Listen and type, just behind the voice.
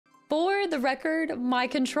For the record, my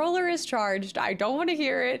controller is charged. I don't want to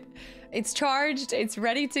hear it. It's charged. It's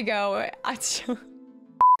ready to go.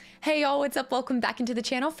 Hey y'all, what's up? Welcome back into the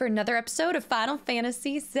channel for another episode of Final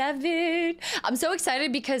Fantasy VII. I'm so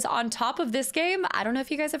excited because on top of this game, I don't know if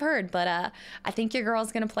you guys have heard, but I think your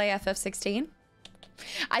girl's gonna play FF16.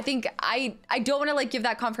 I think I don't want to like give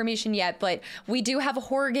that confirmation yet, but we do have a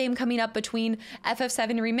horror game coming up between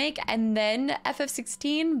FF7 Remake and then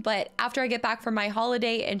FF16. But after I get back from my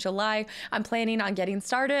holiday in July, I'm planning on getting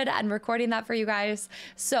started and recording that for you guys.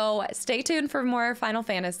 So stay tuned for more Final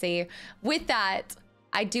Fantasy. With that,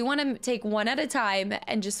 I do want to take one at a time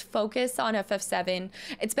and just focus on FF7.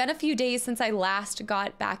 It's been a few days since I last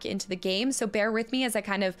got back into the game, so bear with me as I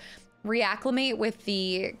kind of reacclimate with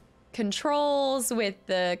the controls, with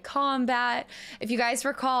the combat. If you guys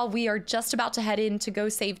recall, we are just about to head in to go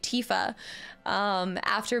save Tifa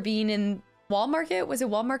after being in Wall Market. Was it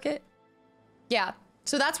Wall Market? Yeah,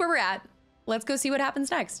 so that's where we're at. Let's go see what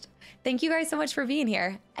happens next. Thank you guys so much for being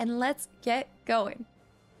here, and let's get going.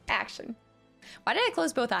 Action. Why did I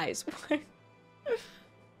close both eyes?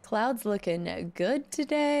 Cloud's looking good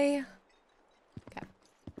today. Okay.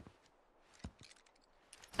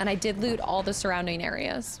 And I did loot all the surrounding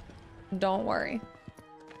areas. Don't worry.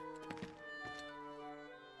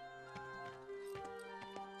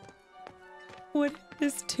 What is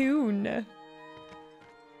this tune?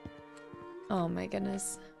 Oh my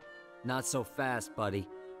goodness. Not so fast, buddy.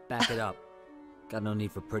 Back it up. Got no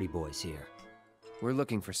need for pretty boys here. We're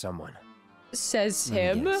looking for someone. Says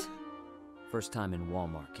him. Yes. First time in Wall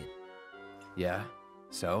Market. Yeah?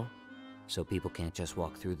 So? So people can't just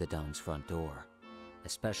walk through the Dawn's front door.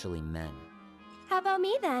 Especially men. How about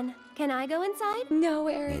me then? Can I go inside? No,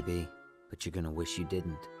 Eric. Maybe, but you're gonna wish you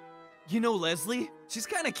didn't. You know Leslie? She's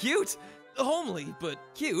kinda cute. Homely, but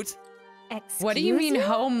cute. Excuse What do you mean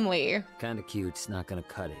homely? Kinda cute's not gonna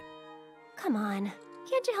cut it. Come on.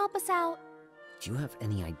 Can't you help us out? Do you have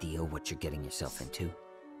any idea what you're getting yourself into?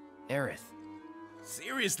 Aerith.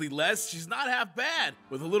 Seriously, Les, she's not half bad.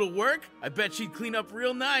 With a little work, I bet she'd clean up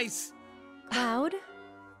real nice. Cloud,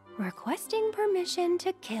 requesting permission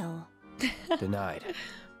to kill. Denied.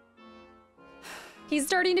 He's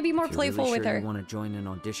starting to be more playful really with sure her. You want to join an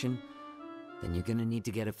audition? Then you're gonna need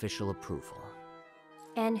to get official approval.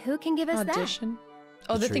 And who can give us Audition?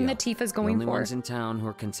 Oh, the thing that Tifa's going the only for. ones in town who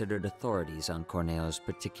are considered authorities on Corneo's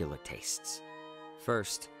particular tastes.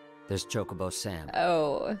 First, there's Chocobo Sam.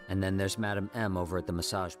 Oh. And then there's Madame M over at the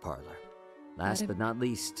massage parlor. Last but not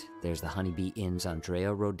least, there's the Honeybee Inn's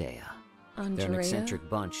Andrea Rodea. They're an eccentric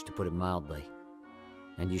bunch, to put it mildly.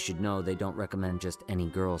 And you should know they don't recommend just any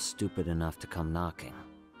girl stupid enough to come knocking.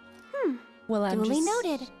 Well, I'm Duly just...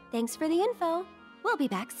 noted. Thanks for the info. We'll be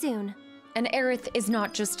back soon. And Aerith is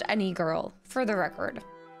not just any girl, for the record.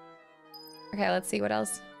 Okay, let's see what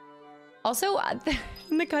else. Also,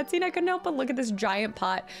 in the cutscene, I couldn't help but look at this giant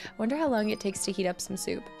pot. I wonder how long it takes to heat up some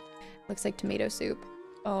soup. Looks like tomato soup.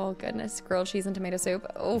 Oh, goodness. Grilled cheese and tomato soup.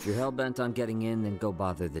 Oh. If you're hell-bent on getting in, then go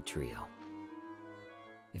bother the trio.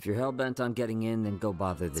 If you're hell-bent on getting in, then go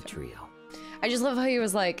bother the trio. I just love how he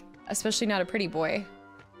was like, especially not a pretty boy.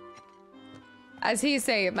 As he's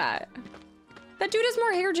saying that. That dude has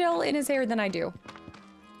more hair gel in his hair than I do.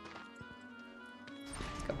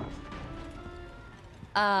 Let's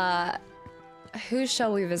go. Who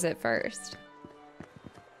shall we visit first?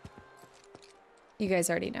 You guys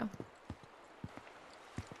already know.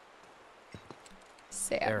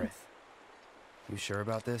 Sam. Aerith. You sure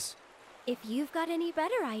about this? If you've got any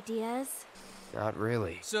better ideas. Not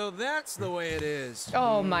really. So that's the way it is.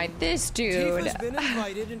 Oh my, this dude. Tifa's been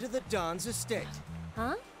invited into the Don's estate.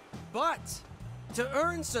 Huh? But to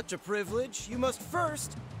earn such a privilege, you must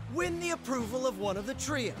first win the approval of one of the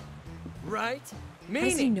trio. Right? How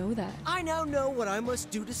does he Meaning, know that? I now know what I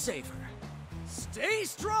must do to save her. Stay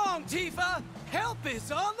strong, Tifa! Help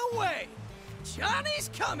is on the way!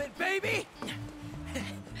 Johnny's coming, baby!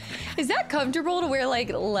 Is that comfortable to wear like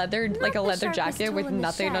leather, like a Not the leather sharpest jacket tool with in the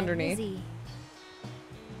nothing shed, underneath? is he?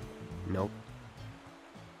 Nope.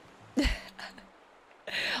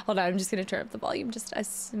 Hold on, I'm just gonna turn up the volume just a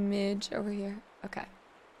smidge over here. Okay.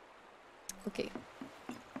 Okay.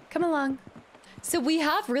 Come along. So we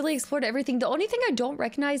have really explored everything. The only thing I don't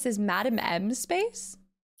recognize is Madame M's space.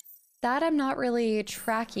 That I'm not really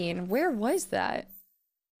tracking. Where was that?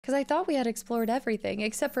 Because I thought we had explored everything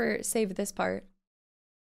except for save this part.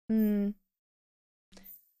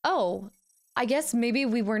 Oh, I guess maybe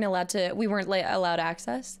we weren't allowed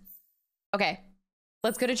access. Okay,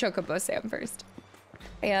 let's go to Chocobo Sam first.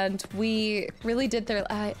 And we really did their,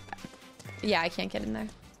 yeah, I can't get in there.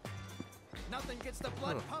 Nothing gets the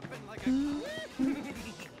blood pumping like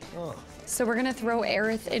a... So we're gonna throw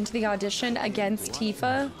Aerith into the audition against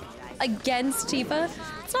Tifa. Against Tifa?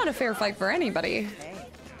 It's not a fair fight for anybody.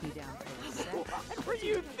 What were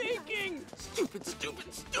you thinking? Stupid,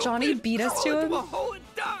 stupid, stupid. Johnny beat us to him? Fall into a hole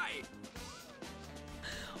and die.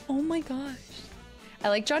 Oh my gosh. I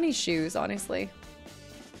like Johnny's shoes, honestly.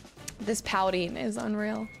 This pouting is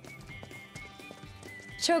unreal.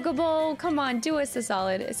 Chocobo, come on, do us a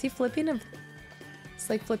solid. Is he flipping a... It's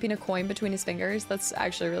like flipping a coin between his fingers. That's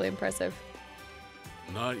actually really impressive.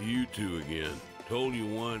 Not you two again. Told you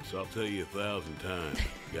once, I'll tell you 1,000 times.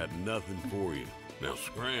 Got nothing for you. Now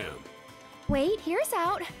scram. Wait, here's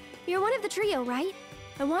out. You're one of the trio, right?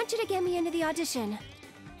 I want you to get me into the audition.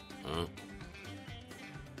 Huh?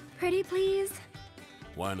 Pretty please?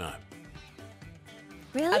 Why not?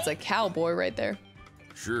 Really? That's a cowboy right there.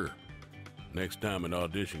 Sure. Next time an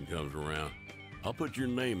audition comes around, I'll put your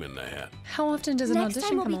name in the hat. How often does an Next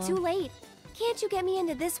audition time come will be along? too late. Can't you get me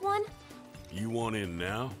into this one? You want in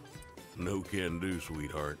now? No can do,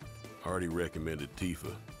 sweetheart. Already recommended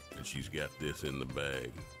Tifa, and she's got this in the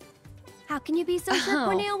bag. How can you be so sure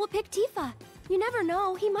Corneo will pick Tifa? You never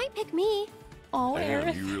know, he might pick me. Oh, Damn,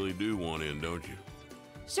 Aerith. you really do want in, don't you?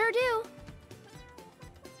 Sure do.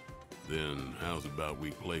 Then how's about we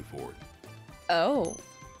play for it? Oh.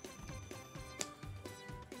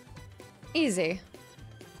 Easy.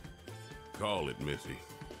 Call it, Missy.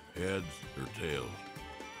 Heads or tails?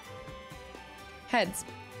 Heads.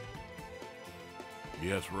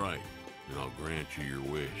 Guess right, and I'll grant you your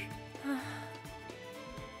wish.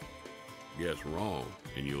 Guess wrong,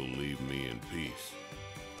 and you'll leave me in peace.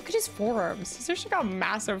 Look at his forearms. He's actually got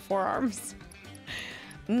massive forearms.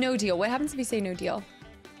 No deal. What happens if you say no deal?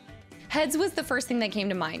 Heads was the first thing that came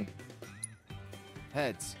to mind.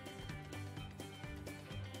 Heads.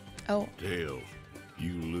 Oh. Tails,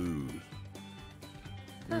 you lose.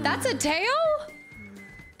 That's a tail?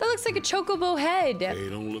 That looks like a chocobo head. Hey,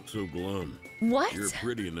 don't look so glum. What? You're a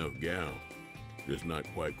pretty enough gal. Just not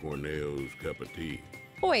quite Corneo's cup of tea.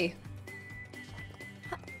 Boy.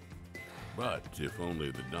 But if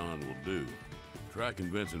only the Don will do, try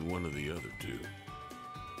convincing one of the other two.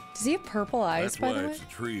 Does he have purple eyes, That's by why the way? it's a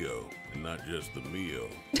trio and not just the Mio.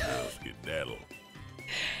 Now skedaddle.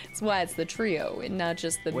 That's why it's the trio and not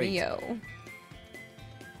just the Wait. Mio.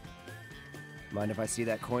 Mind if I see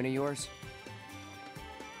that coin of yours?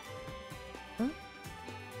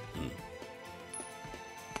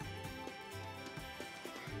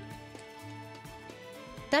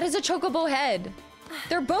 That is a chocobo head.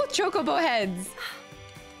 They're both chocobo heads.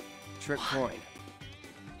 Trick coin.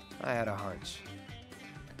 I had a hunch.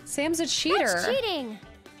 Sam's a cheater. That's cheating.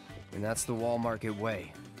 And that's the wall market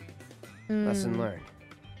way. Lesson learned.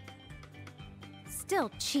 Still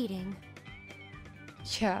cheating.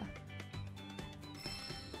 Yeah.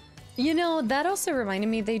 You know, that also reminded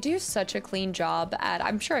me, they do such a clean job at,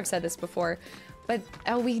 I'm sure I've said this before, but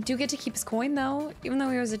we do get to keep his coin though, even though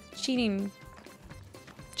he was a cheating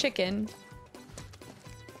chicken.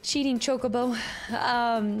 Cheating chocobo.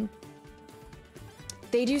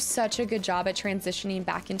 They do such a good job at transitioning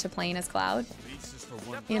back into playing as Cloud.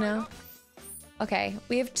 You know? Okay,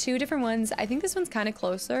 we have two different ones. I think this one's kind of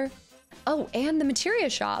closer. Oh, and the materia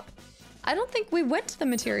shop. I don't think we went to the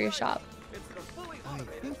materia shop. I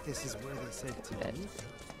think this is where they said to meet.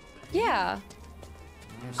 Yeah.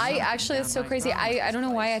 I actually, that's so crazy. I don't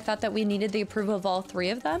know why I thought that we needed the approval of all three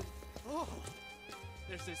of them. Oh,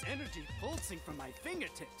 there's this energy pulsing from my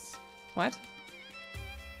fingertips. What?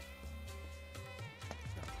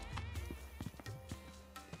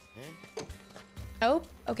 Oh,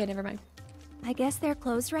 okay, never mind. I guess they're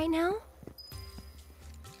closed right now?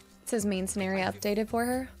 It says main scenario updated for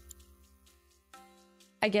her.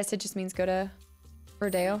 I guess it just means go to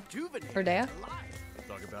Rodeo. Rodeo?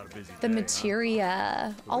 Talk about a busy The day,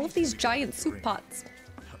 materia. All of these giant soup pots.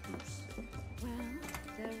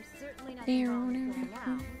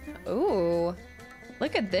 Ooh,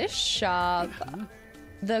 look at this shop.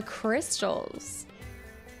 The crystals.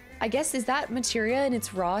 I guess, is that materia in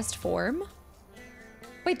its rawest form?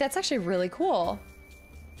 Wait, that's actually really cool.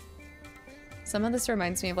 Some of this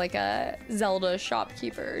reminds me of like a Zelda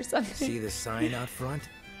shopkeeper or something. See the sign out front?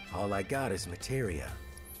 All I got is materia.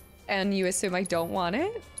 And you assume I don't want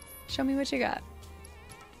it? Show me what you got.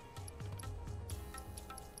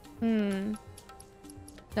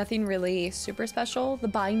 Nothing really super special. The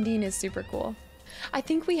binding is super cool. I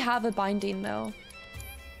think we have a binding though.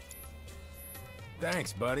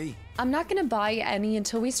 Thanks, buddy. I'm not gonna buy any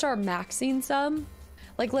until we start maxing some.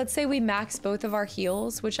 Like, let's say we max both of our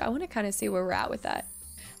heals, which I want to kind of see where we're at with that.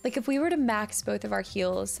 Like, if we were to max both of our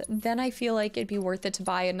heals, then I feel like it'd be worth it to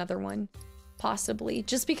buy another one. possibly.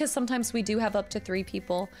 Just because sometimes we do have up to 3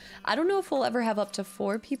 people. I don't know if we'll ever have up to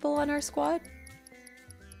 4 people on our squad.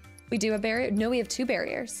 We do a barrier? No, we have 2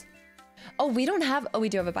 barriers. Oh, we don't have... Oh, we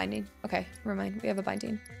do have a binding. Okay, never mind. We have a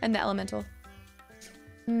binding. And the elemental.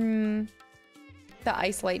 The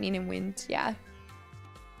ice, lightning, and wind. Yeah.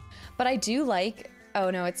 But I do like...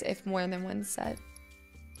 Oh, no, it's if more than one set.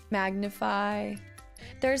 Magnify.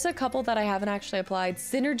 There's a couple that I haven't actually applied.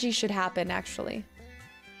 Synergy should happen, actually.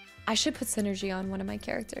 I should put synergy on one of my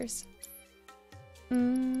characters.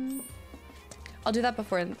 I'll do that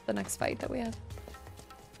before the next fight that we have.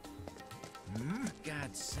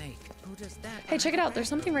 God's sake, who does that? Hey, check it out. There's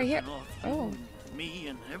something right here. Oh. Me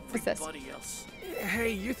and What's this? everybody else.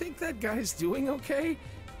 Hey, you think that guy's doing okay?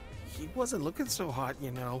 He wasn't looking so hot,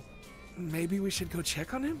 you know. Maybe we should go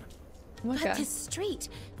check on him? What But guy? this street,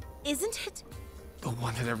 isn't it? The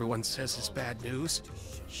one that everyone says is bad news?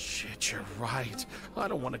 Shit, you're right. I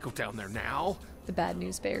don't want to go down there now. The Bad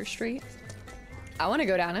News Bear Street. I want to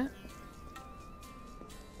go down it.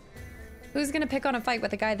 Who's gonna pick on a fight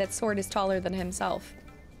with a guy that sword is taller than himself?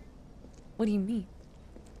 What do you mean?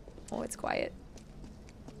 Oh, it's quiet.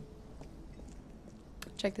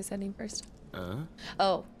 Check this ending first.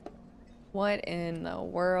 Oh. What in the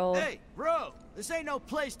world? Hey, bro, this ain't no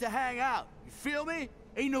place to hang out. You feel me?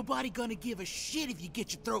 Ain't nobody gonna give a shit if you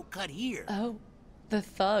get your throat cut here. Oh, the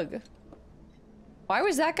thug. Why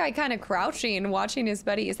was that guy kind of crouching, watching his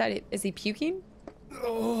buddy? Is he puking?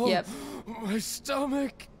 Oh, Yep. My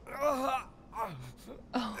stomach. Oh.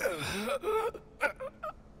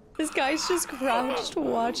 This guy's just crouched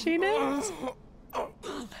watching it.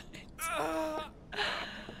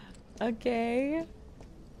 Okay.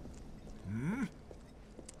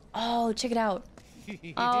 Oh, check it out.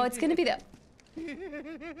 Oh, it's gonna be the...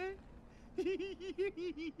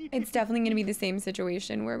 It's definitely gonna be the same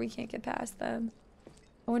situation where we can't get past them.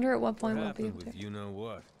 I wonder at what point we'll be able to... You know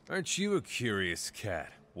what? Aren't you a curious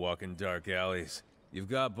cat, walking dark alleys? You've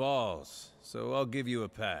got balls, so I'll give you a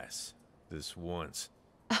pass. This once.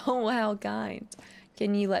 Oh, wow, kind.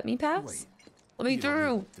 Can you let me pass? Wait, Let me you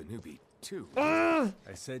don't through. need the newbie, too. Ugh.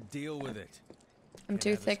 I said deal with it. I'm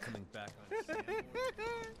too thick. Coming back on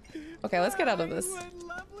Okay, let's get out of this.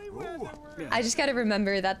 I just gotta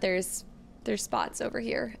remember that there's spots over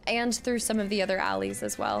here and through some of the other alleys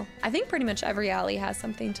as well. I think pretty much every alley has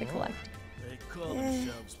something to collect. They call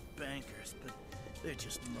themselves bankers, but they're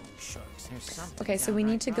just loan sharks. Okay, so we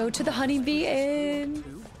need to go to the Honeybee Inn.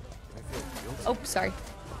 Oh, sorry.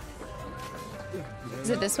 Is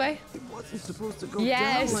it this way? Wasn't supposed to go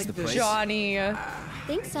Yes, down like this. Johnny.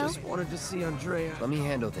 Think so. Just wanted to see Andrea. Let me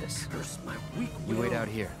handle this. You wait out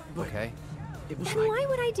here, okay? It was And why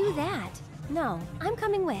would I do that? No, I'm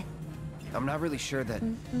coming with. I'm not really sure that...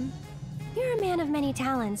 You're a man of many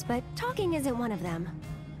talents, but talking isn't one of them.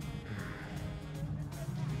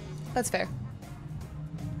 That's fair.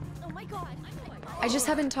 Oh my god. I just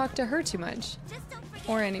haven't talked to her too much. Just don't forget.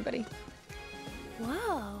 Or anybody.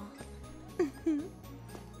 Whoa.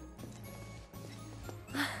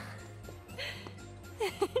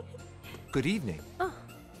 Good evening.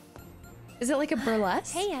 Is it like a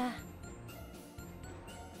burlesque? Hey,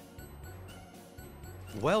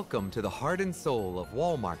 Welcome to the heart and soul of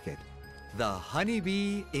Wall Market, the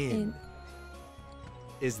Honeybee Inn.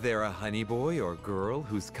 Is there a honey boy or girl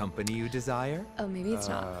whose company you desire? Oh, maybe it's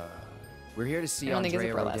not. We're here to see I don't think it's a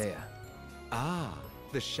Andrea burlesque. Rodea. Ah,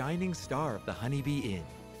 the shining star of the Honeybee Inn.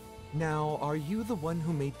 Now, are you the one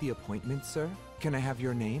who made the appointment, sir? Can I have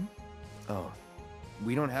your name? Oh,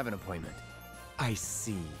 we don't have an appointment. I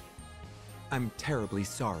see. I'm terribly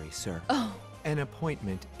sorry, sir. Oh. An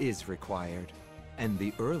appointment is required, and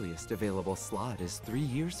the earliest available slot is 3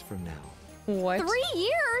 years from now. What? 3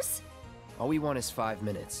 years? All we want is 5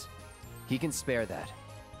 minutes. He can spare that.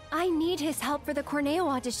 I need his help for the Corneo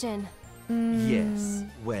audition. Yes,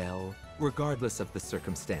 well, regardless of the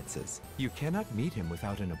circumstances, you cannot meet him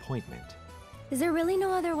without an appointment. Is there really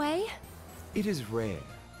no other way? It is rare,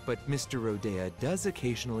 but Mr. Rodea does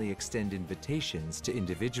occasionally extend invitations to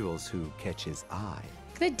individuals who catch his eye.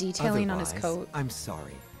 Look at the detailing on his Otherwise, coat. I'm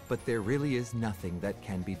sorry, but there really is nothing that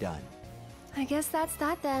can be done. I guess that's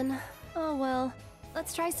that then. Oh well,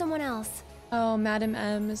 let's try someone else. Oh, Madam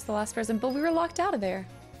M is the last person, but we were locked out of there.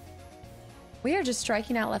 We are just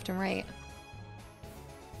striking out left and right.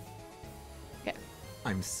 Okay.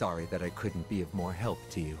 I'm sorry that I couldn't be of more help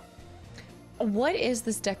to you. What is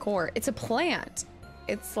this decor? It's a plant.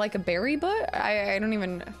 It's like a berry bush. I don't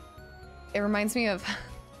even... It reminds me of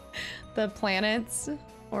the planets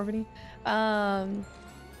orbiting. I'm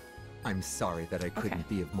sorry that I couldn't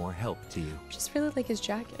be of more help to you. Just really like his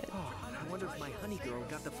jacket. I wonder if my honey girl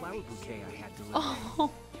got the flower bouquet I had delivered.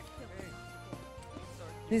 Oh.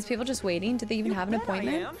 These people just waiting? Do they even have an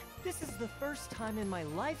appointment? This is the first time in my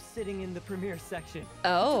life sitting in the premiere section.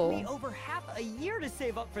 Oh. It took me over half a year to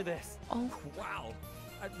save up for this. Oh. Wow.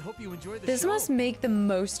 I hope you enjoy the This show. must make the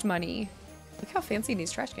most money. Look how fancy these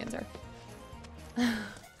trash cans are.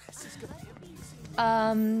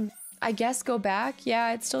 I guess go back.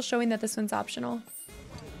 Yeah, it's still showing that this one's optional.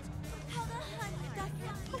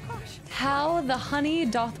 How the honey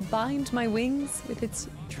doth bind my wings with its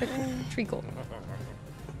treacle.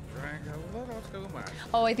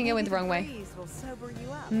 Oh, I think I went the wrong way.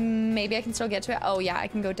 Maybe I can still get to it. Oh yeah, I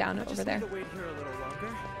can go down over there.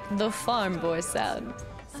 The farm boy said.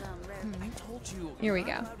 Here we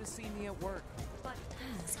go.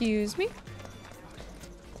 Excuse me.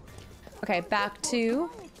 Okay, back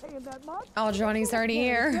to... Oh, Johnny's already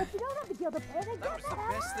here. That was the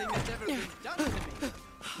best thing that's ever been done to me.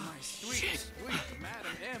 My sweet, sweet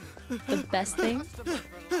Madam M. The best thing?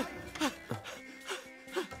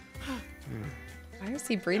 Why is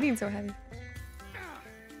he breathing so heavy?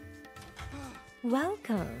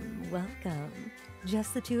 Welcome, welcome.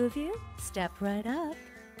 Just the two of you? Step right up.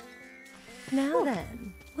 Now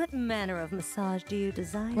then, what manner of massage do you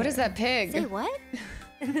desire? What is that pig? Say what?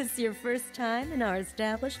 Is this your first time in our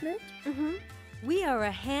establishment? Mm-hmm. We are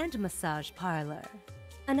a hand massage parlor.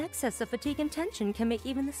 An excess of fatigue and tension can make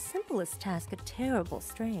even the simplest task a terrible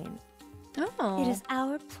strain. Oh. It is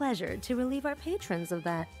our pleasure to relieve our patrons of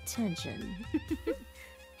that tension.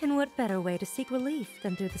 And what better way to seek relief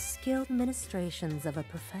than through the skilled ministrations of a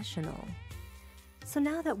professional? So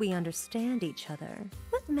now that we understand each other,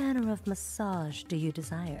 what manner of massage do you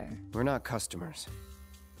desire? We're not customers.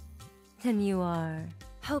 Then you are...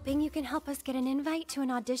 Hoping you can help us get an invite to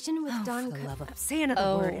an audition with Don. For the love of... Say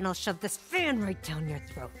another word and I'll shove this fan right down your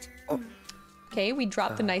throat. Okay, we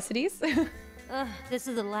dropped the niceties. This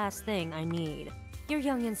is the last thing I need. You're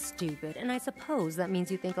young and stupid, and I suppose that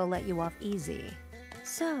means you think I'll let you off easy.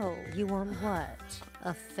 So, you want what?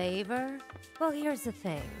 A favor? Well, here's the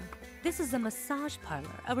thing. This is a massage parlor,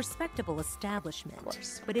 a respectable establishment. Of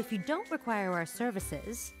course. But if you don't require our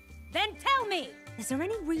services, then tell me! Is there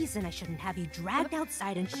any reason I shouldn't have you dragged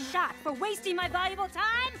outside and shot for wasting my valuable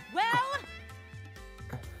time? Well...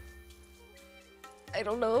 I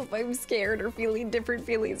don't know if I'm scared or feeling different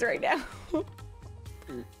feelings right now.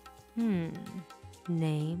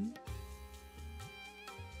 Name?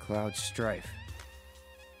 Cloud Strife.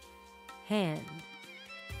 Hand.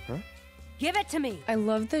 Huh? Give it to me! I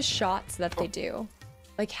love the shots that they do.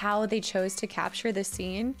 Like how they chose to capture the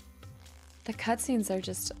scene. The cutscenes are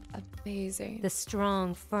just amazing. The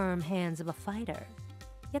strong, firm hands of a fighter.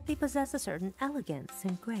 Yet they possess a certain elegance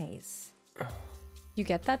and grace. You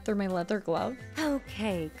get that through my leather glove?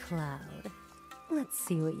 Okay, Cloud. Let's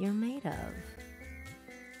see what you're made of.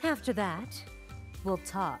 After that, we'll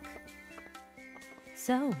talk.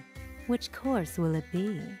 So, which course will it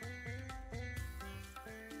be?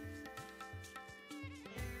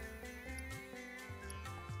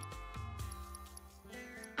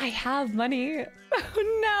 I have money.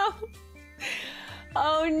 Oh no.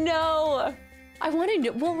 Oh no. I want to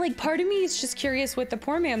know, well, like part of me is just curious what the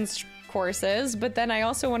poor man's course is, but then I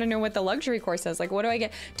also want to know what the luxury course is. Like, what do I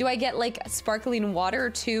get? Do I get like sparkling water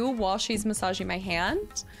too while she's massaging my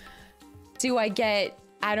hand? Do I get,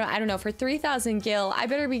 I don't know, for 3,000 gil, I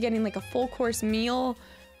better be getting like a full course meal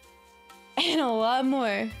and a lot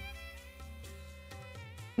more.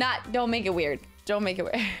 Don't make it weird. Don't make it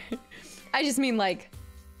weird. I just mean like,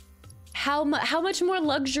 how much more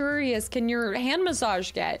luxurious can your hand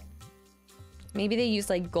massage get? Maybe they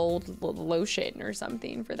use like gold lotion or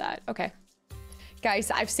something for that. Okay.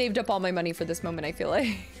 Guys, I've saved up all my money for this moment, I feel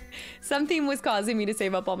like. Something was causing me to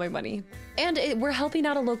save up all my money. And we're helping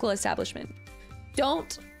out a local establishment.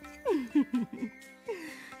 Don't.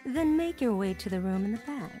 Then make your way to the room in the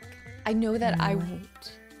back. I know that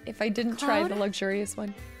if I didn't try the luxurious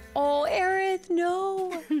one. Oh, Aerith,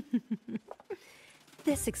 no.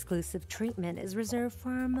 This exclusive treatment is reserved for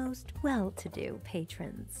our most well-to-do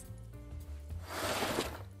patrons.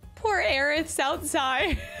 Poor Aerith's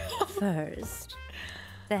outside. First,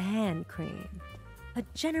 the hand cream. A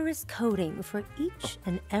generous coating for each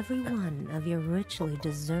and every one of your richly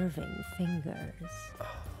deserving fingers.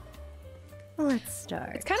 Let's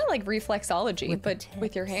start. It's kind of like reflexology, but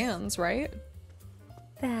with your hands, right?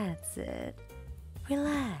 That's it.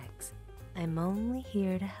 Relax. I'm only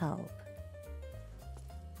here to help.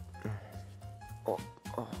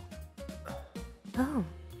 Oh,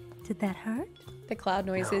 did that hurt? The cloud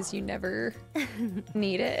noises, you never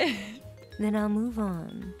need it. Then I'll move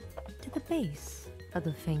on to the base of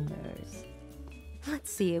the fingers.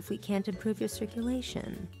 Let's see if we can't improve your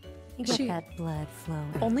circulation and get that blood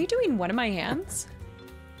flowing. Only doing one of my hands?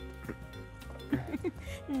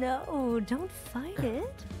 No, don't fight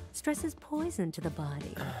it. Stress is poison to the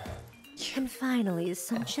body. And finally,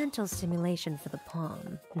 some gentle stimulation for the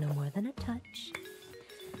palm. No more than a touch.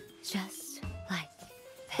 Just like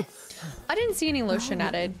this. I didn't see any lotion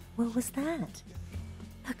added. What was that?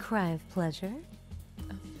 A cry of pleasure?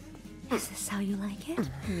 Is this how you like it?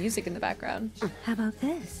 Music in the background. How about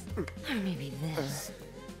this? Or maybe this?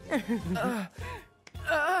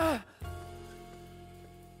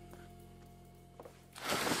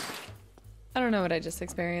 I don't know what I just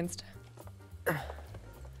experienced.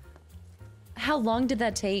 How long did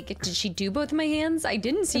that take? Did she do both my hands? I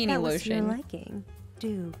didn't see any lotion. If that was your liking,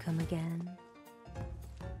 do come again.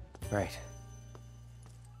 Right.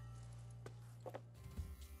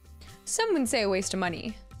 Some would say a waste of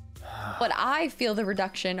money. But I feel the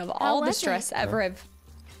reduction of all the stress ever I've...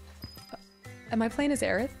 Am I playing as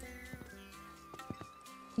Aerith?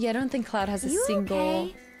 Yeah, I don't think Cloud has a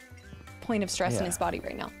single point of stress in his body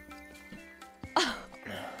right now.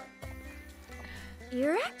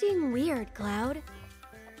 You're acting weird, Cloud.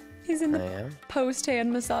 He's in the post-hand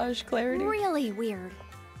massage clarity. Really weird.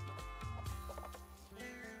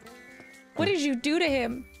 What did you do to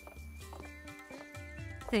him?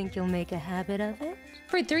 Think you'll make a habit of it?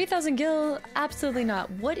 For 3,000 gil, absolutely not.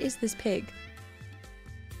 What is this pig?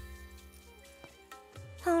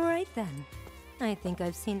 All right then. I think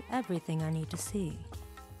I've seen everything I need to see.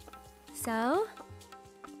 So?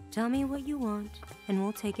 Tell me what you want, and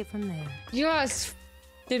we'll take it from there. Yes!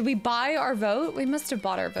 Did we buy our vote? We must have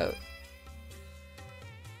bought our vote.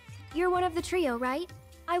 You're one of the trio, right?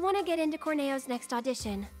 I want to get into Corneo's next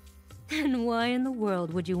audition. And why in the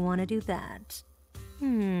world would you want to do that?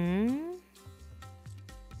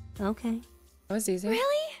 Okay. That was easy.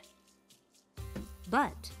 Really?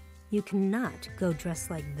 But you cannot go dressed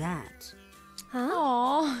like that. Huh?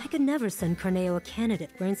 Aww. I could never send Corneo a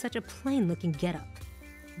candidate wearing such a plain-looking getup.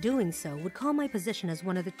 Doing so would call my position as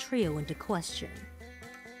one of the trio into question.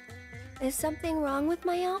 Is something wrong with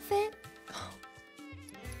my outfit?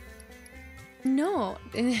 No.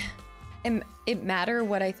 It matter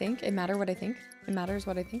what I think. It matter what I think. It matters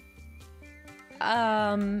what I think.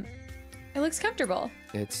 It looks comfortable.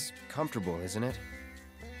 It's comfortable, isn't it?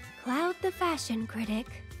 Cloud the fashion critic.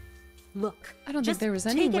 Look, I don't think there was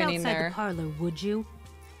any winning there. Take it outside the parlor, would you?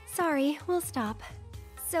 Sorry, we'll stop.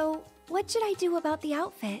 So, what should I do about the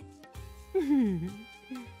outfit?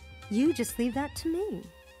 You just leave that to me.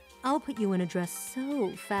 I'll put you in a dress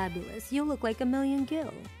so fabulous, you'll look like 1,000,000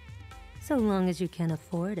 gil. So long as you can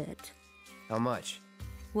afford it. How much?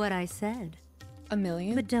 What I said. 1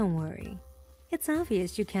 million? But don't worry. It's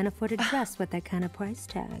obvious you can't afford a dress with that kind of price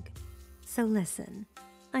tag. So listen,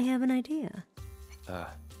 I have an idea.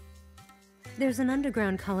 There's an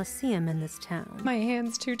underground coliseum in this town. My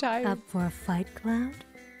hand's too tired. Up for a fight, Cloud?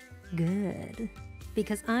 Good.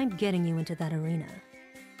 Because I'm getting you into that arena.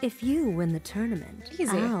 If you win the tournament,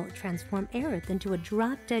 I'll transform Aerith into a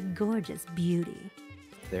drop-dead gorgeous beauty.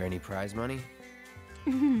 There any prize money?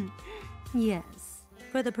 Yes,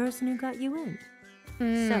 for the person who got you in.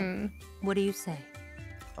 So, what do you say?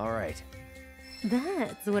 All right.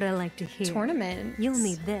 That's what I like to hear. Tournament. You'll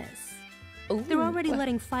need this. Ooh, they're already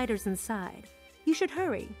letting fighters inside. You should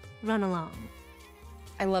hurry. Run along.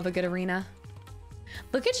 I love a good arena.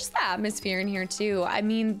 Look at just the atmosphere in here too. I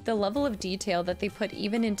mean, the level of detail that they put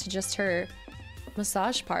even into just her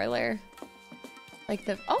massage parlor. Like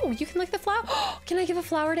the, oh, you can lick the flower. Can I give a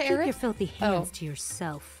flower to Aerith? Keep your filthy hands to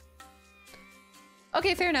yourself.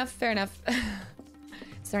 Okay, fair enough, fair enough.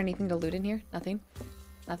 Is there anything to loot in here? Nothing?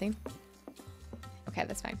 Nothing? Okay,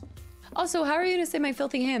 that's fine. Also, how are you gonna say my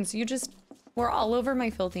filthy hands? You just were all over my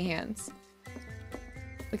filthy hands.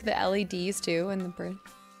 Look at the LEDs too and the bridge.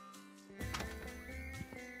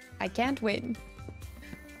 I can't win.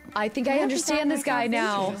 I think I understand this guy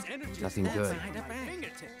now. Nothing good.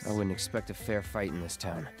 I wouldn't expect a fair fight in this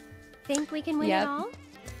town. Think we can win it all?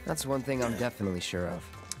 That's one thing I'm definitely sure of.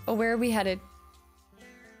 Oh, where are we headed?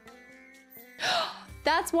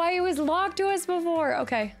 That's why it was locked to us before.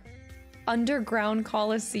 Okay. Underground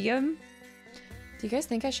Coliseum. Do you guys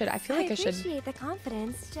think I should? I feel like I should. I appreciate the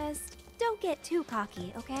confidence. Just don't get too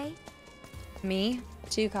cocky, okay? Me?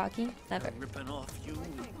 Too cocky? Never. Ripping off you,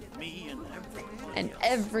 me, and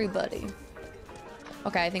everybody.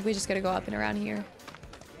 Okay, I think we just gotta go up and around here.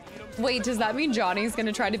 Wait, does that mean Johnny's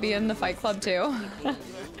gonna try to be in the fight club too?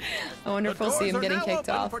 I wonder if we'll see him getting kicked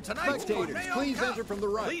off. Spectators, please enter from the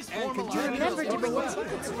right and continue.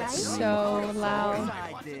 So loud.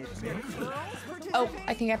 Oh,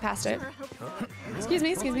 I think I passed it. Excuse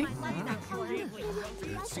me, excuse me.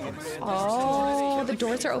 Oh, the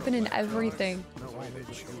doors are open and everything.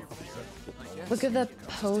 Look at the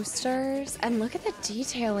posters and look at the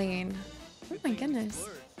detailing. Oh my goodness.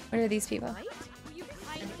 What are these people?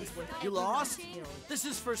 You lost? This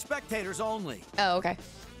is for spectators only. Oh, okay.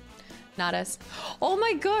 Not us. Oh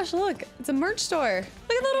my gosh, look. It's a merch store.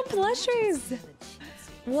 Look at the little plushies.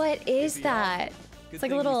 What is that? It's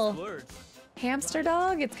like a little hamster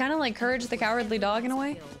dog. It's kind of like Courage the Cowardly Dog in a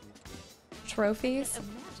way. Trophies.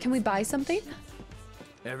 Can we buy something?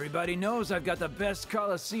 Everybody knows I've got the best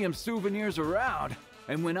Coliseum souvenirs around.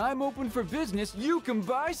 And when I'm open for business, you can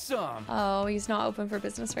buy some. Oh, he's not open for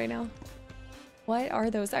business right now. What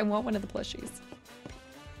are those? I want one of the plushies.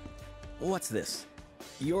 What's this?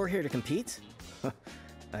 You're here to compete?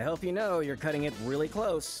 I hope you know you're cutting it really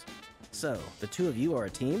close. So, the two of you are a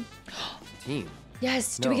team? Team?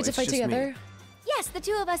 Yes, do we get to fight together? Yes, the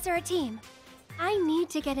two of us are a team. I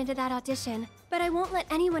need to get into that audition, but I won't let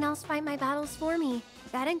anyone else fight my battles for me.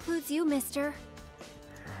 That includes you, mister.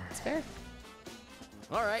 That's fair.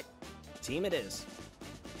 All right, team it is.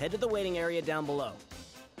 Head to the waiting area down below.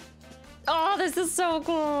 Oh, this is so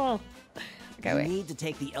cool. Okay, wait. You need to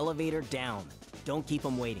take the elevator down. Don't keep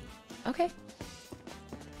them waiting. Okay.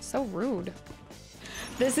 So rude.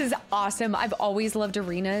 This is awesome. I've always loved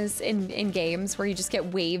arenas in games where you just get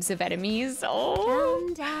waves of enemies.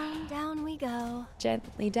 Oh. Down we go.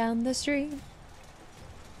 Gently down the street.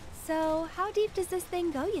 So, how deep does this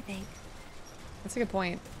thing go, you think? That's a good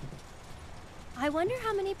point. I wonder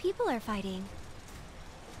how many people are fighting.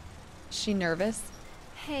 Is she nervous?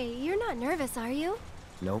 Hey, you're not nervous, are you?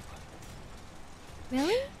 Nope.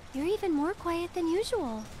 Really? You're even more quiet than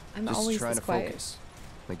usual. I'm Just always trying this to quiet. focus,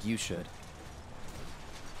 like you should.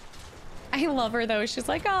 I love her though. She's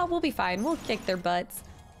like, oh, we'll be fine. We'll kick their butts.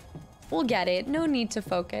 We'll get it. No need to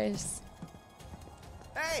focus.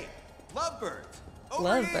 Hey, lovebirds.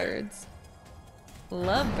 Lovebirds.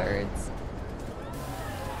 Lovebirds.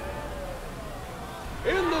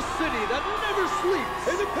 In the city that never sleeps,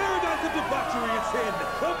 in the paradise of debauchery and sin,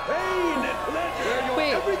 the pain and pleasure,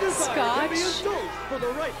 wait, every desire can be Scotch? indulged for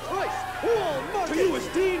the right price. Wall market. To you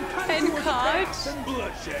esteemed connoisseurs of chaos and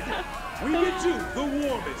bloodshed, we bid you the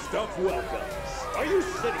warmest of welcomes. Are you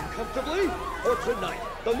sitting comfortably? For tonight,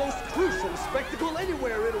 the most crucial spectacle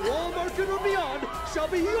anywhere in Wall Market or beyond shall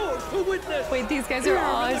be yours to witness. Wait, these guys are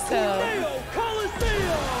awesome.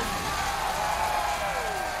 Coliseum!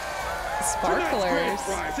 Sparklers. Tonight's grand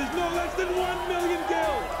prize is no less than 1 million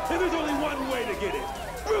gil, and there's only one way to get it.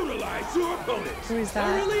 Brutalize your opponents. Who is that?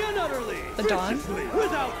 Thoroughly and utterly. The Dawn? Viciously,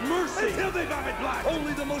 without mercy. Until they vomit blood.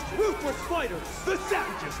 Only the most ruthless fighters, the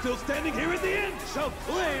savages still standing here at the end, shall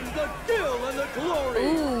claim the gil and the glory.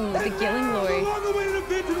 Ooh, the gil and glory. The long-awaited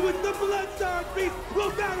event in which the blood-starved beast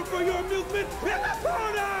will battle for your amusement in the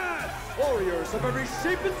corner. Warriors of every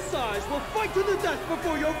shape and size will fight to the death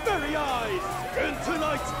before your very eyes. And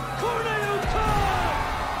tonight, Corneo time!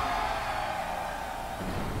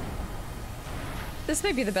 This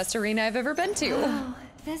might be the best arena I've ever been to. Oh,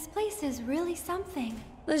 this place is really something.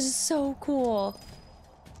 This is so cool.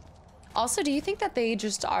 Also, do you think that they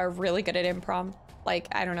just are really good at improv? Like,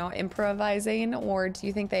 I don't know, improvising? Or do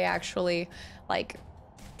you think they actually, like,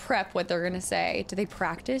 prep what they're gonna say? Do they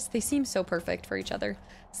practice? They seem so perfect for each other.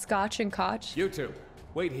 Scotch and Koch. You two,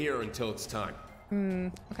 wait here until it's time.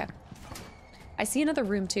 Okay. I see another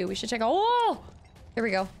room too. We should check out. Oh! Here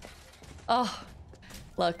we go. Oh,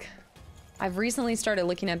 look. I've recently started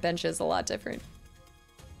looking at benches a lot different.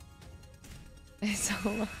 So,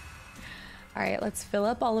 all right, let's fill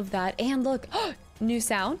up all of that. And look, new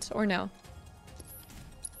sound or no?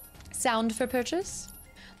 Sound for purchase.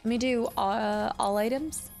 Let me do all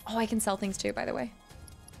items. Oh, I can sell things too, by the way.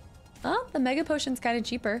 Oh, the mega potion's kind of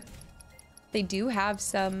cheaper. They do have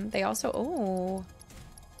some, they also, oh.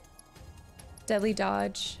 Deadly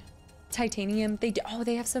dodge, titanium.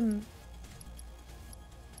 They have some.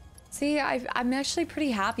 See, I'm actually pretty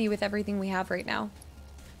happy with everything we have right now.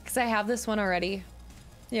 Because I have this one already.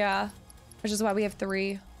 Yeah, which is why we have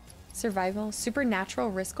 3. Survival, supernatural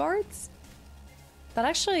risk guards. That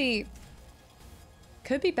actually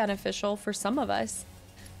could be beneficial for some of us.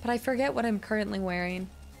 But I forget what I'm currently wearing.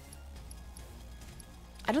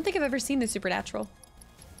 I don't think I've ever seen the supernatural.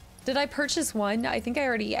 Did I purchase one? I think I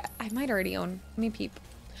might already own. Let me peep.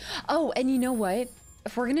 Oh, and you know what?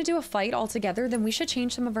 If we're gonna do a fight all together, then we should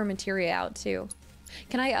change some of our materia out too.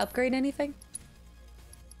 Can I upgrade anything?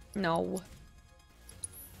 No.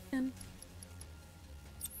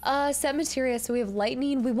 Set materia, so we have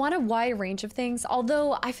lightning. We want a wide range of things.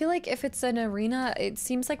 Although I feel like if it's an arena, it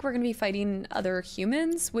seems like we're gonna be fighting other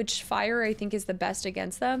humans, which fire I think is the best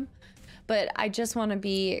against them. But I just want to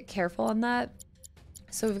be careful on that.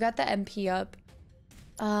 So we've got the MP up.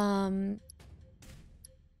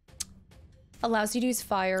 Allows you to use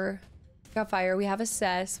fire. Got fire. We have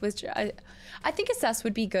assess, which I think assess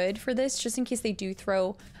would be good for this, just in case they do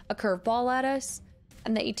throw a curveball at us.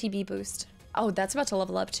 And the ATB boost. Oh, that's about to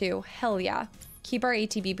level up too. Hell yeah. Keep our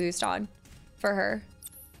ATB boost on for her.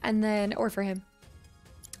 And then, or for him.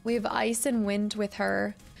 We have ice and wind with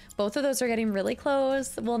her. Both of those are getting really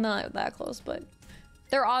close. Well, not that close, but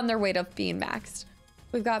they're on their way to being maxed.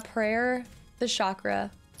 We've got prayer, the chakra,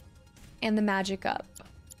 and the magic up.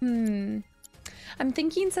 I'm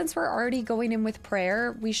thinking since we're already going in with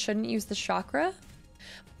prayer, we shouldn't use the chakra.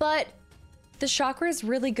 But the chakra is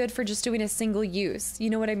really good for just doing a single use. You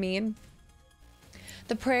know what I mean?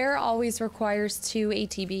 The prayer always requires 2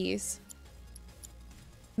 ATBs.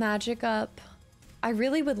 Magic up. I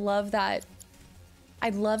really would love that.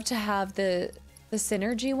 I'd love to have the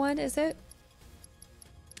synergy one, is it?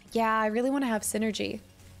 Yeah, I really want to have synergy.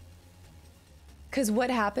 Because what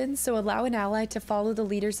happens? So allow an ally to follow the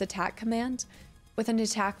leader's attack command with an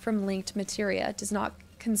attack from linked materia. Does not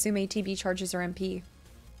consume ATB charges or MP.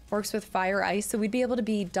 Works with fire, ice, so we'd be able to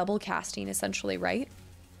be double casting essentially, right?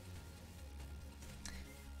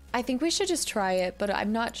 I think we should just try it, but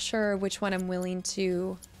I'm not sure which one I'm willing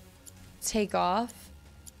to take off,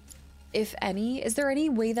 if any. Is there any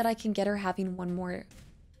way that I can get her having one more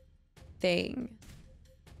thing?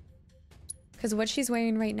 Because what she's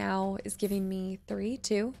wearing right now is giving me 3,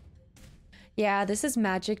 2. Yeah, this is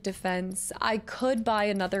magic defense. I could buy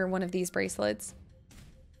another one of these bracelets.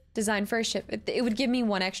 Designed for a ship. It would give me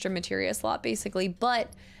 1 extra materia slot, basically,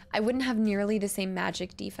 but I wouldn't have nearly the same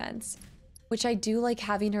magic defense, which I do like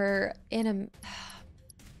having her in a...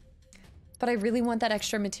 But I really want that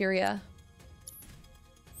extra materia.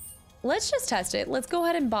 Let's just test it. Let's go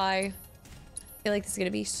ahead and buy. I feel like this is going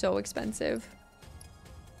to be so expensive.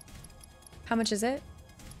 How much is it?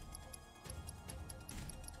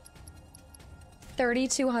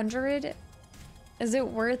 3,200? Is it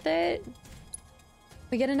worth it?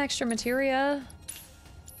 We get an extra materia.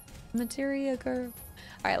 Materia curve.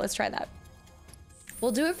 All right, let's try that.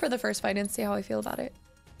 We'll do it for the first fight and see how I feel about it.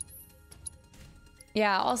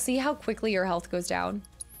 Yeah, I'll see how quickly your health goes down.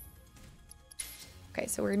 Okay,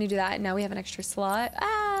 so we're gonna do that. And now we have an extra slot.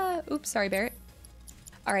 Ah, oops, sorry, Barrett.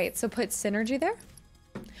 All right, so put synergy there.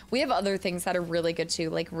 We have other things that are really good too,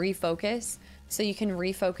 like refocus. So you can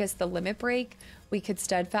refocus the limit break. We could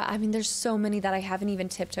steadfast. I mean, there's so many that I haven't even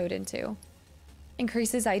tiptoed into.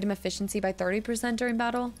 Increases item efficiency by 30% during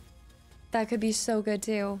battle. That could be so good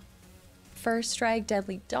too. First strike,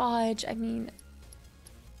 deadly dodge. I mean,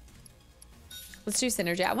 let's do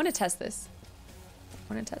synergy. I want to test this.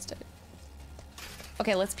 I want to test it.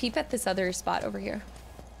 Okay, let's peep at this other spot over here.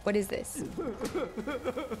 What is this?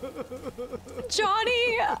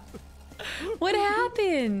 Johnny! What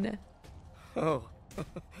happened? Oh,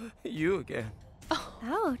 you again. Oh.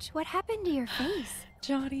 Ouch, what happened to your face?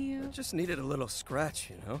 Johnny. I just needed a little scratch,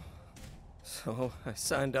 you know? So I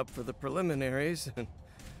signed up for the preliminaries and,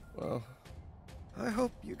 well, I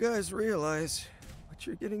hope you guys realize what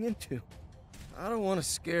you're getting into. I don't want to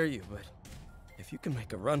scare you, but if you can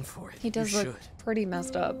make a run for it, he does look pretty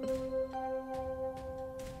messed up.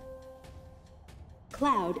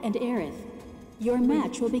 Cloud and Aerith, your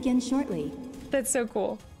match will begin shortly. That's so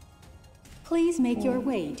cool. Please make your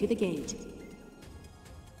way to the gate.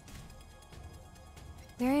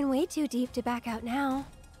 We're in way too deep to back out now.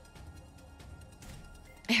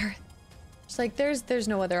 Aerith. It's like, there's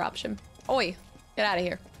no other option. Oi, get out of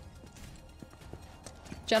here.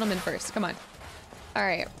 Gentlemen first, come on. All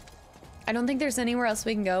right. I don't think there's anywhere else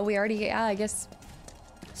we can go. We already, yeah, I guess.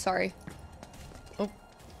 Sorry. Oh.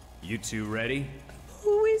 You two ready?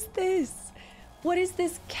 Who is this? What is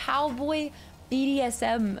this cowboy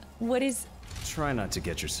BDSM? What is... Try not to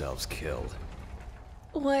get yourselves killed.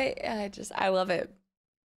 What? I love it.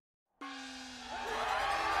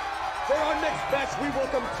 For our next match, we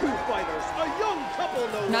welcome 2 fighters, a young couple,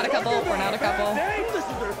 no Not a couple, we're not a couple. This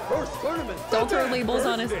is their first tournament. Don't throw labels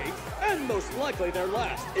on us. And most likely their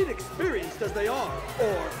last, inexperienced as they are.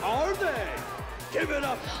 Or are they? Give it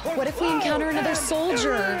up for What if we encounter another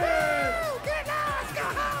soldier?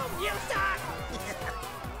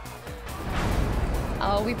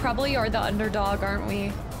 Oh, we probably are the underdog, aren't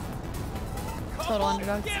we? Total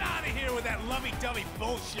underdogs. Get out of here with that lovey-dovey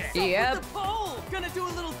bullshit. Yep. The pole! Gonna do a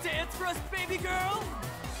little dance for us, baby girl?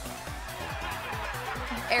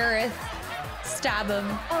 Aerith, stab him.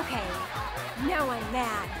 Okay, now I'm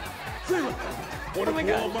mad. Zero, one of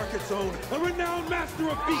Wall Market's own, a renowned master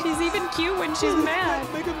of beats. She's even cute when she's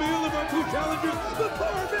mad. Make a meal of our 2 challengers before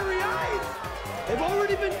our very eyes. They've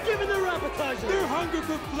already been given their appetizer. Their hunger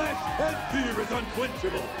for flesh and fear is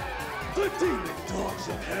unquenchable. The demon dogs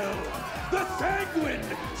of hell! The sanguine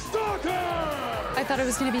stalker! I thought it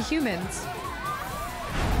was gonna be humans.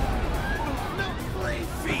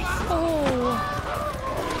 Oh.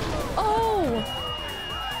 Oh.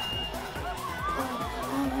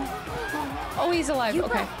 Oh, he's alive. You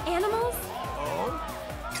okay. brought animals? Oh?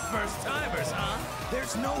 First timers, huh?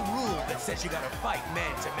 There's no rule that says you gotta fight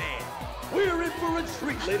man to man. We're in for a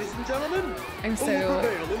treat, ladies and gentlemen. I'm Who will so.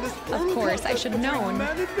 prevail in this brutal Of course, I contest should have between known.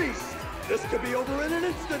 Man and beast? This could be over in an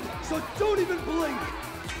instant, so don't even blink.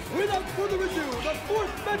 Without further ado, the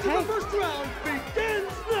fourth match of the first round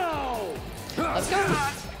begins now. Let's go.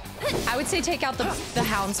 I would say take out the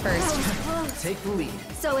hounds first. Take the lead.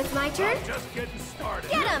 So it's my turn? Just getting started.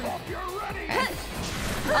 Get him!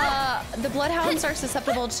 The bloodhounds are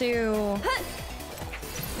susceptible to.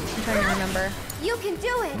 I'm trying to remember. You can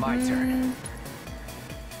do it! My turn.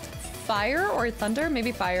 Fire or thunder?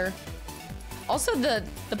 Maybe fire. Also, the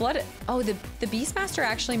blood. Oh, the Beastmaster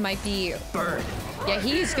actually might be. Bird. Yeah,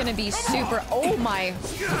 he's gonna be super. Oh my.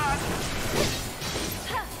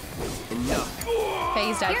 Enough. Okay,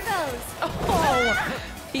 he's dead. Here goes! Oh!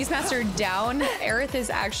 Beastmaster down. Aerith is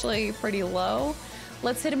actually pretty low.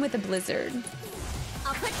 Let's hit him with a blizzard.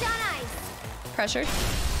 I'll put down ice. Pressured.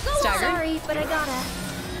 Go Staggered. Sorry, but I gotta.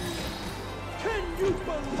 Can you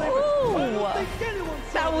believe it? Ooh, I don't think anyone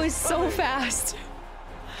saw that was this so coming. fast.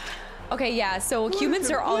 Okay, yeah, so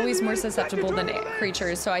humans are always more susceptible than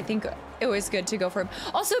creatures, so I think it was good to go for him.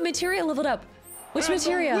 Also, materia leveled up. Which And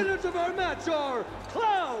materia? The winners of our match are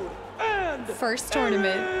Cloud and First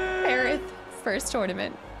tournament. Aerith, first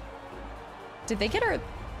tournament. Did they get our...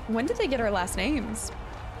 When did they get our last names?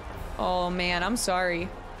 Oh man, I'm sorry.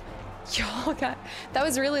 Y'all got... That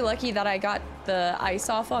was really lucky that I got the ice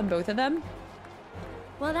off on both of them.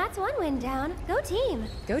 Well, that's one win down. Go team.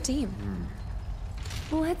 Go team.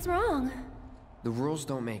 What's wrong? The rules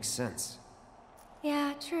don't make sense.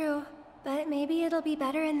 Yeah, true. But maybe it'll be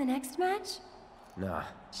better in the next match? Nah.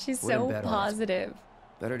 She's wouldn't so bet on it. positive.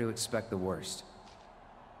 Better to expect the worst.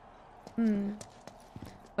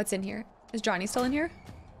 What's in here? Is Johnny still in here?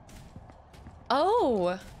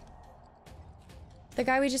 Oh! The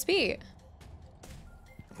guy we just beat.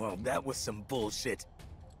 Well, that was some bullshit.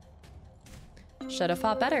 Should have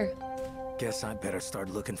fought better. Guess I better start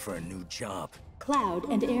looking for a new job. Cloud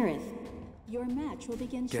and Aerith, your match will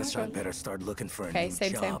begin Guess I shortly. better start looking for a Okay, new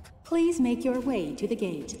same. job. Please make your way to the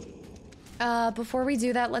gate. Before we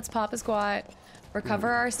do that, let's pop a squat. Recover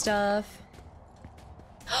our stuff.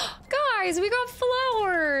 Guys, we got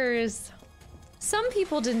flowers! Some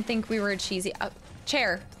people didn't think we were a cheesy...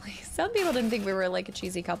 chair, please. Some people didn't think we were like a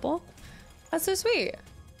cheesy couple. That's so sweet.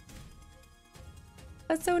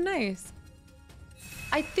 That's so nice.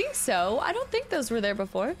 I think so. I don't think those were there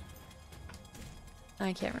before.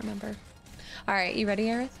 I can't remember. All right, you ready,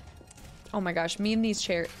 Aerith? Oh my gosh, me and these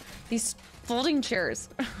chairs. These folding chairs.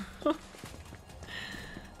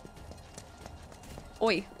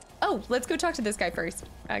 Oi. Oh, let's go talk to this guy first,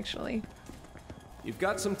 actually. You've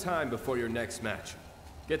got some time before your next match.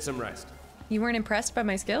 Get some rest. You weren't impressed by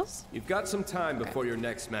my skills? You've got some time before your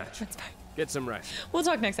next match. That's fine. Get some rest. We'll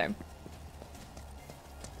talk next time.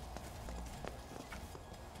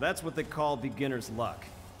 That's what they call beginner's luck.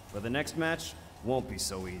 But the next match won't be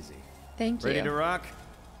so easy. Thank you. Ready to rock?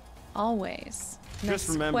 Always. Just Next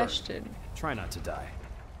remember, question. try not to die.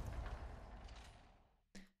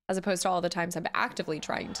 As opposed to all the times I'm actively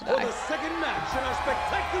trying to For die. the second match in our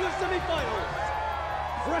spectacular semifinals.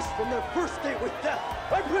 Fresh from their first date with death,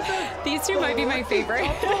 I present These two might be my favorite. We're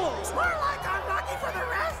like unlucky for the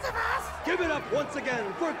rest of us. Give it up once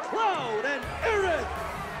again for Cloud and Aerith.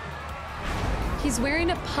 He's wearing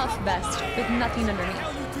a puff vest with nothing underneath.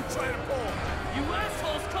 You trying to pull? You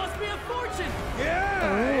assholes cost me a fortune!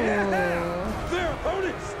 Yeah! Their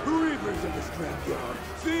opponents, reavers in the scrapyard,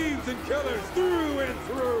 thieves and killers through and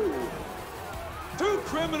through. Too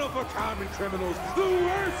criminal for common criminals, the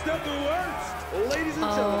worst of the worst. Ladies and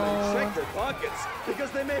gentlemen, check your pockets,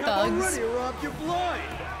 because they may have Thugs. already robbed you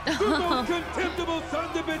blind. The most contemptible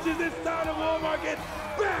sons of bitches this side of Wall Market,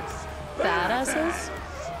 Bex! Badasses?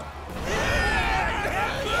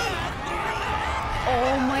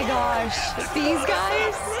 Oh my gosh. These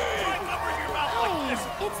guys? Hey,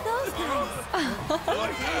 it's those guys.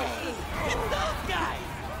 It's those guys!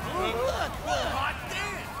 Look, hot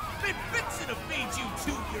damn! They fixing to feed you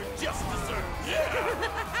two your just desserts.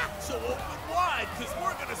 Yeah! So open wide, because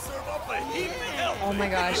we're gonna serve up a heap of help. Oh my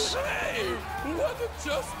gosh. Hey, what do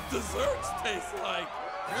just desserts taste like?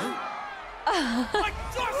 Like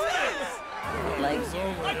justice!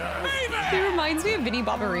 He reminds me of Vinny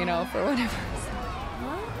Barbarino for whatever reason.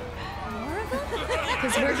 What? More of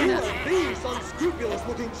Because we're gonna. These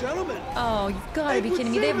unscrupulous-looking gentlemen. Oh, you've got to be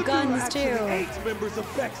kidding me! They have guns too. 8 members of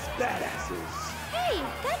Beck's badasses. Hey,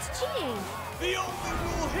 that's cheating. The only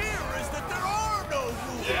rule here is that there are no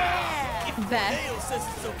rules. Yeah. If Beck. Dale says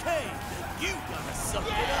it's okay, then you gotta suck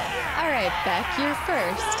it up. All right, Beck, you're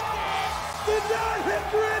first. Did not hit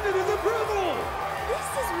Brandon his approval. This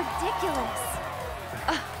is ridiculous.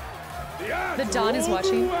 The Dawn is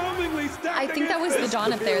watching. I think that was the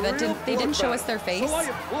Dawn up there. They didn't show us their face. So I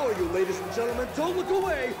implore you, ladies and gentlemen, don't look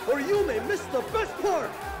away, or you may miss the best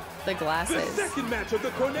part. The glasses. The second match of the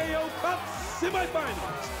Corneo Cup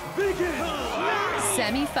semifinals begins now.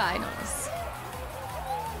 Semifinals.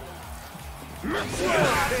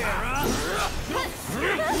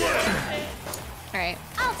 All right.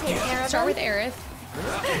 I'll take care of Start him. with Aerith.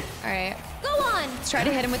 All right. Go on. Let's try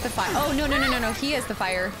to hit him with the fire. Oh, no. He has the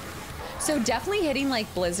fire. So definitely hitting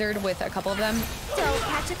like Blizzard with a couple of them. Don't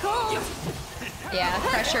catch a cold. Yeah,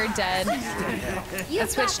 pressure, dead.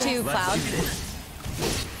 Let's switch to Cloud.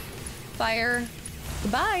 Fire.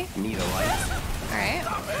 Goodbye. Need a light. All right.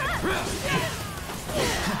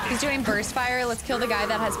 He's doing burst fire. Let's kill the guy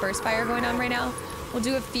that has burst fire going on right now. We'll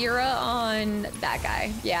do a Fira on that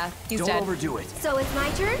guy. Yeah, he's dead. Don't overdo it. So it's my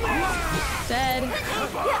turn? Dead.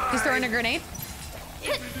 He's throwing a grenade.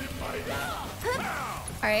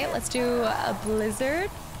 All right, let's do a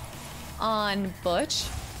Blizzard on Butch.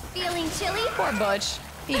 Feeling chilly? Poor Butch.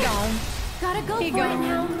 He gone. Gotta go He for it gone.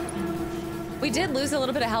 now. We did lose a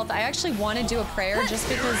little bit of health. I actually want to do a prayer just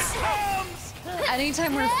because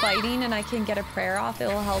anytime we're fighting and I can get a prayer off,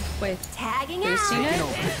 it'll help with Tagging boosting out.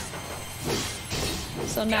 it.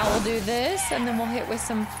 So now we'll do this, and then we'll hit with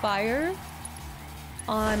some fire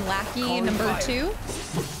on Lackey number 2.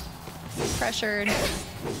 Pressured.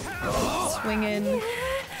 Swinging.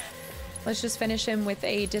 Let's just finish him with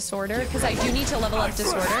a disorder, because I do need to level up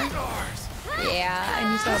disorder. Yeah, I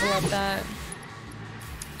need to level up that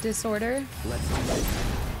disorder.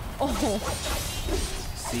 Oh.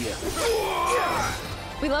 See ya.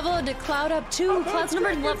 We leveled Cloud up too. Cloud's number,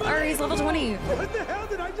 or he's level 20. What the hell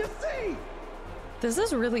did I just see? This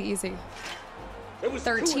is really easy.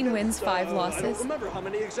 13 wins, 5 I losses. don't remember how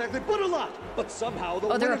many exactly, but a lot. But somehow the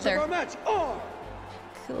they're winners up there. of our match are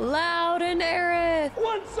Cloud and Aerith.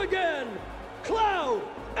 once again Cloud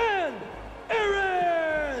and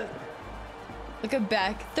Aerith. Look at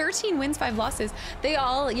Beck. 13 wins, 5 losses. They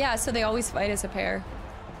all, yeah, so they always fight as a pair.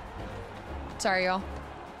 Sorry, y'all.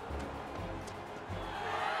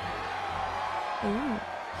 Ooh.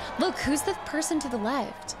 Look, who's the person to the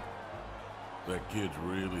left? That kid's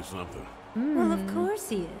really something. Well, of course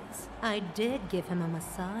he is. I did give him a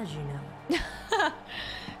massage, you know.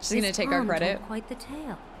 She's gonna take our credit. Told quite the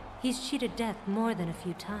tale. He's cheated death more than a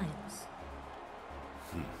few times.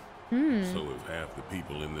 So have half the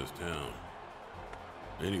people in this town.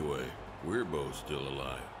 Anyway, we're both still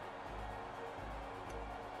alive.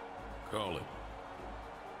 Call it.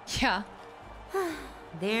 Yeah.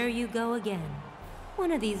 There you go again.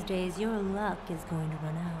 One of these days, your luck is going to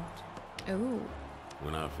run out. Ooh.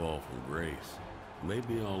 When I fall from grace,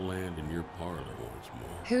 maybe I'll land in your parlor once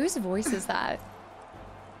more. Whose voice is that?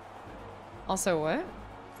 Also, what?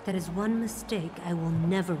 That is one mistake I will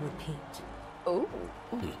never repeat. Oh.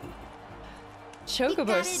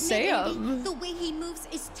 Chocobo Sam. The way he moves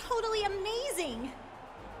is totally amazing.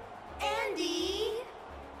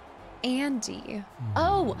 Andy.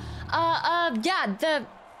 Oh, yeah, the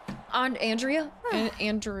Andrea.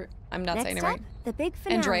 Andrew. I'm not saying it right. The big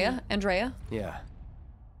finale. Andrea. Yeah.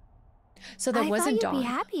 So that I wasn't thought you'd Dawn. be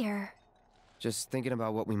happier. Just thinking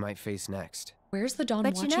about what we might face next. Where's the Dawn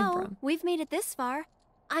But watching you know, from? we've made it this far.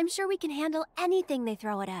 I'm sure we can handle anything they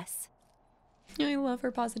throw at us. I love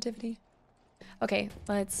her positivity. Okay,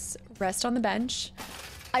 let's rest on the bench.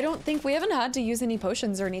 I don't think we haven't had to use any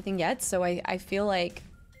potions or anything yet, so I feel like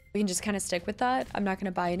we can just kind of stick with that. I'm not going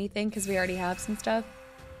to buy anything because we already have some stuff.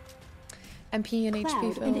 MP and HP Cloud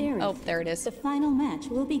and fill. Aerith. Oh, there it is. The final match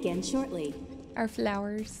will begin shortly. Our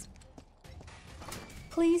flowers.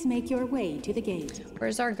 Please make your way to the gate.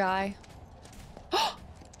 Where's our guy?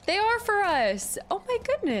 They are for us. Oh my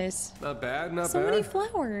goodness. Not bad, not So bad. many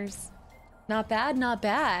flowers. Not bad, not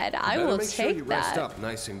bad. I Better will make sure take you rest that. up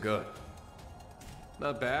nice and good.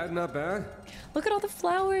 Not bad, not bad. Look at all the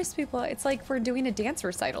flowers, people. It's like we're doing a dance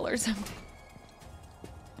recital or something.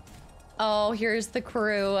 Oh, here's the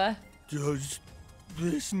crew. Does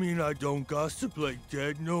this mean I don't gossip like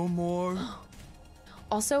dead no more?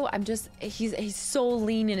 Also, he's so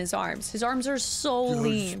lean in his arms. His arms are so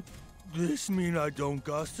lean. This mean I don't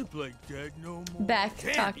gossip like dead no more? Beck,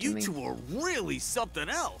 Damn, talk to you me. two are really something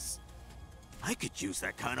else. I could use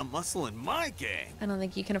that kind of muscle in my gang. I don't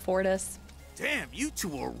think you can afford us. Damn, you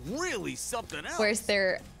two are really something else. Where's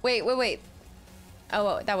their... Wait.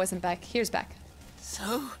 Oh, that wasn't Beck. Here's Beck.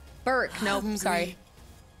 So... Burke. Nope, hungry. sorry.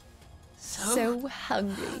 So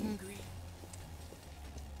hungry.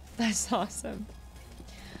 That's awesome.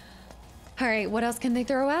 All right, what else can they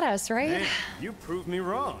throw at us, right? Hey, you proved me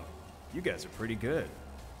wrong. You guys are pretty good.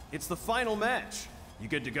 It's the final match. You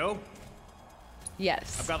good to go?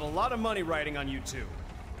 Yes. I've got a lot of money riding on you two.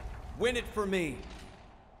 Win it for me.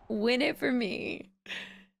 Win it for me.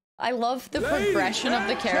 I love the progression of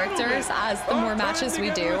the characters as the more matches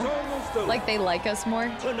we do. Like they like us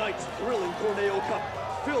more. Tonight's thrilling Corneo Cup,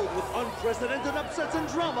 filled with unprecedented upsets and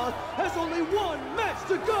drama, has only one match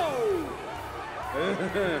to go!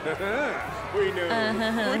 We know.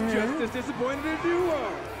 We're just as disappointed as you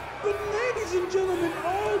are. But ladies and gentlemen,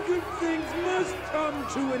 all good things must come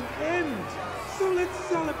to an end. So let's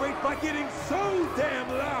celebrate by getting so damn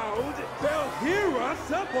loud, they'll hear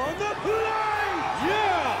us up on the plane!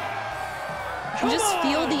 Yeah! You just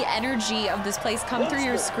feel the energy of this place come through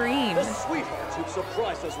your screen. The sweethearts who've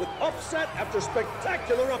surprised us with upset after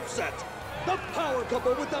spectacular upset. The power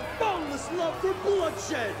couple with the boundless love for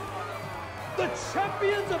bloodshed. The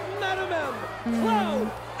champions of Madam M,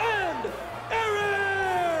 Cloud and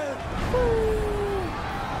Aerith!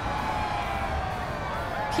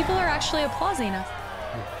 People are actually applauding us.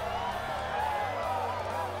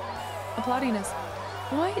 Applauding us.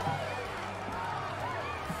 What?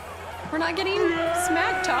 We're not getting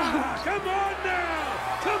smack talk. Come on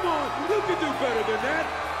now! Come on! You can do better than that!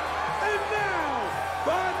 And now,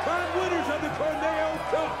 5-time winners of the Corneo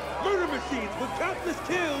Cup! Murder machines with countless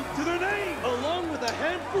kills to their name! Along with a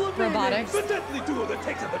handful of robotics. The deadly duo that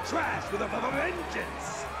takes out the trash with a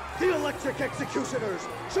vengeance! The Electric Executioners!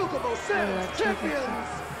 Chocobo Sam's champions!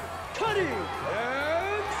 Cutting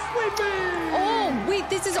and Sweeping! Oh, wait,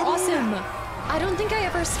 this is awesome! I don't think I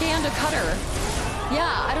ever scanned a cutter.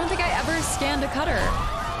 Yeah, I don't think I ever scanned a cutter.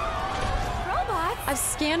 Robots? I've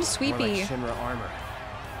scanned Sweepy. More like Shinra armor.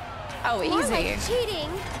 Oh, More easy. like cheating.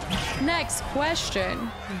 Next question.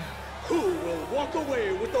 Who will walk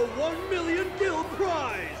away with the 1 million guild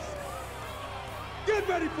prize? Get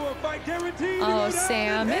ready for a fight guaranteed. Oh,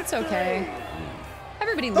 Sam, it's okay.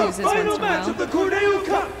 Everybody loses the final once in a match while. of the Corneo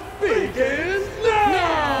Cup begins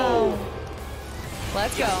now!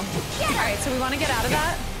 Let's go. All right, so we want to get out of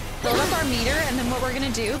that, build up our meter, and then what we're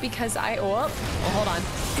gonna do, because hold on.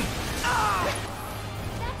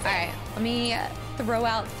 All right, let me throw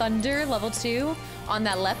out Thunder level 2 on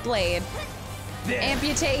that left blade.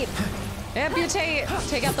 Amputate. Amputate.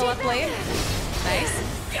 Take out the left blade. Nice.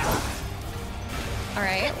 All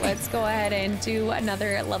right, let's go ahead and do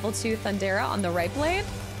another level 2 Thundera on the right blade.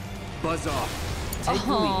 Buzz off. Take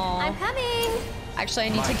the lead. I'm coming. Actually, I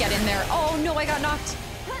need to get in there. Oh no, I got knocked.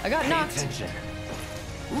 I got knocked. Attention.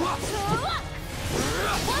 One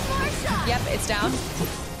more shot. Yep, it's down.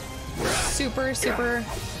 Super.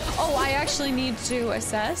 Oh, I actually need to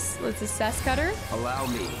assess. Let's assess Cutter. Allow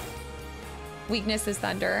me. Weakness is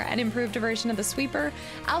Thunder, an improved version of the Sweeper,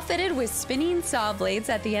 outfitted with spinning saw blades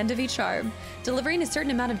at the end of each arm. Delivering a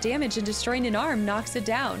certain amount of damage and destroying an arm knocks it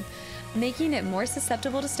down, making it more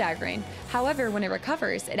susceptible to staggering. However, when it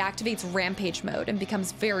recovers, it activates Rampage mode and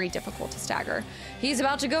becomes very difficult to stagger. He's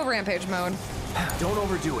about to go Rampage mode. Don't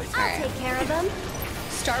overdo it. I'll take care of them.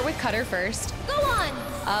 Start with Cutter first. Go on.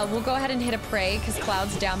 We'll go ahead and hit a Prey because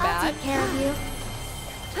Cloud's down bad. I'll take care of you.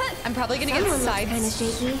 I'm probably gonna get side. Kind of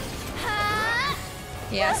shaky.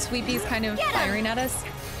 Yeah, Sweepy's kind of firing at us.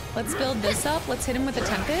 Let's build this up. Let's hit him with a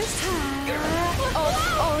Tempest.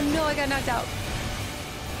 Oh no, I got knocked out.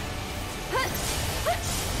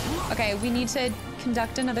 Okay, we need to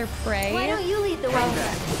conduct another Prey. Why don't you lead the way?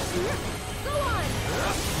 Go on.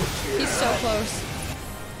 He's so close.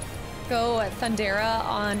 Go Thundera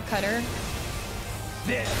on Cutter.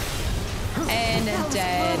 And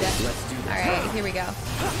dead. All right, here we go.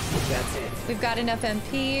 That's it. We've got enough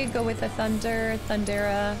MP. Go with the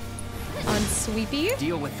Thundera on Sweepy.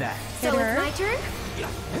 Deal with that. Hit So her. it's my turn?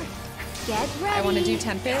 Get ready. I want to do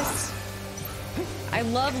Tempest. I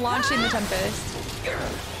love launching the Tempest.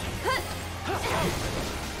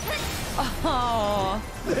 Oh.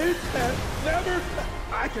 This has never...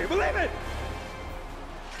 I can't believe it!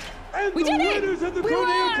 And We the did it! winners of the We Corneo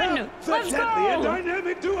won! Cup, the Let's deadly and go!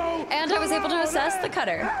 dynamic duo, And I was able to assess the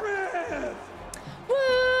Cutter. Aerith!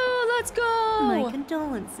 Woo! Let's go! My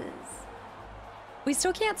condolences. We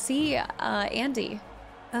still can't see Andy.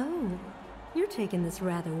 Oh, you're taking this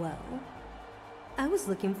rather well. I was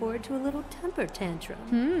looking forward to a little temper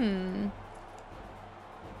tantrum.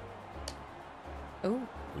 Oh.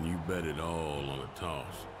 When you bet it all on a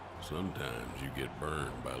toss, sometimes you get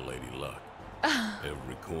burned by Lady Luck.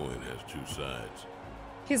 Every coin has two sides.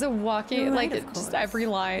 He's a walking, You're like, right, of just course, every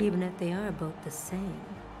line. Even if they are both the same.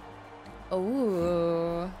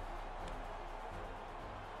 Oh.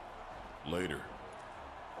 Later.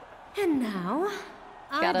 And now,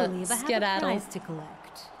 I Gotta believe I have a skedaddle. prize to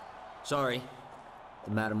collect. Sorry.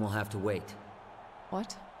 The madam will have to wait.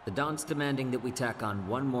 What? The Don's demanding that we tack on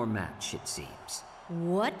one more match, it seems.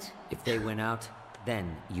 What? If they win out,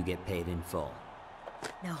 then you get paid in full.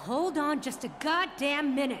 Now hold on just a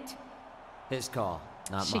goddamn minute. His call,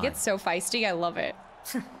 not She mine. gets so feisty, I love it.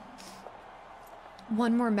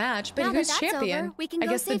 One more match, but Now that who's that's champion? over, we can I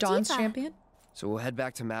go guess the save Dawn's Tifa. champion? So we'll head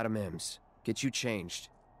back to Madame M's, get you changed,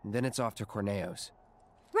 and then it's off to Corneo's.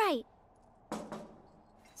 Right.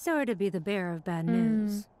 Sorry to be the bearer of bad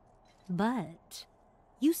news, but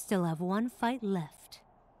you still have one fight left.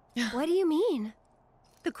 What do you mean?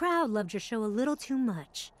 The crowd loved your show a little too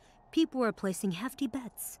much. People were placing hefty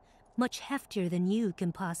bets, much heftier than you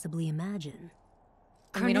can possibly imagine.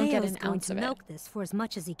 And we don't get Corneo's an going ounce to of it. milk this for as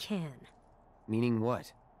much as he can. Meaning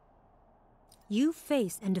what? You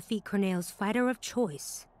face and defeat Corneo's fighter of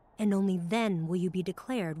choice, and only then will you be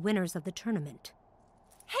declared winners of the tournament.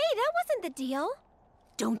 Hey, that wasn't the deal.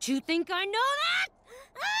 Don't you think I know that?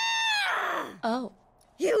 Ah! Oh.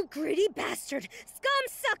 You greedy bastard!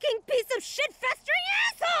 Scum-sucking piece of shit-festering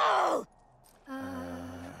asshole!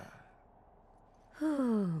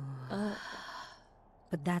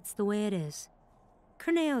 But that's the way it is.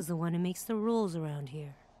 Corneo's the one who makes the rules around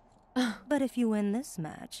here. But if you win this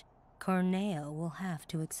match, Corneo will have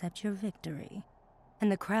to accept your victory.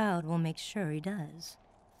 And the crowd will make sure he does.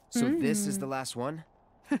 So this is the last one?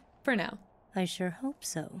 For now. I sure hope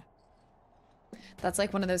so. That's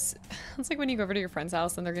like one of those, it's like when you go over to your friend's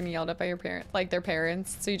house and they're getting yelled at by your parent, like their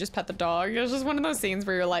parents, so you just pet the dog. It's just one of those scenes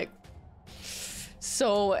where you're like,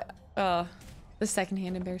 so, the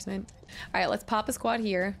secondhand embarrassment. All right, let's pop a squad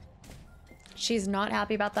here. She's not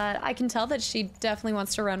happy about that. I can tell that she definitely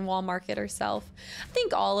wants to run Wall Market herself. I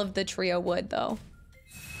think all of the trio would, though.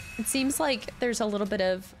 It seems like there's a little bit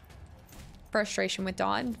of frustration with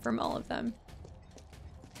Dawn from all of them.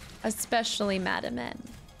 Especially Madame N.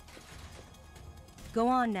 Go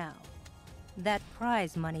on now. That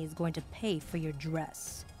prize money is going to pay for your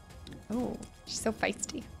dress. Oh, she's so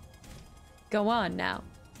feisty. Go on now.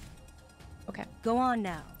 Okay. Go on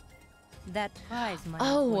now. That prize money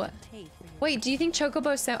is going to pay for your wait, do you think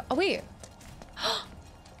Chocobo Sam... Oh, wait.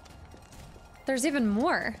 There's even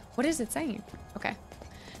more. What is it saying? Okay.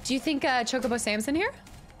 Do you think Chocobo Sam's in here?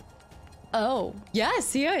 Oh,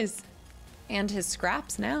 yes, he is. And his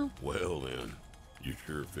scraps now. Well then, you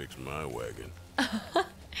sure fixed my wagon.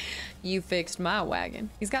 You fixed my wagon.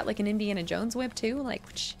 He's got like an Indiana Jones whip too, like.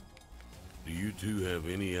 Whoosh. Do you two have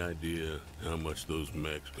any idea how much those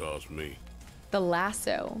mechs cost me? The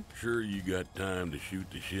lasso. Sure you got time to shoot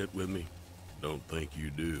the shit with me? Don't think you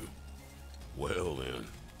do. Well then,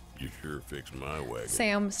 you sure fixed my wagon.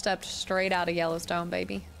 Sam stepped straight out of Yellowstone,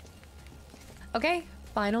 baby. Okay,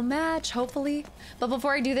 final match, hopefully. But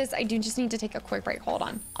before I do this, I do just need to take a quick break. Hold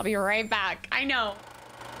on. I'll be right back. I know.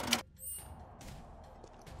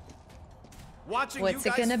 Watching What's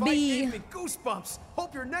you it guys gonna fight be? gave me goosebumps.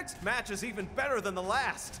 Hope your next match is even better than the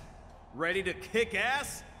last. Ready to kick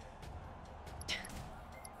ass?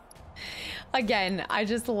 Again, I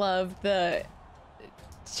just love the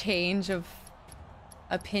change of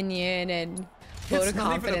opinion and vote of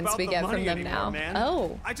confidence we get from them now. Man.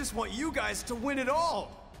 Oh. I just want you guys to win it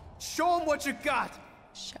all. Show them what you got.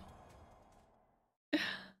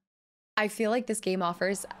 I feel like this game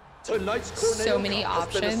offers Tonight's so many has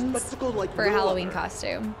been a options spectacle like for a no Halloween other.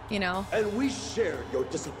 costume, you know? And we shared your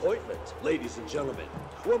disappointment, ladies and gentlemen,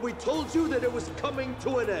 when we told you that it was coming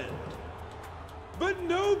to an end. But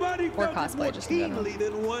nobody Or felt it cosplay, more just in general. keenly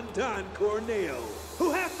than one Don Corneo,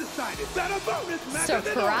 who has decided that a bonus match is in order.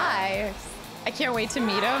 Surprise! I can't wait to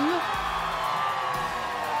meet him.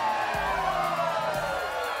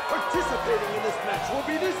 Participating in this match will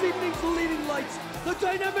be this evening's leading lights, the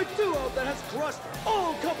dynamic duo that has crushed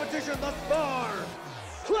all competition thus far,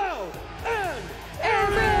 Cloud and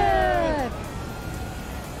Eric!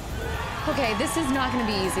 Okay, this is not gonna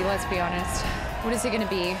be easy, let's be honest. What is it gonna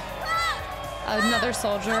be? Another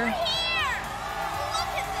soldier?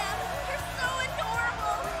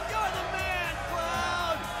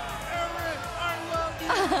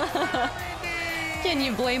 Can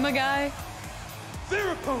you blame a guy?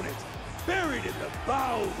 Their opponent, buried in the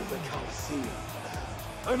bowels of the Coliseum.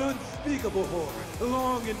 An unspeakable horror,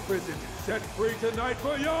 long imprisoned, set free tonight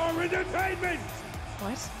for your entertainment!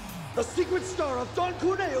 What? The secret star of Don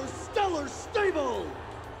Corneo's stellar stable!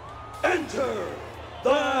 Enter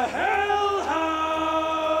the Hell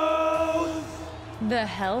House! The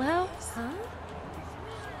Hell House? Huh?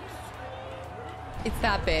 It's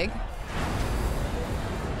that big.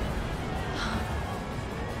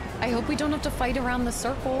 I hope we don't have to fight around the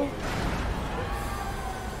circle.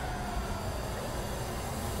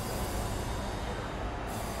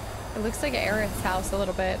 It looks like Aerith's house a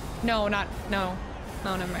little bit. No, no,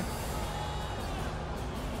 never mind.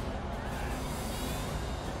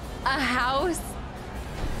 A house?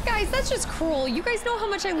 Guys, that's just cruel. You guys know how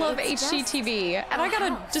much I love HGTV, and I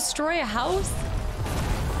gotta destroy a house?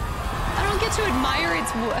 I don't get to admire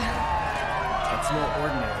its... That's no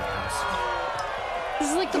ordinary house. This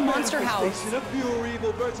is like the monster house. Of pure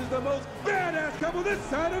evil versus the most badass couple this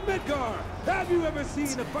side of Midgar. Have you ever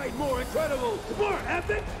seen a fight more incredible, more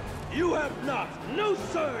epic? You have not. No,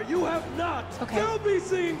 sir, you have not. Okay. They'll be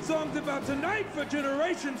singing songs about tonight for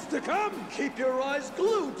generations to come. Keep your eyes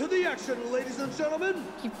glued to the action, ladies and gentlemen.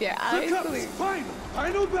 Keep your eyes glued.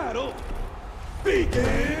 Final battle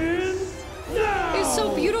begins now. It's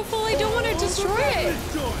so beautiful, I don't want to destroy it.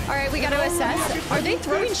 All right, we got to assess. Are they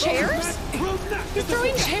throwing chairs? They're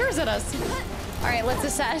throwing chairs at us. All right, let's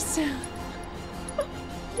assess.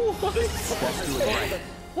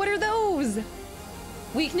 What are those?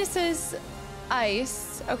 Weaknesses,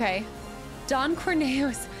 ice. Okay. Don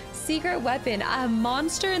Corneo's secret weapon, a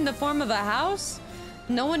monster in the form of a house?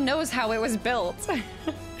 No one knows how it was built.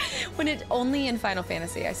 When it only in Final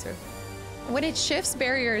Fantasy, I swear. When it shifts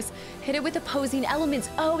barriers, hit it with opposing elements.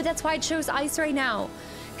 Oh, that's why I chose ice right now.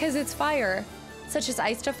 Because it's fire, such as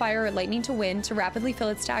ice to fire or lightning to wind, to rapidly fill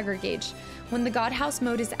its stagger gauge. When the God House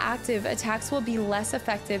mode is active, attacks will be less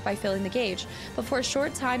effective by filling the gauge. But for a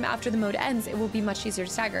short time after the mode ends, it will be much easier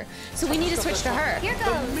to stagger. So we need to switch to her. Here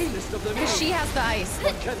goes. Because she has the ice.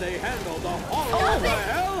 But can they handle the horror of the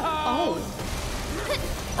Hell House?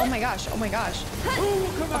 Oh my gosh, oh my gosh.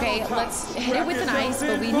 Okay, let's hit it with an ice,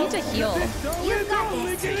 but we need to heal. You've got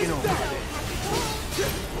this.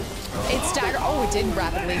 It's stagger. Oh, it did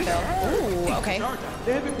rapidly fill. Ooh, okay.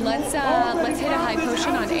 Let's hit a high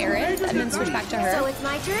potion on Aerith and then switch back to her. So it's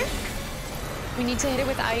my turn? We need to hit it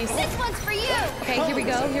with ice. This one's for you. Okay, here we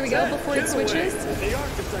go, before it switches.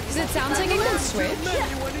 Because it sounds like it can switch.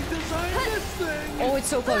 Oh, it's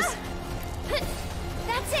so close.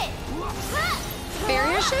 That's it.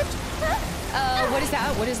 Barrier shift? What is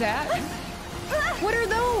that? What is that? What are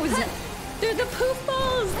those? They're the poof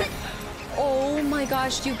balls. Oh my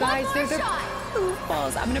gosh, you guys, they're the poof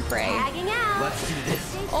balls. I'm gonna pray. Let's do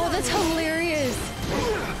this. Oh, that's hilarious.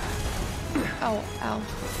 Oh, ow.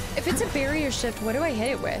 If it's a barrier shift, what do I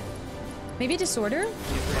hit it with? Maybe disorder?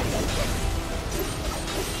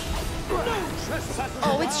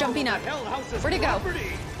 Oh, it's jumping up. Where'd it go?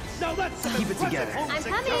 Keep it together. I'm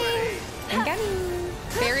coming. I'm coming.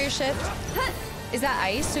 Barrier shift. Is that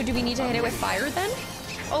ice? So do we need to hit it with fire then?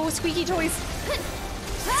 Oh, squeaky toys.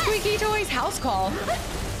 Squeaky toys. House call.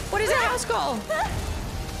 What is a house call?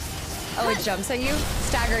 Oh, it jumps at you?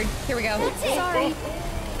 Staggered. Here we go. Sorry.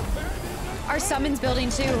 Our summon's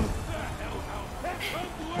building too.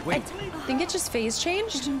 Wait. I think it just phase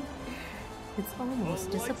changed. It's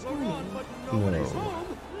almost disappointing. No.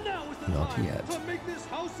 Not yet.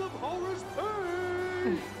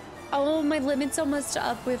 Oh, my limit's almost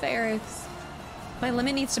up with Aerith's. My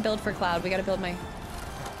limit needs to build for Cloud. We gotta build my...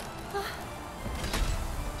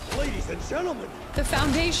 Ladies and gentlemen, the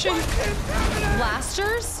foundation.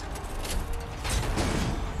 Blasters?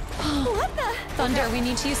 What the? Thunder. We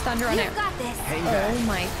need to use thunder on it. You've got this. Oh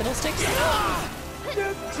my fiddlesticks.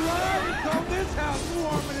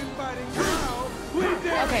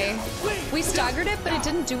 Okay. We staggered it, but it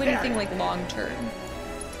didn't do anything like long term.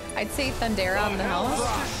 I'd say Thundera on the house.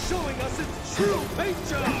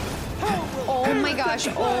 Oh my gosh.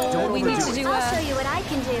 Oh, we need to do a... I'll show you what I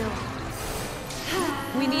can do.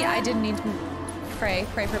 We need... I didn't need to... Pray.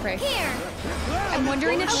 Here. I'm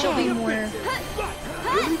wondering if she'll be more...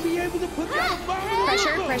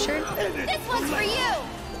 Pressure. This one's for you.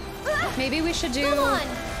 Maybe we should do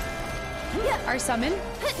our summon.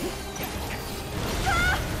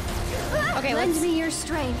 Okay, Lend let's... me your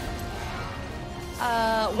strength.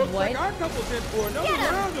 What?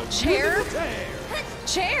 Chair?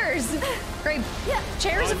 Chairs! Great.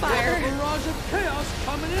 Chairs of fire.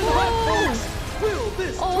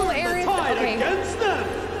 Oh, Aerith. Okay.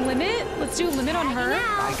 Limit? Let's do a limit on her.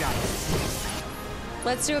 I got this.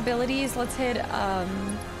 Let's do abilities. Let's hit,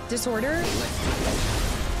 disorder.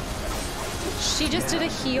 She just did a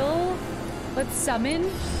heal. Let's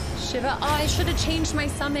summon. Shiva. Oh, I should have changed my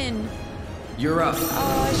summon. You're up.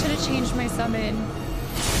 Oh, I should have changed my summon.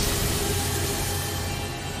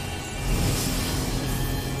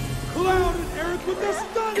 Cloud and Aerith with the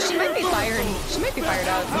thunder. She might be fired. She might be fired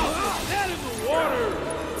out. That in the water.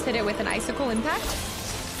 hit it with an icicle impact.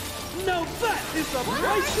 Now that is the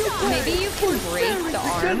price you pay. Maybe you can break the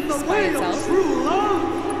arms by itself.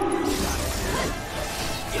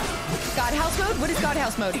 Godhouse mode? What is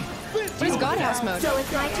Godhouse mode? What is Godhouse mode? So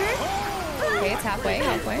it's my turn? Okay, it's halfway.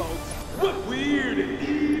 What weird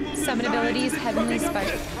Summon abilities, heavenly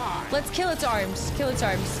spike. Let's kill its arms. Kill its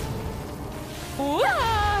arms.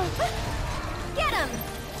 Whoa! Get him!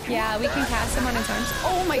 Yeah, we can cast him on its arms.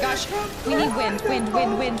 Oh my gosh. We need wind.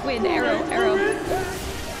 Arrow.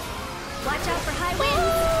 Watch out for high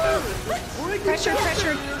winds! Pressure.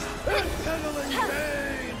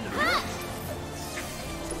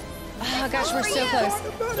 Oh gosh, we're so close.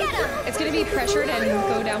 It's gonna be pressured and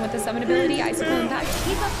go down with the summon ability, icicle impact.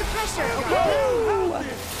 Keep up the pressure, okay?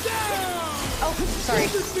 Oh, sorry.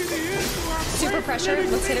 Super pressure.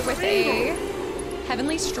 Let's hit it with a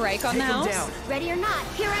heavenly strike on the house. Ready or not,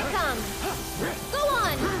 here I come. Go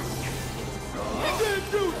on!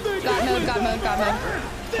 God mode.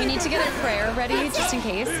 We need to get a prayer ready just in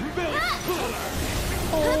case.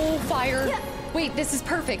 Oh, fire. Wait, this is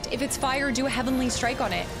perfect. If it's fire, do a heavenly strike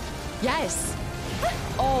on it. Yes.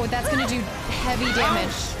 Oh, that's gonna do heavy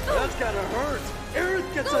damage. That's gotta hurt.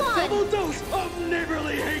 Aerith gets a double dose of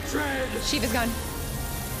neighborly hatred. Shiva's gone.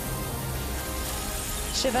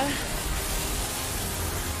 Shiva.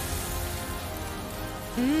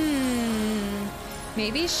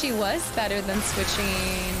 Maybe she was better than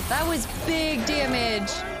switching. That was big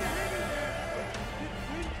damage.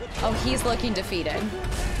 Oh, he's looking defeated.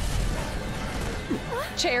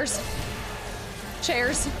 Chairs.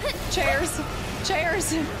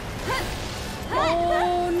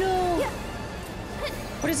 Oh no.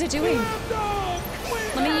 What is it doing?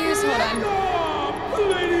 Let me use, hold on.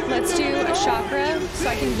 Let's do a chakra so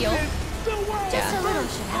I can heal. Just a little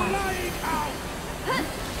should help.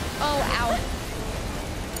 Oh, ow.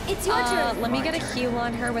 It's your turn. Let me get a heal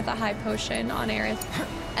on her with a high potion on Aerith.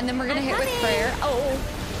 And then we're gonna hit with prayer. Oh.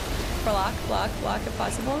 Block if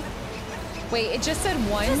possible. Wait, it just said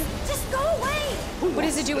one. Just go away. What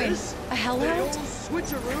is it doing? A hellhound?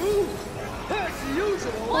 Switcheroo. As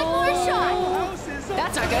usual. One more shot.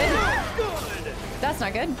 That's not good. That's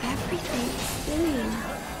not good. Everything's spinning.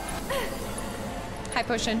 High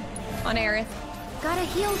potion on Aerith. Gotta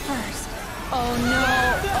heal first. Oh no.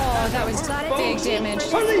 Oh, that was big damage.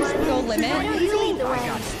 Go limit.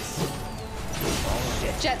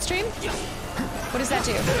 Jetstream? What does that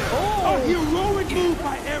do? Oh, a heroic move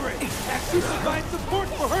by Aerith. As provides support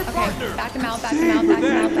for her partner. Back him out.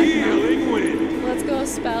 Healing wind. Let's go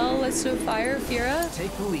spell. Let's do fire. Fira.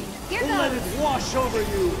 Take the lead. Let it wash over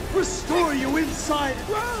you. Restore you inside.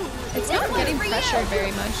 It's not getting pressured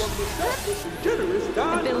very much.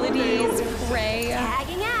 Abilities. Pray.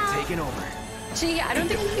 Tagging out. Taking over. Gee, I don't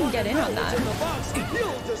think you can get in on that.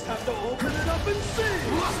 You'll just have to open it up and see.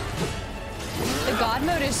 The god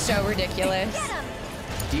mode is so ridiculous.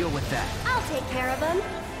 Deal with that. I'll take care of him.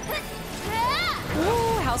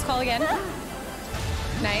 Ooh, house call again.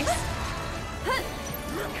 Nice.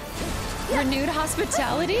 Renewed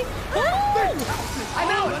hospitality? Ooh, I'm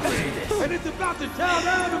out. And it's about to towel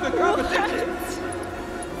out of the competition.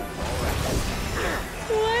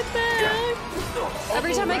 What the heck?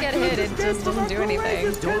 Every time I get hit, it just doesn't do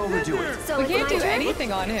anything. Don't overdo it. So we can't do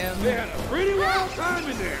anything on him. They had a pretty wild time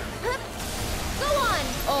in there. Go on.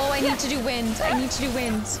 Oh, I need to do wind.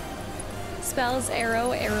 Spells,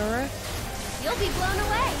 arrow. You'll be blown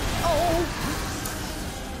away. Oh.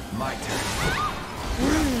 My turn.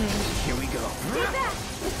 Here we go. Get back.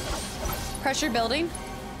 Pressure building.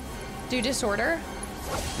 Do disorder.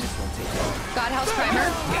 This won't take long. Godhouse primer.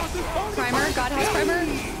 Godhouse primer.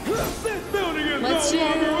 Let's do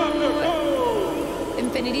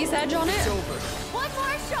Infinity's Edge on it. One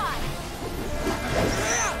more shot.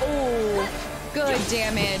 Oh, good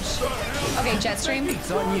damage. Okay, Jetstream.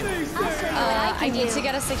 It's on you. I need to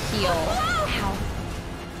get us a heal. Ow.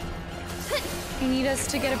 I need us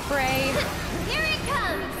to get a pray. Here it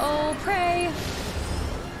comes. Oh, pray.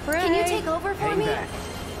 Can you take over for me? Back.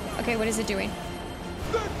 Okay, what is it doing?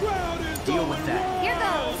 Deal with that. Here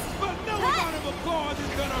goes. But no amount of applause is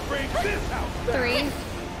gonna bring this house back. 3.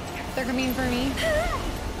 They're coming for me.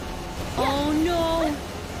 Oh no.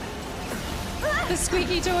 The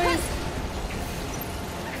squeaky toys.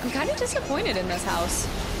 I'm kind of disappointed in this house.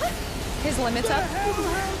 His limit's up.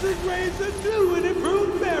 Hellhounds raised a new and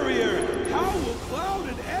improved barrier. How will Cloud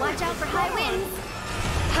and Aerith Watch out for high winds.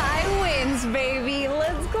 High winds, baby.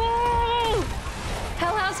 Let's go.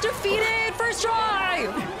 Hellhouse defeated. First try.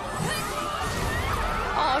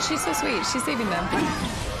 Oh, she's so sweet. She's saving them.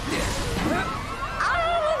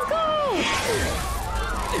 Oh, let's go.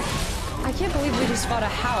 I can't believe we just fought a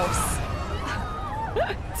house.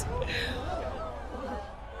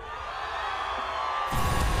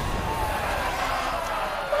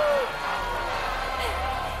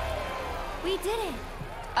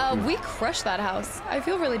 We crushed that house. I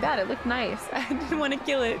feel really bad. It looked nice. I didn't want to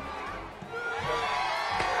kill it.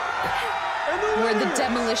 We're the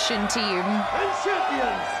demolition team. And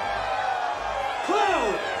champions,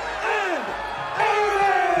 Cloud and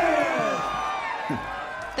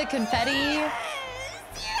Aerith! The confetti.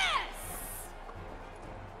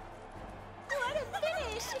 What a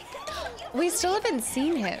finish! We still haven't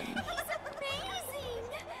seen him.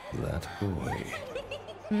 That boy.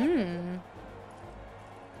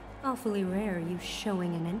 Awfully rare you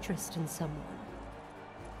showing an interest in someone.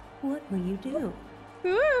 What will you do?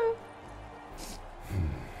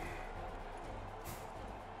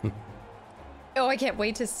 Oh, I can't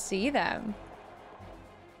wait to see them.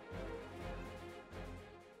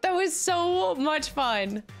 That was so much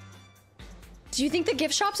fun. Do you think the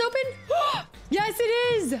gift shop's open? Yes,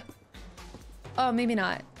 it is. Oh, maybe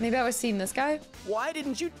not. Maybe I was seeing this guy. Why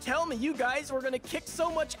didn't you tell me you guys were gonna kick so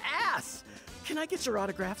much ass? Can I get your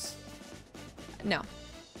autographs? No.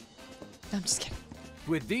 I'm just kidding.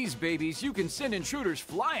 With these babies, you can send intruders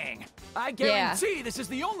flying. I guarantee this is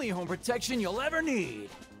the only home protection you'll ever need.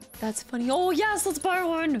 That's funny. Oh, yes, let's buy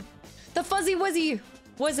one. The Fuzzy Wuzzy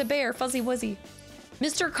was a bear. Fuzzy Wuzzy.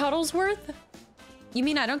 Mr. Cuddlesworth? You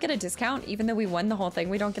mean I don't get a discount? Even though we won the whole thing,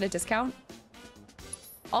 we don't get a discount?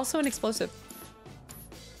 Also an explosive.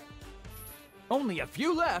 Only a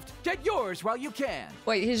few left. Get yours while you can.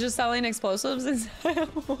 Wait, he's just selling explosives?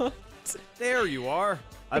 What? There you are.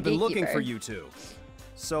 I've been looking gatekeeper. for you two.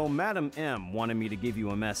 So Madam M wanted me to give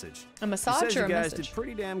you a message. A massage she says or you a guys message? did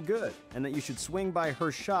pretty damn good, and that you should swing by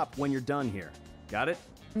her shop when you're done here. Got it?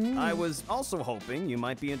 I was also hoping you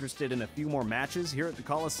might be interested in a few more matches here at the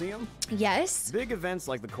Coliseum. Yes. Big events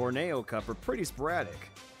like the Corneo Cup are pretty sporadic,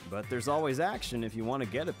 but there's always action if you want to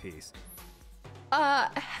get a piece.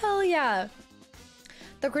 Hell yeah.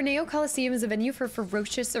 The Corneo Coliseum is a venue for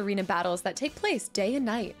ferocious arena battles that take place day and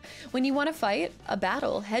night. When you want to fight a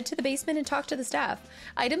battle, head to the basement and talk to the staff.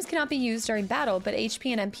 Items cannot be used during battle, but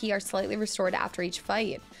HP and MP are slightly restored after each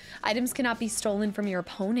fight. Items cannot be stolen from your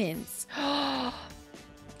opponents. I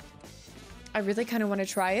really kind of want to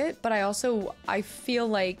try it, but I feel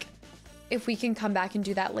like if we can come back and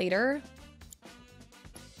do that later.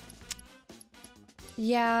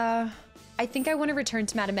 Yeah. I think I want to return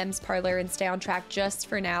to Madam M's parlor and stay on track just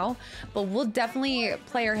for now, but we'll definitely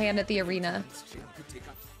play our hand at the arena.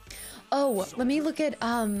 Oh, let me look at,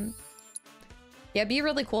 yeah, it'd be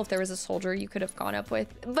really cool if there was a soldier you could have gone up with,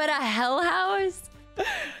 but a hell house?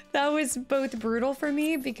 That was both brutal for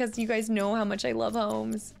me because you guys know how much I love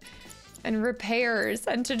homes and repairs,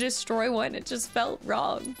 and to destroy one, it just felt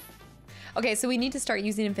wrong. Okay, so we need to start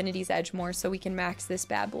using Infinity's Edge more so we can max this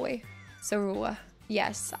bad boy. So,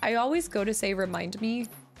 yes, I always go to say remind me.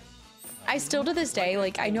 I still to this day,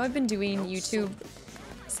 like I know I've been doing YouTube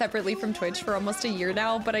separately from Twitch for almost a year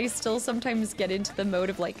now, but I still sometimes get into the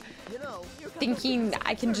mode of like thinking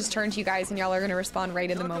I can just turn to you guys and y'all are gonna respond right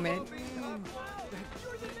in the moment.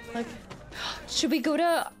 Like, should we go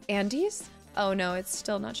to Andy's? Oh no, it's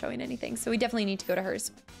still not showing anything. So we definitely need to go to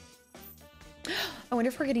hers. I wonder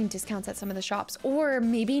if we're getting discounts at some of the shops, or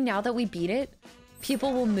maybe now that we beat it,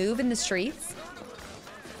 people will move in the streets.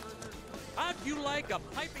 How'd you like a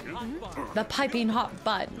piping hot bun? The piping hot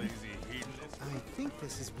bun. I think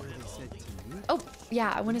this is where they said to meet. Oh,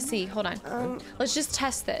 yeah, I want to see. Hold on. Let's just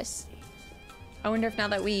test this. I wonder if now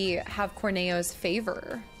that we have Corneo's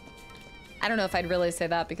favor. I don't know if I'd really say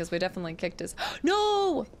that because we definitely kicked his...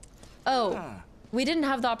 No! Oh, we didn't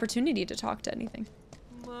have the opportunity to talk to anything.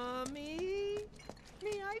 Mommy,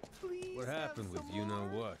 may I please? What happened with you know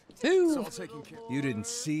what? Ooh. It's all taken care of. You didn't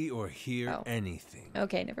see or hear anything.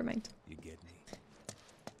 Okay, never mind. You get me?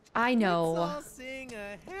 I know. Let's all sing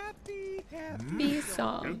a happy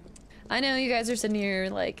song. I know you guys are sitting here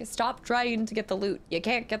like, stop trying to get the loot. You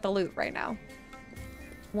can't get the loot right now.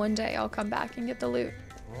 One day I'll come back and get the loot.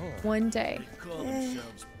 One day. They call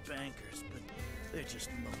themselves bankers, but they're just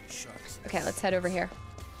loan sharks. Okay, let's head over here.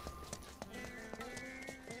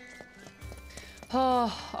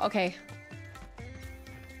 Oh, okay.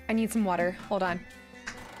 I need some water. Hold on.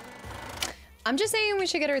 I'm just saying we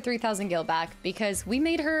should get her 3,000 gil back because we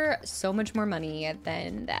made her so much more money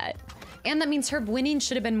than that. And that means her winning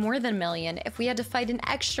should have been more than 1 million if we had to fight an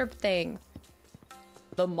extra thing.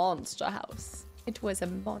 The monster house. It was a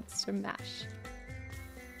monster mash.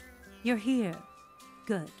 You're here.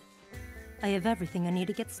 Good. I have everything I need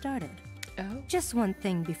to get started. Oh. Just one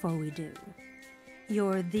thing before we do.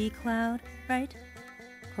 You're the Cloud, right?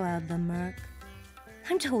 Cloud the Merc.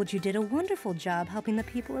 I'm told you did a wonderful job helping the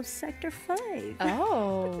people of Sector 5.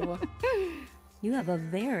 Oh. You have a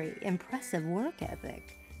very impressive work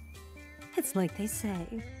ethic. It's like they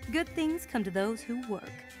say, good things come to those who work.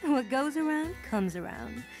 What goes around comes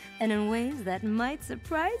around, and in ways that might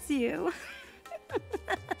surprise you.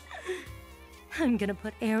 I'm gonna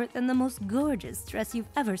put Aerith in the most gorgeous dress you've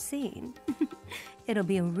ever seen. It'll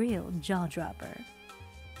be a real jaw-dropper.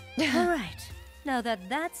 All right, now that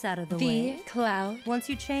that's out of the way, Cloud. Once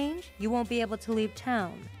you change, you won't be able to leave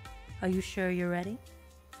town. Are you sure you're ready?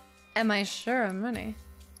 Am I sure I'm ready?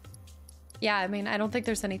 Yeah, I mean, I don't think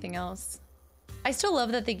there's anything else. I still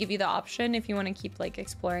love that they give you the option if you want to keep like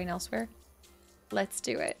exploring elsewhere. Let's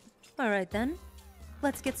do it. All right then,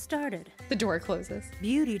 let's get started. The door closes.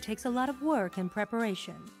 Beauty takes a lot of work and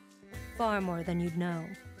preparation. Far more than you'd know.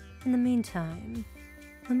 In the meantime,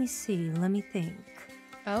 let me think.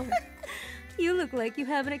 Oh. You look like you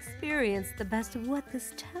haven't experienced the best of what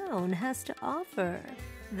this town has to offer.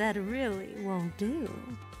 That really won't do.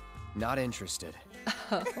 Not interested.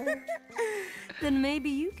 Oh. Then maybe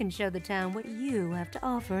you can show the town what you have to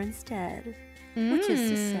offer instead. Which is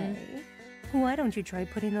to say, why don't you try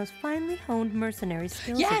putting those finely honed mercenary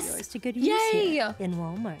skills of yours to good use here in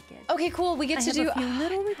Wall Market? Okay, cool. We get to do a few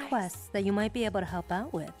little requests that you might be able to help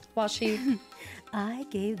out with. While she... I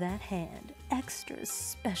gave that hand extra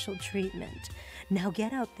special treatment. Now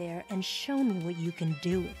get out there and show me what you can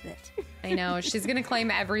do with it. I know. She's going to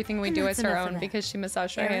claim everything we do as her own because she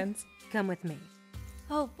massaged her hands. Come with me.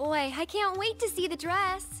 Oh boy, I can't wait to see the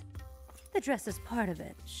dress. The dress is part of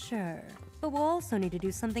it, sure. But we'll also need to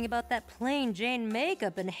do something about that plain Jane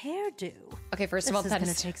makeup and hairdo. Okay, first of all, that is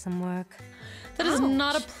gonna take some work. That is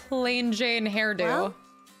not a plain Jane hairdo. Well,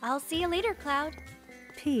 I'll see you later, Cloud.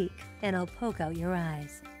 Peek, and I'll poke out your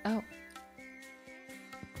eyes. Oh.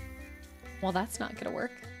 Well, that's not gonna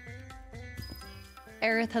work.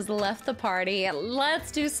 Aerith has left the party.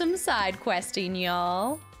 Let's do some side questing,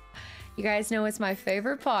 y'all. You guys know it's my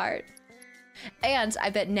favorite part. And I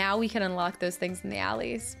bet now we can unlock those things in the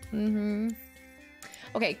alleys.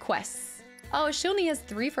 Okay, quests. Oh, she only has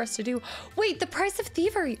 3 for us to do. Wait, the price of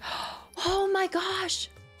thievery. Oh my gosh.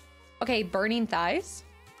 Okay, burning thighs.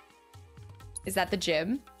 Is that the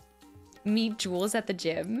gym? Meet Jules at the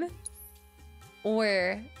gym.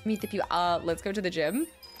 Or meet the people. Let's go to the gym.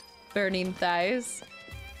 Burning thighs.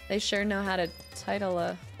 They sure know how to title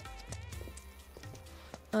a...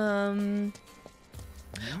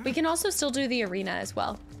 We can also still do the arena as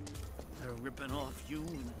well. They're ripping off you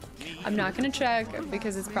and me. I'm not gonna check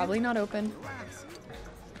because it's probably not open.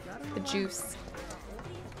 The juice.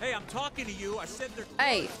 Hey, I'm talking to you. I said they're...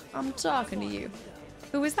 Hey, I'm talking to you.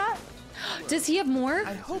 Who is that? Does he have more?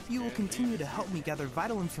 I hope you will continue to help me gather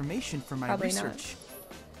vital information for my Probably research.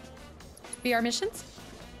 Not. VR missions?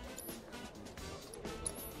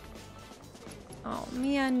 Oh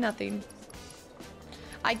man, nothing.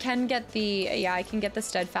 I can get the, I can get the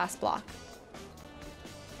steadfast block.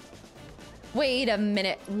 Wait a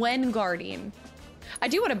minute, when guarding? I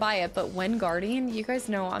do want to buy it, but when guarding, you guys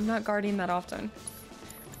know I'm not guarding that often.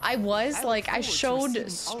 I showed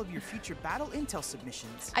all of your future battle intel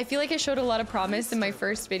submissions. I feel like I showed a lot of promise in my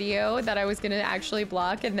first video that I was gonna actually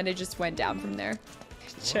block, and then it just went down from there.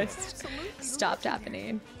 It just stopped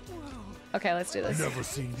happening. Okay, let's do this. I've never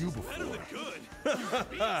seen you before.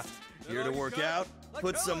 Here to work out?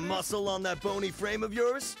 Put some muscle on that bony frame of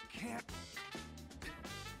yours?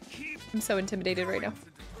 I'm so intimidated right now.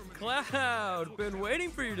 Cloud, been waiting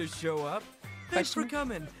for you to show up. Thanks for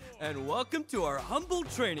coming, and welcome to our humble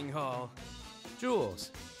training hall.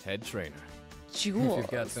 Jules, head trainer. Jules. If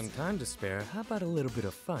you've got some time to spare, how about a little bit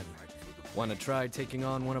of fun? Want to try taking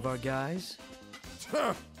on one of our guys?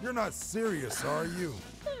 You're not serious, are you?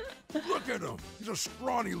 Look at him. He's a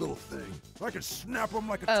scrawny little thing. I could snap him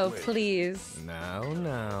like a twig. Oh, please.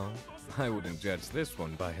 Now. I wouldn't judge this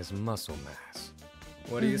one by his muscle mass.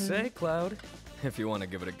 What do you say, Cloud? If you want to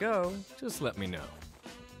give it a go, just let me know.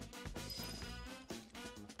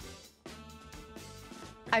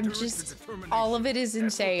 I'm just, all of it is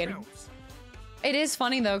insane. It is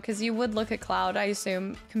funny though, because you would look at Cloud, I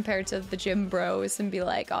assume, compared to the gym bros and be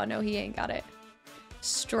like, oh no, he ain't got it.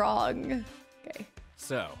 Strong. Okay.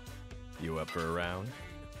 So, you up for a round?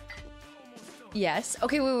 Yes.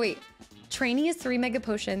 Okay, wait. Training is 3 mega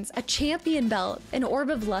potions, a champion belt, an orb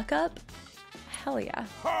of luck up. Hell yeah.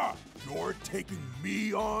 Ha! You're taking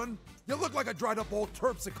me on? You look like a dried up old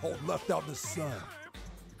terpsichore left out in the sun.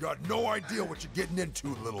 You got no idea what you're getting into,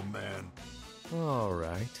 little man. All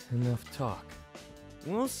right, enough talk.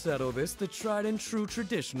 We'll settle this the tried and true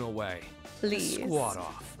traditional way. Please. Squat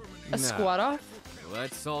off. A squat off?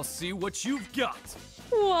 Let's all see what you've got.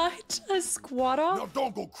 What? A squat off? Now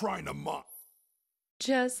don't go crying to mom.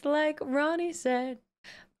 Just like Ronnie said,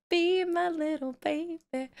 be my little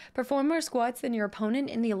baby. Perform more squats than your opponent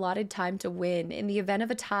in the allotted time to win. In the event of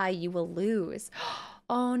a tie, you will lose.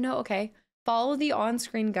 Oh no, okay. Follow the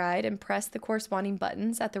on-screen guide and press the corresponding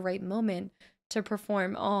buttons at the right moment to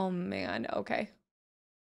perform. Oh man, okay.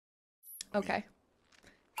 Okay.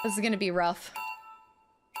 This is gonna be rough.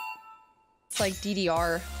 It's like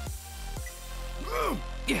DDR.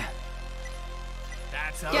 Yeah.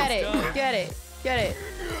 That's how Get it's it, done. get it, get it.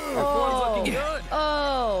 Reform's looking good.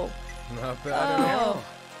 Oh. Not bad at all.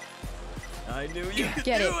 I knew you could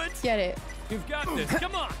Get do it, get it. You've got this.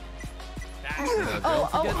 Come on.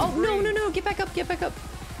 Oh, no, get back up, get back up.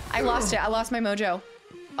 I lost it, I lost my mojo.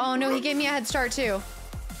 Oh no, he gave me a head start too.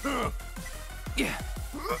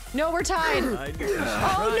 No, we're tied.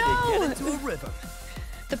 Oh no! Get into a rhythm.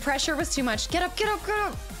 The pressure was too much. Get up, get up, get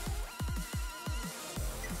up.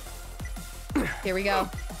 Here we go.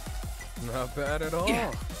 Not bad at all.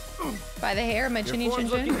 By the hair, my chinny chin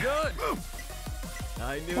chin. Good.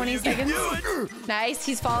 I knew 20 seconds. Nice,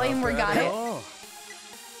 he's falling, we got it.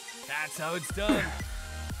 That's how it's done.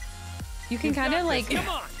 You can kind of like... Come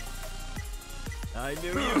on. I knew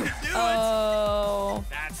you could do it. Oh.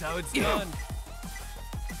 That's how it's done.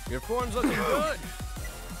 Your form's looking good.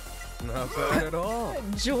 Not bad at all.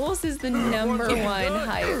 Jules is the number one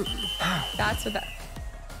hype. That's what that...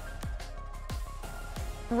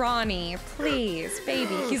 Ronnie, please,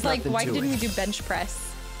 baby. He's like, why didn't we do bench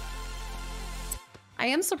press? I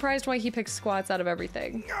am surprised why he picked squats out of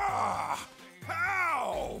everything. How?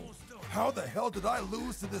 How the hell did I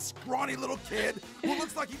lose to this scrawny little kid who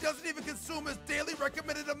looks like he doesn't even consume his daily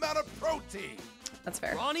recommended amount of protein? That's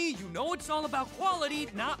fair. Ronnie, you know it's all about quality,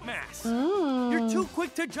 not mass. You're too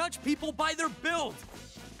quick to judge people by their build.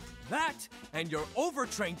 That and your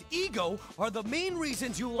overtrained ego are the main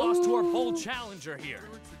reasons you lost to our bold challenger here.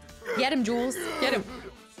 Get him, Jules. Get him.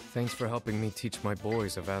 Thanks for helping me teach my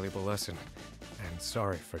boys a valuable lesson. And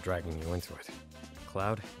sorry for dragging you into it.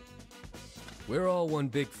 Cloud, we're all one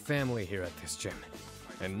big family here at this gym.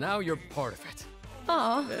 And now you're part of it.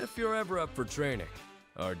 Aw. If you're ever up for training,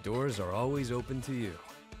 our doors are always open to you.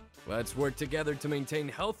 Let's work together to maintain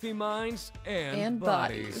healthy minds and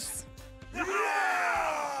bodies.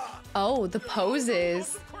 Oh, the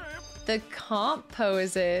poses. The comp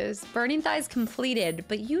poses. Burning thighs completed,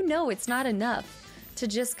 but you know it's not enough to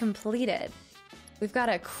just complete it. We've got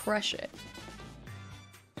to crush it.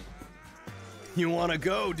 You want to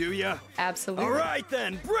go, do ya? Absolutely. All right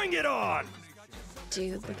then, bring it on!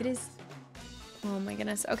 Dude, look at his... Oh my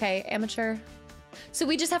goodness. Okay, amateur. So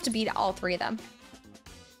we just have to beat all three of them.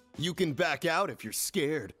 You can back out if you're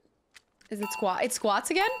scared. Is it squat? It's squats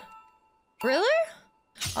again? Really?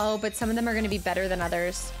 Oh, but some of them are going to be better than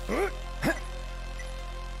others.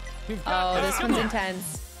 Oh, this one's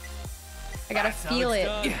intense. I gotta feel it.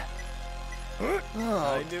 Oh.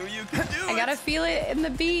 I knew you could do it. I gotta feel it in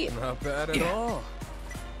the beat. Not bad at all.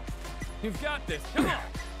 You've got this. Come on.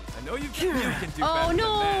 I know you can do better Oh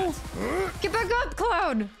no! than that. Get back up,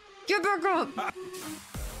 Cloud! Get back up!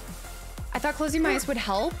 I thought closing my eyes would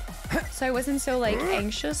help, so I wasn't so like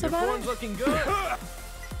anxious about it. Looking good.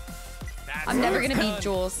 I'm never gonna beat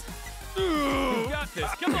Jules. You got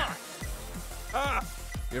this. Come on.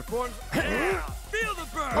 Your form's... Feel the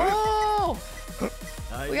burn. Oh!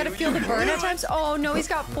 We gotta feel the burn at times. Oh no, he's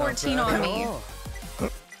got 14 on me.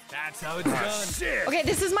 That's how it's done. Okay,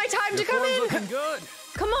 this is my time to come in. Looking good.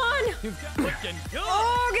 Come on. You've got looking good.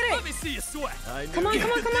 Oh, get it. Let me see you sweat. Come on,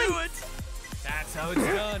 come on, come on. That's how it's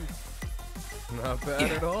done. Not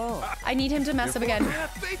bad at all. I need him to mess up again. I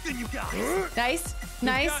have faith in you guys. Nice,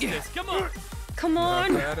 nice. Come on. Come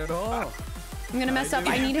on. Not bad at all. I'm gonna mess up.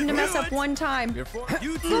 I need him to mess up one time.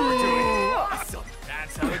 You two are doing awesome.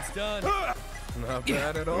 That's how it's done. Not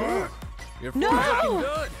bad at all. Your No! form's looking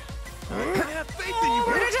good. I have faith in you.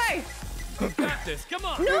 Where did I? You got this. Come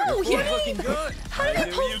on. No, Your he form's looking good. How did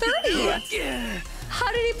he pull 30?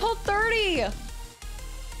 How did he pull 30?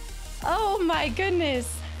 Oh my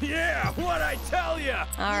goodness. Yeah, what'd I tell ya?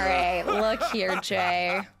 All right, look here,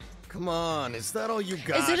 Jay. Come on, is that all you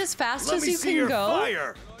got? Is it as fast Let as me you see can your go?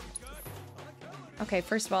 fire. Okay,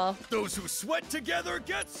 first of all, Those who sweat together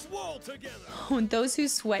get swole together. those who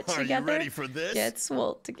sweat Are you together ready for this? get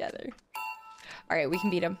swole together. All right, we can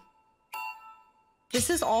beat him. This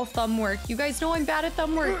is all thumb work. You guys know I'm bad at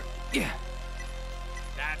thumb work. Yeah.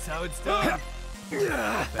 That's how it's done.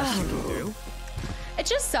 Best you can do. It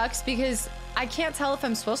just sucks because I can't tell if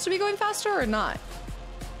I'm supposed to be going faster or not.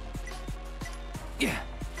 Yeah.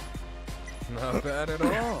 Not bad at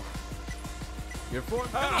all. Your form.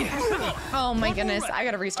 Oh my goodness, I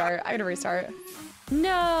gotta restart. I gotta restart.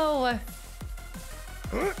 No.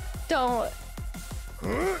 Don't.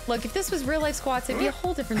 Look, if this was real life squats, it'd be a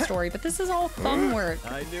whole different story, but this is all thumb work.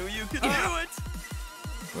 I knew you could do it.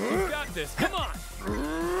 You got this. Come on.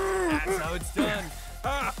 That's how it's done.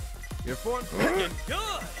 Your form's looking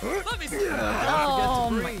good. Let me see. Oh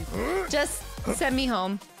my. Just send me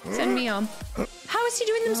home. Send me home. How is he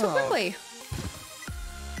doing them so quickly?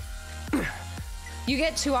 You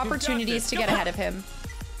get 2 opportunities to get ahead of him.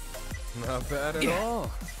 Not bad at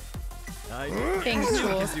all. Thanks,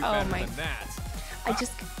 Jules. Oh my. I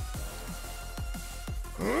just...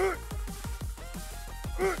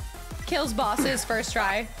 Kills bosses first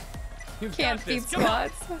try. Can't beat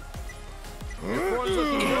squats. Your form's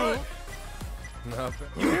looking good.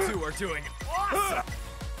 You two are doing awesome.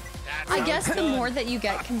 I guess the more that you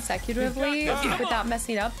get consecutively without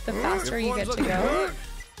messing up, the faster you get to go.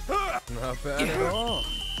 Not bad at all.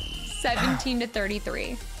 17 to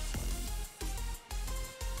 33.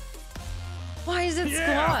 Why is it squats?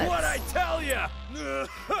 Yeah, what I tell ya!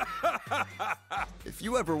 If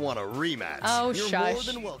you ever want a rematch, Oh, you're shush. more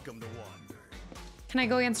than welcome to one. Can I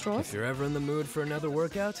go against Jules? If you're ever in the mood for another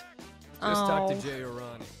workout, just talk to Jay or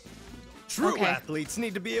Ronnie. True Okay. athletes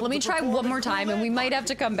need to be able Let me to try perform one more at full time, and we might have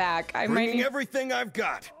to come back. I might bringing need... everything I've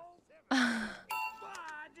got.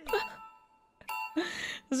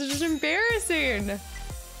 This is just embarrassing.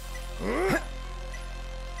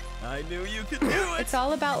 I knew you could do it. It's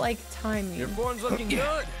all about like timing. Your form's looking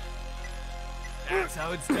good. That's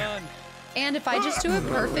how it's done. And if I just do it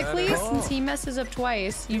perfectly, since he messes up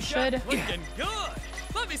twice, you should... Looking good.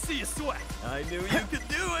 Let me see you sweat. I knew you could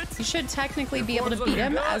do it. You should technically be able to beat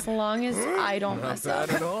him as long as I don't mess up. Not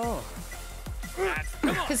bad at all.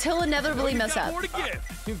 Because he'll inevitably mess up. More to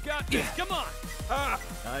give. You've got this. Come on.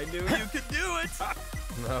 I knew you could do it.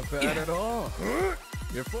 Not bad at all.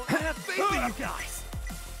 Your form. I have faith in you guys.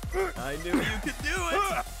 I knew you could do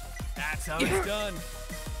it. That's how it's done.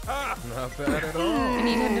 Not bad at all. I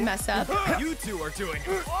need him to mess up. You two are doing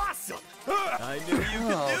awesome. I knew you could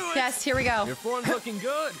do it. Yes, here we go. Your form's looking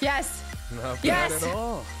good. Yes. Not bad Yes. at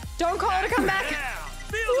all. Don't call it a comeback. Yeah.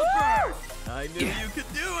 Feel the burn. I knew you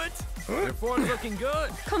could do it. Your form's looking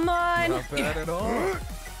good. Come on. Not bad at all.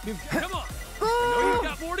 Come on. I know you've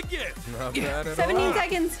got more to give. Not bad at 17 all.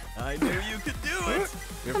 seconds. I knew you could do it.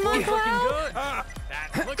 Your Come on, form's looking Cloud. good.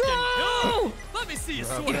 That's looking good. Let me see you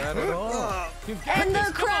Not sweat. bad at all. You've got And this.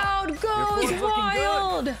 the Come on. crowd Your goes form's looking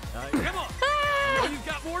wild. good. Come on. I know you've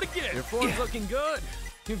got more to give. Your form's looking good.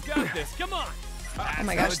 You've got this. Come on. Oh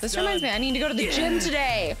my gosh, this reminds me. I need to go to the gym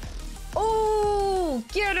today. Oh,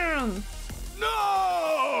 get him.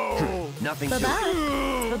 No! Nothing to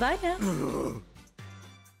Bye-bye. Bye-bye now.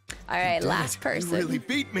 All right, last person. You really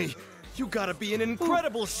beat me. You gotta be in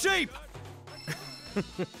incredible shape.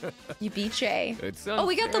 You beat Jay. It's Oh,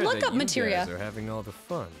 we got the unfair that lookup you materia. guys are having all the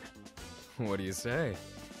fun. What do you say?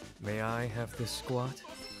 May I have this squat?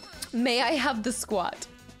 May I have the squat?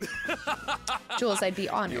 Jules, I'd be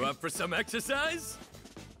honored. You up for some exercise?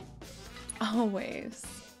 Always.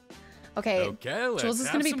 Okay, Okay, let's Jules is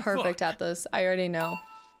have gonna be some perfect fun. at this. I already know.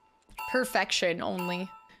 Perfection only.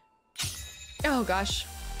 Oh gosh.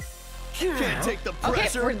 Can't take the Okay,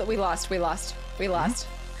 pressure. we lost.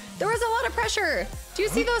 There was a lot of pressure. Do you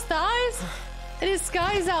see those thighs? It is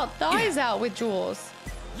thighs out with Jules.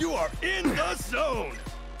 You are in the zone.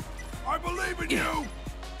 I believe in you.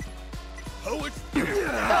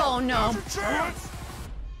 Oh no. Now's your chance.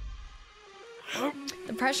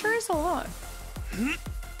 The pressure is a lot.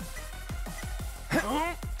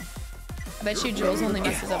 I bet you Jules only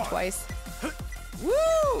messes up twice.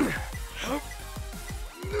 Woo!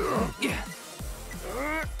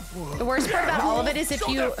 The worst part about all of it is if Show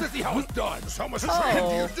you... that 50 how it's done. How much training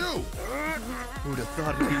do you do? Who'd have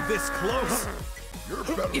thought it'd be this close? You're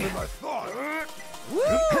better than I thought.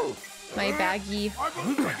 Woo! My baggy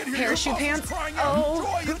parachute pants.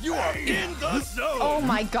 Oh. You are in the zone. Oh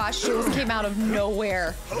my gosh, Jules came out of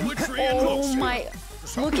nowhere. Poetry in Oh motion. my...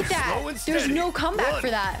 Look at that. There's no comeback for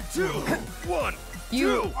that. 2, 1,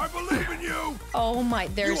 You... 2. I believe in you. Oh my...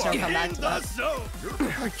 There's no comeback to that. Zone.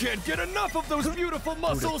 I can't get enough of those beautiful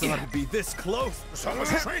muscles. Who'd have thought it'd be this close? So how much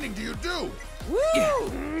training do you do?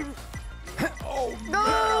 Woo! Oh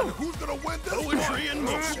No! man, who's gonna win this Poetry one? in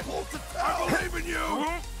motion. I believe in you.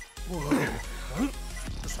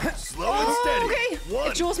 Slow and steady. Okay. One,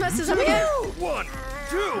 If Jules messes up again. 1, 2.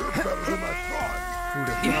 Better than I thought. Who'd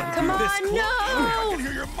have thought Come it'd be this on, close? I no! can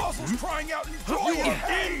hear your muscles crying out in joy. You are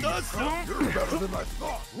in the zone. You're better than I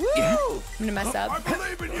thought. Woo! I'm gonna mess I up.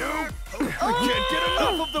 believe in you. I can't get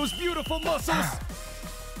enough of those beautiful muscles.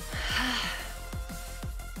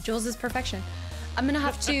 Jules is perfection. I'm gonna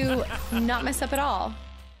have to not mess up at all.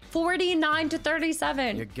 49 to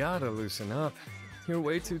 37. You gotta loosen up. You're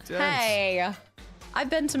way too tense. Hey, I've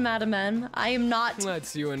been to Madam M. I am not.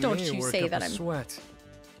 Let's you and Don't me you work say up that a I'm. sweat.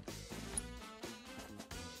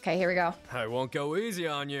 Okay, here we go. I won't go easy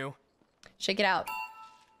on you. Shake it out.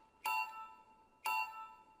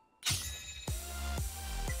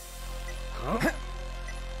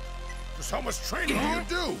 Just how much training do you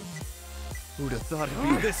do? Who'd have thought it'd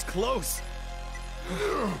be this close?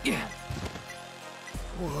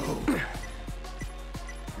 Whoa.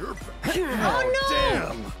 You're Oh no!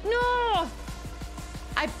 damn. No!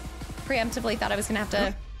 I preemptively thought I was gonna have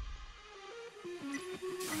to.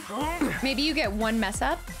 Maybe you get one mess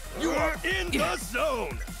up. You are in the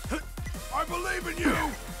zone. I believe in you.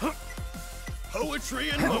 Poetry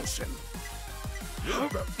in motion.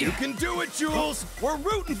 You can do it, Jules. We're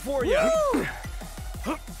rooting for you.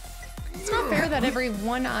 It's not fair that every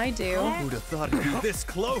one I do. Who'd have thought it'd be this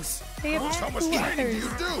close? They have How much two training do others. you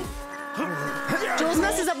do? Jules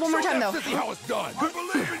messes up one more time though. This is how it's done. I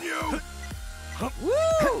believe in you.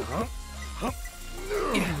 Woo!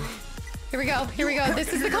 Here we go. Here we go.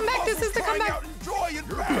 This is the comeback. This is the comeback. You're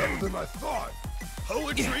better than I thought.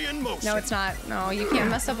 Poetry in motion. No, it's not. No, you can't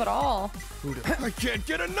mess up at all. I can't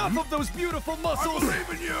get enough of those beautiful muscles. I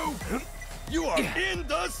believe in you. You are in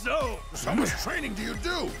the zone. Just how much training do you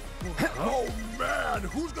do? Oh man,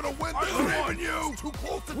 who's gonna win this one? I believe in you. Too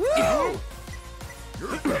close to tell.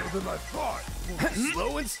 You're better than I thought.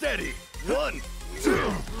 Slow and steady. 1, 2,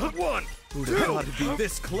 1. Who'd have thought it'd be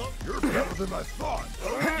this close? You're better than I thought.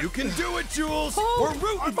 You can do it, Jules. Oh. We're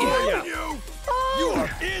rooting for you. You are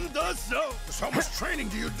in the zone. Just how much training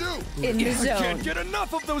do you do? In the I zone. can't get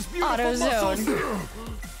enough of those beautiful Auto muscles. zone.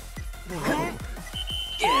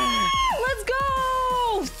 Let's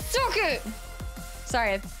go! Suck it!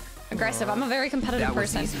 Sorry, aggressive. I'm a very competitive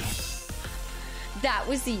person. That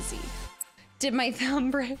was easy. Did my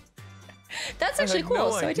thumb break? That's actually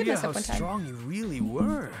cool. So I did mess up one time. How strong you really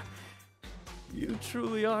were. You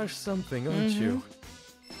truly are something, aren't you?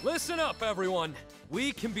 Listen up, everyone.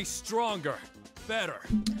 We can be stronger, better.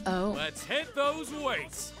 Oh. Let's hit those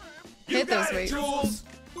weights. Hit those weights. Jules.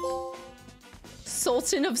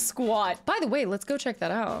 Sultan of Squat. By the way, let's go check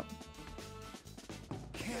that out.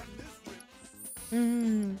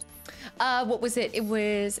 What was it? It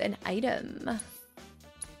was an item.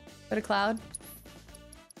 Go to Cloud.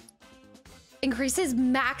 Increases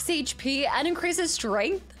max HP and increases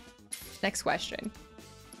strength? Next question.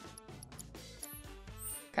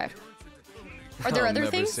 Okay. Are there other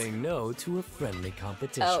things? I'll never say no to a friendly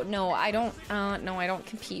competition. Oh, no, I don't, no, I don't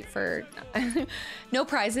compete for, no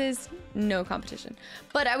prizes, no competition.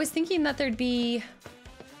 But I was thinking that there'd be,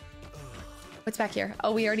 what's back here?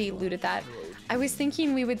 Oh, we already looted that. I was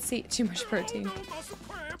thinking we would see, too much protein.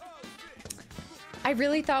 I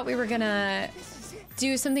really thought we were gonna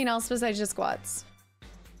do something else besides just squats.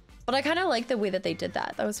 But I kind of like the way that they did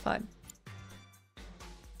that. That was fun.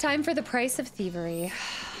 Time for the price of thievery.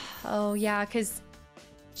 Oh, yeah, because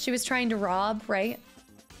she was trying to rob, right?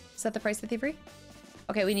 Is that the price of thievery?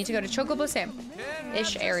 Okay, we need to go to Chocobo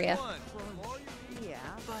Sam-ish area. Yeah,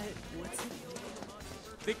 but what's it?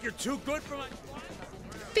 Think you're too good for my...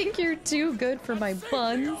 Think you're too good for my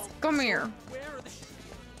buns? Come here.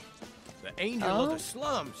 The angel of the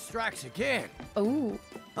slum strikes again. Oh.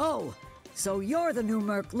 Oh, so you're the new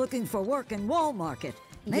merc looking for work in Wall Market.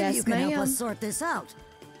 Maybe Yes, you can help ma'am. us sort this out.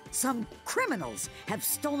 Some criminals have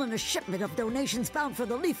stolen a shipment of donations bound for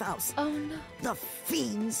the Leaf House. Oh no. The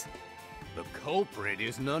fiends. The culprit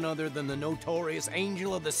is none other than the notorious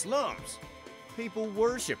angel of the slums. People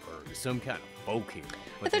worship her as some kind of folk hero.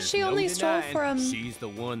 I thought she only stole from... She's the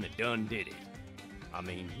one that done did it. I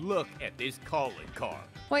mean, look at this calling card.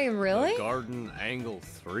 Wait, really? The Garden Angle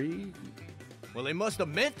 3? Well, they must have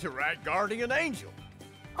meant to write Guardian Angel.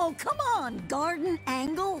 Oh, come on, Garden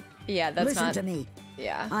Angle. Yeah, that's Listen not... to me.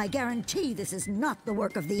 Yeah. I guarantee this is not the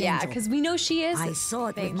work of the angel. Yeah, because we know she is. I saw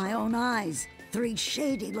it with my own eyes. 3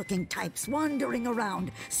 shady-looking types wandering around,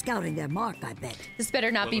 scouting their mark, I bet. This better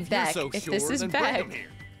not be Well, if you're Beck. so If sure, this is then bring 'em Beck. here.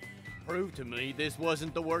 Prove to me this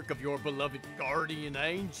wasn't the work of your beloved Guardian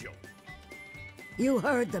Angel. You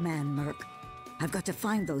heard the man, Merc. I've got to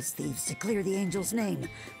find those thieves to clear the angel's name,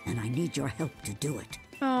 and I need your help to do it.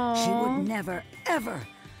 Aww. She would never, ever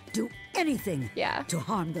do anything Yeah. to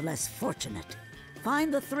harm the less fortunate.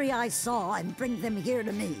 Find the 3 I saw and bring them here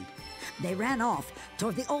to me. They ran off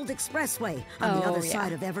toward the old expressway on the Oh, other yeah.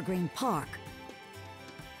 side of Evergreen Park.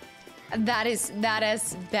 That is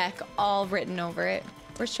Beck all written over it.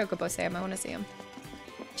 Where's Chocobo Sam? I want to see him.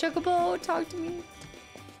 Chocobo, talk to me.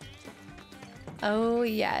 Oh,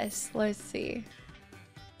 yes. Let's see.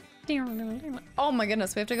 Oh my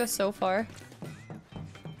goodness, we have to go so far.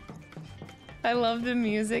 I love the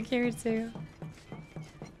music here too.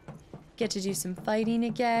 Get to do some fighting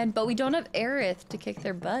again, but we don't have Aerith to kick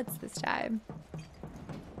their butts this time.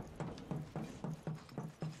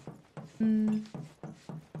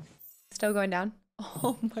 Still going down.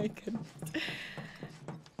 Oh my goodness.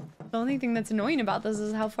 The only thing that's annoying about this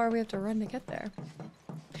is how far we have to run to get there.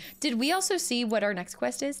 Did we also see what our next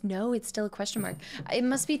quest is? No, it's still a question mark. It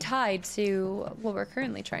must be tied to what we're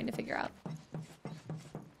currently trying to figure out.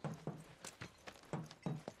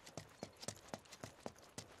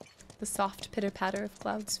 The soft pitter-patter of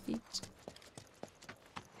Cloud's feet.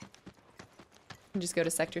 And just go to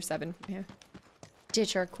Sector 7 from here.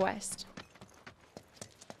 Ditch our quest.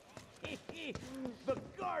 The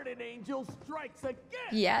Garden Angel strikes again!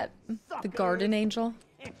 Yep, the Garden Angel.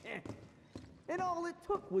 And all it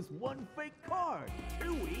took was one fake card.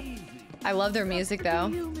 Too easy. I love their music though.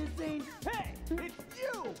 Hey, it's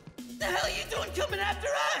you! The hell are you doing coming after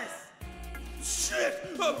us?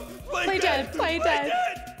 Shit! Play dead, play dead.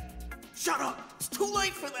 Shut up! It's too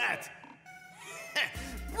late for that!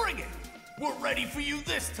 Bring it! We're ready for you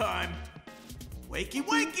this time! Wakey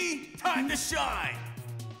wakey! Time to shine!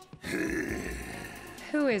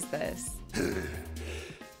 Who is this?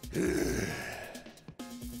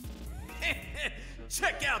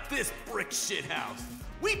 Check out this brick shithouse!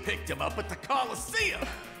 We picked him up at the Coliseum!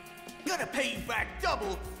 Gonna pay you back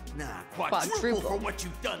double, nah, quadruple for what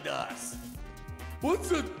you've done to us!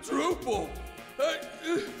 What's a druple?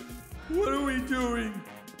 What are we doing?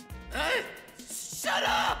 Shut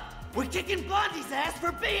up! We're kicking Blondie's ass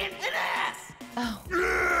for being an ass! Oh.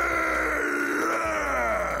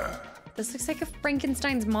 This looks like a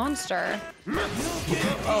Frankenstein's monster.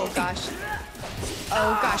 Oh gosh.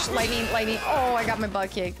 Oh gosh, lightning, lightning. Oh, I got my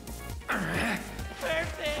butt kicked.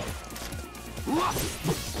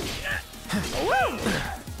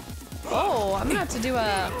 Oh, I'm gonna have to do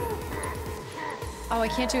a... Oh, I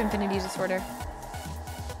can't do Infinity Disorder.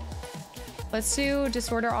 Let's do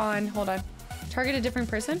Disorder on... Hold on. Target a different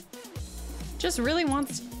person? Just really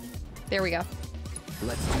wants... There we go.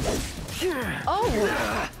 Let's do this.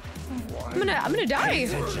 Oh! I'm gonna die.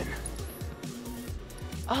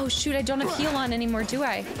 Oh shoot, I don't have heal on anymore, do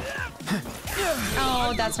I?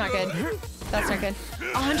 Oh, that's not good. That's not good.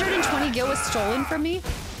 120 gil was stolen from me?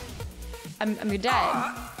 I'm dead.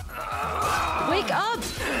 Wake up!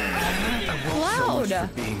 Cloud!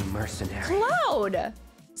 Being mercenary. Cloud!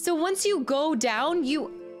 So once you go down,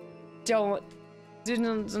 you don't...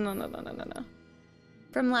 No.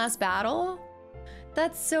 From last battle?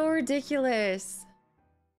 That's so ridiculous.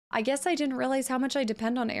 I guess I didn't realize how much I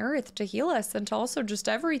depend on Aerith to heal us and to also just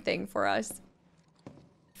everything for us.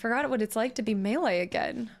 Forgot what it's like to be melee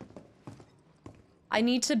again. I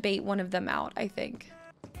need to bait one of them out, I think.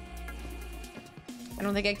 I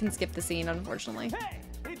don't think I can skip the scene, unfortunately. Hey,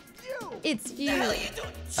 it's you! It's you! The hell are you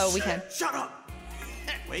doing? Oh, we can. Shut up!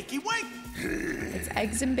 Wakey wake! It's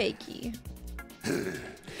eggs and bakey.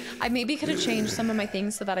 I maybe could have changed some of my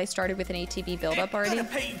things so that I started with an ATB build-up already.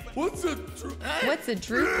 What's a What's a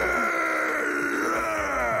druple?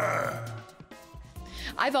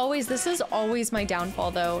 This is always my downfall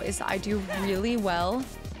though, is I do really well.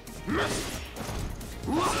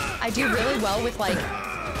 I do really well with like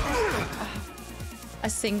a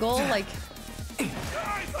single, like...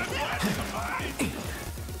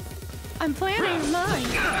 I'm planning mine.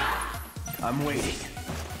 I'm waiting.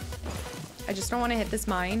 I just don't want to hit this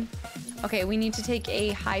mine. Okay, we need to take a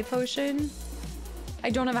high potion. I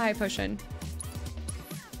don't have a high potion.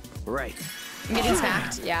 Right. I'm getting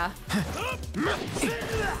smacked, yeah.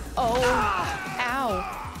 Oh, ow.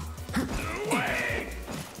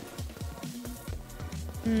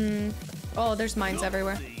 Oh, there's mines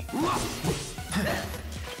everywhere.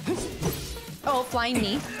 Oh, flying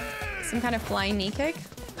knee. Some kind of flying knee kick.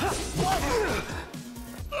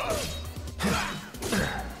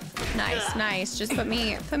 Nice, nice. Just put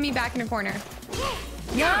me back in a corner.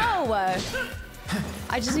 No!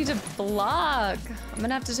 I just need to block. I'm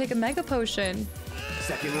gonna have to take a mega potion.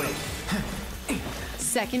 Second wind.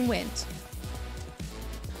 Second wind.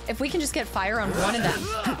 If we can just get fire on one of them.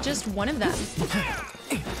 Just one of them.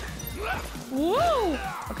 Woo!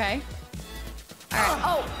 Okay. Alright.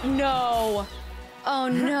 Oh, no. Oh,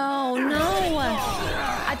 no, no.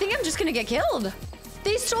 I think I'm just gonna get killed.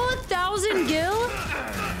 They stole 1,000 gil?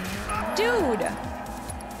 Dude.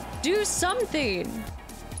 Do something.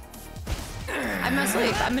 I'm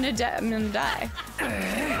asleep. I'm gonna die.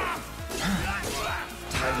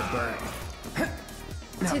 Time to burn.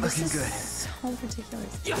 Not Dude, this looking is good. so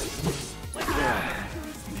ridiculous.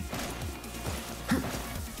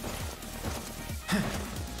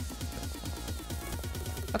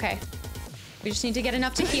 Okay. We just need to get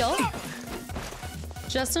enough to heal.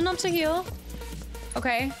 Just enough to heal.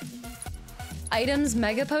 Okay. Items,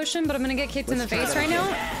 mega potion, but I'm gonna get kicked in the face right now.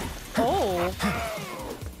 Oh.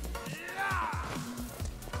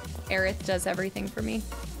 Aerith does everything for me.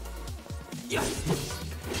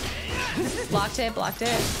 Blocked it, blocked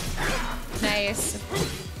it. Nice.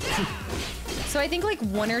 So I think like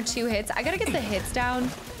 1 or 2 hits. I gotta get the hits down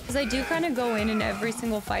because I do kind of go in every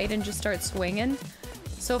single fight and just start swinging.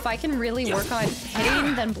 So if I can really work on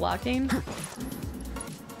hitting then blocking.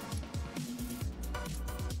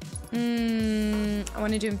 I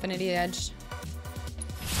want to do Infinity Edge.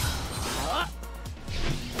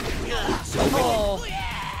 Oh,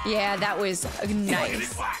 yeah, that was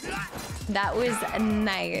nice. That was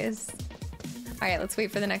nice. All right, let's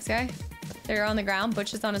wait for the next guy. They're on the ground.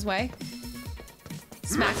 Butch is on his way.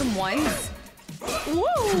 Smack him once.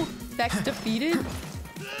 Woo! Vex defeated.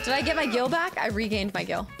 Did I get my gil back? I regained my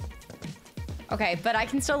gil. Okay, but I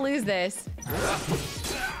can still lose this.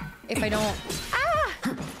 If I don't...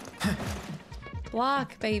 Ah!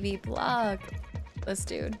 Block, baby, block. This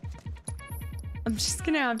dude. I'm just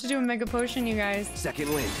gonna have to do a mega potion, you guys.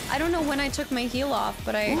 Second wind. I don't know when I took my heal off,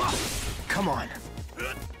 but I... Come on.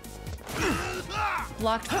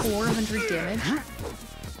 Blocked 400 damage.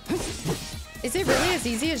 Is it really as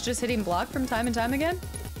easy as just hitting block from time and time again?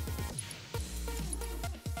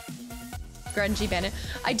 Grungy bandit.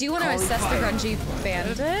 I do want to assess the grungy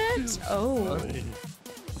bandit. Oh.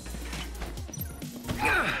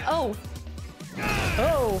 Oh.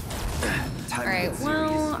 Oh. All right,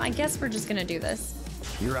 well, I guess we're just gonna do this.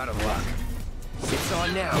 You're out of luck. It's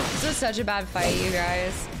on now. This is such a bad fight, you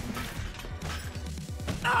guys.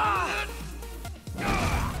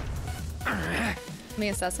 Let me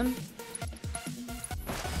assess him.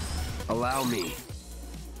 Allow me.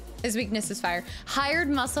 His weakness is fire. Hired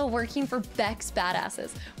muscle working for Beck's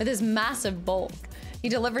badasses. With his massive bulk, he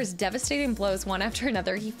delivers devastating blows one after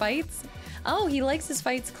another. He fights. Oh, he likes his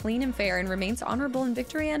fights clean and fair and remains honorable in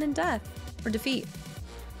victory and in death. Or defeat.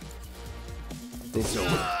 It's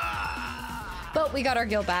over. But we got our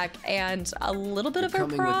guild back and a little bit of our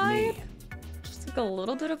pride. Just like a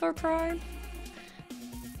little bit of our pride.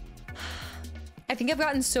 I think I've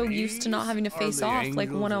gotten so used to not having to face off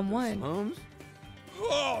like one-on-one.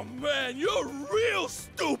 Oh man, you're real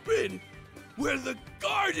stupid! We're the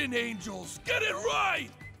Garden Angels, get it right!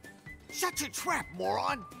 Shut your trap,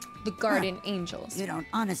 moron! The Garden Angels. You don't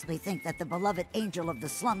honestly think that the beloved angel of the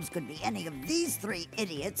slums could be any of these 3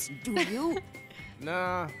 idiots, do you?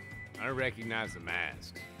 Nah, I recognize the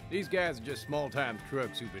masks. These guys are just small-time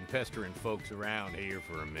crooks who've been pestering folks around here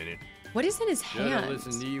for a minute. What is in his Should've hand?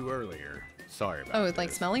 listened to you earlier. Sorry about Oh, it's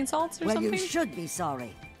like smelling salts or well, something? you should be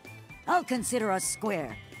sorry. I'll consider us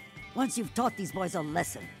square once you've taught these boys a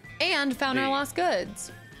lesson. And found our lost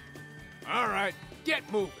goods. All right, get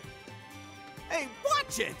moving. Hey,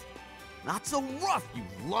 watch it! Not so rough, you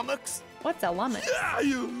lummox! What's a lummox? Yeah,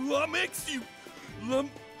 you lummox, you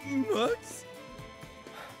lummox!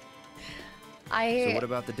 So what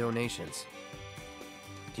about the donations?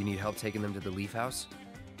 Do you need help taking them to the Leaf House?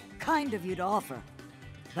 Kind of you to offer,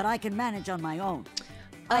 but I can manage on my own.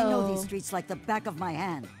 I know these streets like the back of my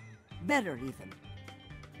hand. Better, even.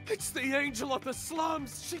 It's the angel of the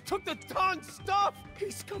slums! She took the darn stuff!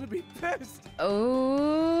 He's gonna be pissed!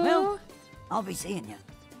 Oh. Well, I'll be seeing you.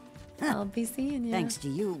 I'll be seeing you. Thanks to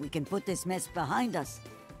you, we can put this mess behind us.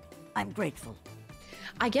 I'm grateful.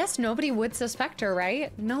 I guess nobody would suspect her,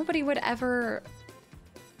 right? Nobody would ever...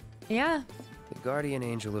 Yeah. The guardian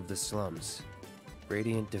angel of the slums.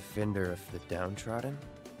 Radiant defender of the downtrodden?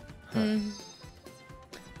 Huh.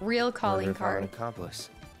 Real calling Murder of card. an accomplice.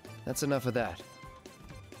 That's enough of that.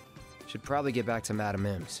 Should probably get back to Madam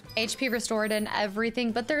M's. HP restored and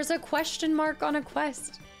everything, but there's a question mark on a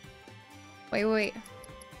quest. Wait.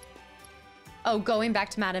 Oh, going back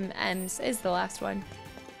to Madam M's is the last one.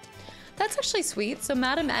 That's actually sweet. So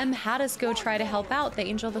Madam M had us go try to help out the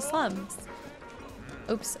Angel of the Slums.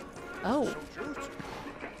 Oops. Oh.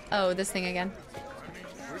 Oh, this thing again.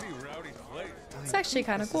 It's actually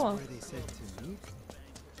kind of cool.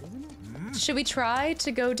 Should we try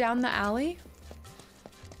to go down the alley?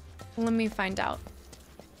 Let me find out.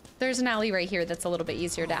 There's an alley right here that's a little bit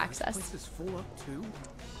easier to access. This is full up too.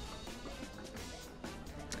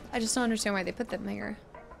 I just don't understand why they put them there.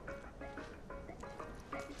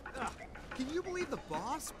 Can you believe the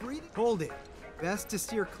boss breathing? Hold it. Best to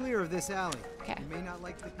steer clear of this alley. Okay. You may not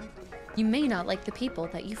like the people. You may not like the people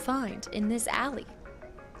that you find in this alley.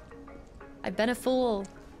 I've been a fool.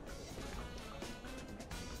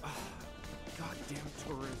 Goddamn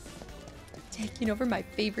tourists. Taking over my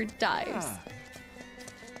favorite dives.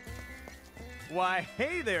 Why,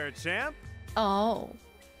 hey there, champ. Oh.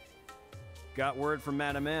 Got word from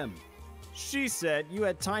Madam M. She said you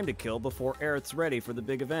had time to kill before Aerith's ready for the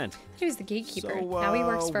big event. He was the gatekeeper. So, now he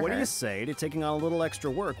works for what her. do you say to taking on a little extra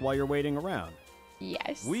work while you're waiting around?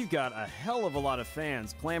 Yes. We've got a hell of a lot of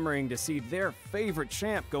fans clamoring to see their favorite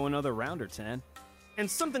champ go another round or 10. And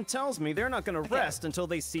something tells me they're not going to rest until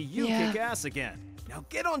they see you kick ass again. Now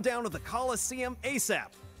get on down to the Coliseum ASAP.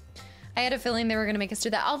 I had a feeling they were going to make us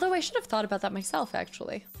do that. Although I should have thought about that myself,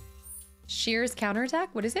 actually. Shears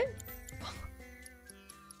counterattack? What is it?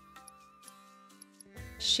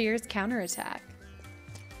 Shears counterattack.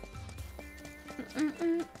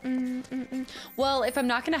 Well, if I'm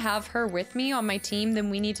not going to have her with me on my team, then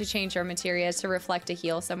we need to change our materia to reflect a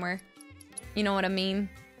heal somewhere. You know what I mean?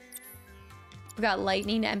 We've got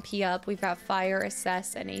lightning, MP up. We've got fire,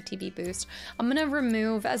 assess, and ATB boost. I'm going to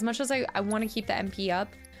remove, as much as I want to keep the MP up,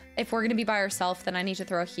 if we're going to be by ourselves, then I need to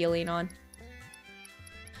throw healing on.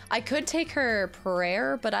 I could take her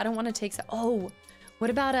prayer, but I don't want to take... Oh, what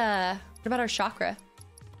about our chakra?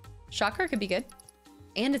 Chakra could be good.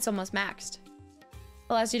 And it's almost maxed.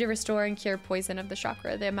 Allows you to restore and cure poison of the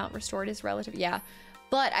chakra. The amount restored is relative. Yeah.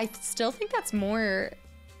 But I still think that's more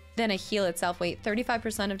than a heal itself. Wait,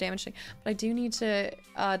 35% of damage. But I do need to...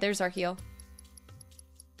 there's our heal.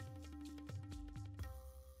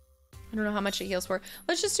 I don't know how much it heals for.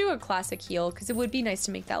 Let's just do a classic heal, because it would be nice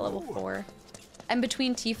to make that level 4. And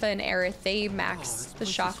between Tifa and Aerith, they max the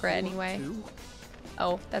chakra anyway.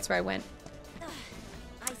 Oh, that's where I went.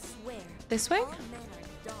 I swear. This way?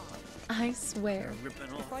 I swear.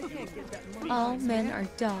 All men are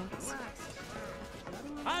dogs.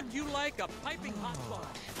 How'd you like a piping hot bar?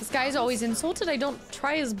 This guy's always insulted I don't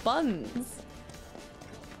try his buns.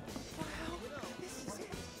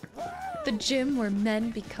 The gym where men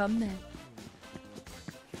become men.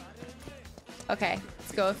 Okay,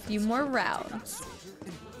 let's go a few more rounds.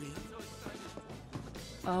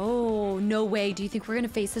 Oh, no way. Do you think we're gonna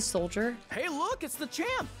face this soldier? Hey, look, it's the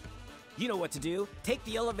champ. You know what to do. Take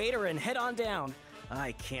the elevator and head on down.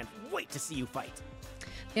 I can't wait to see you fight.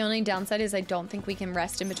 The only downside is I don't think we can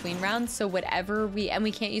rest in between rounds, so whatever and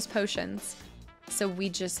we can't use potions. So we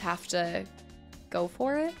just have to go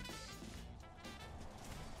for it.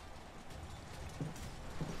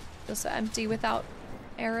 Feels so empty without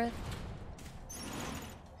Aerith.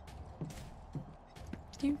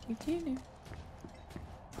 Let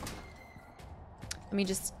me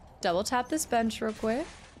just double tap this bench real quick.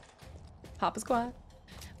 Pop a squat.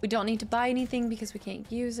 We don't need to buy anything because we can't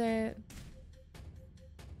use it.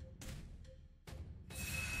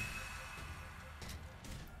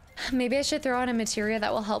 Maybe I should throw on a materia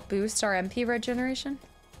that will help boost our MP restoration.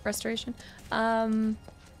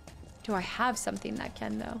 Do I have something that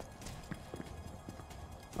can though?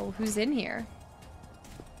 Oh, who's in here?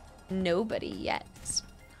 Nobody yet.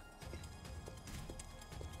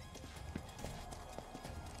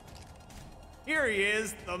 Here he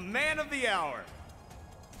is, the man of the hour.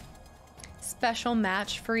 Special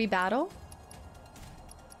match free battle.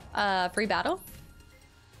 Free battle.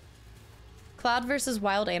 Cloud versus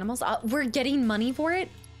wild animals. We're getting money for it?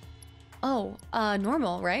 Oh,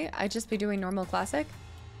 normal, right? I'd just be doing normal classic.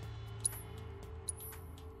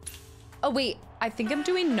 Oh, wait. I think I'm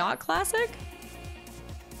doing not classic?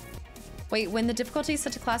 Wait, when the difficulty is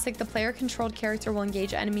set to classic, the player-controlled character will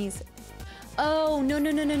engage enemies. Oh,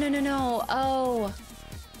 no. Oh.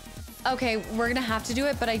 Okay, we're gonna have to do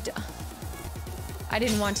it, but I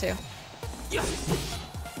didn't want to.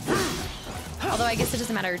 Although I guess it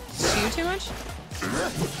doesn't matter too much.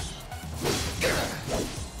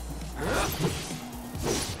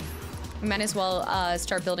 We might as well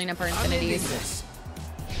start building up our infinities.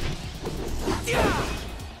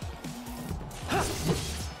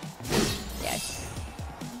 Yes.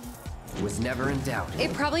 Was never in doubt.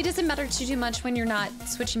 It probably doesn't matter too much when you're not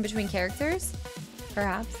switching between characters,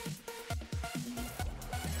 perhaps.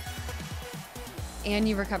 And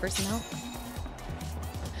you recover some health.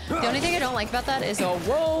 The only thing I don't like about that is,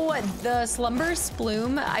 whoa, the slumber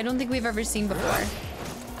splume. I don't think we've ever seen before.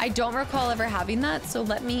 I don't recall ever having that, so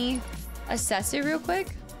let me assess it real quick.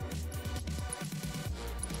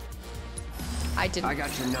 I didn't. I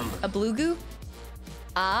got your number. A blue goo?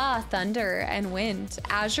 Ah, thunder and wind.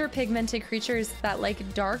 Azure pigmented creatures that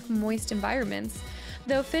like dark, moist environments.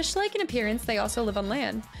 Though fish-like in appearance, they also live on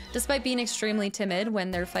land. Despite being extremely timid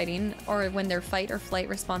when they're fighting or when their fight or flight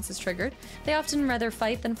response is triggered, they often rather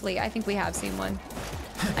fight than flee. I think we have seen one.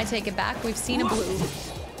 I take it back. We've seen a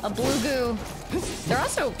blue goo. They're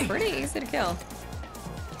also pretty easy to kill.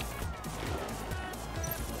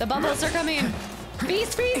 The bubbles are coming.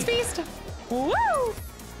 Feast, feast, feast. Woo!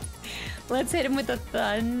 Let's hit him with the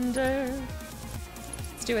thunder.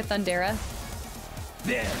 Let's do a Thundera.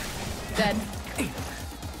 Dead.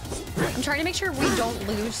 I'm trying to make sure we don't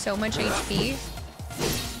lose so much HP.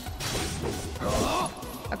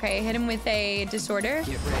 Okay, hit him with a disorder.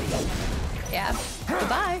 Get ready. Yeah.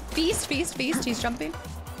 Goodbye. Feast, feast, feast. He's jumping.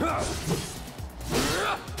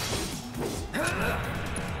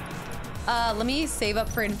 Let me save up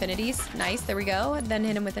for infinities. Nice, there we go. And then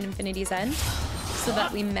hit him with an infinity's end so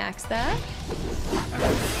that we max that.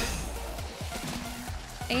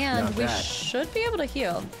 And we should be able to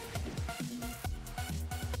heal.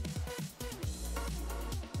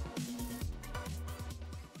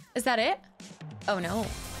 Is that it? Oh no.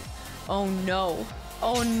 Oh no.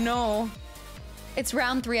 Oh no. It's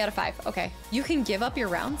round 3 out of 5. Okay. You can give up your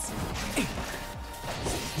rounds.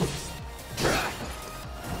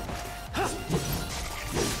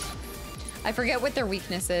 I forget what their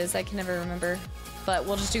weakness is. I can never remember. But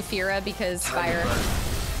we'll just do Fira because fire.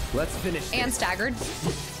 Let's finish this. And staggered.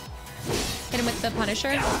 Hit him with the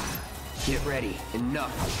Punisher. Get ready.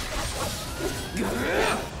 Enough.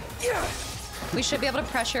 We should be able to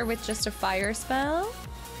pressure with just a fire spell.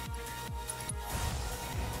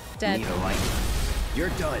 Dead. Need a light. You're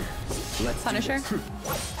done. Let's Punisher. do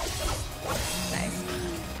this. Nice.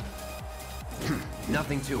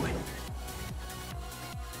 Nothing to it.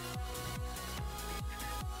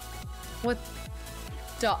 What?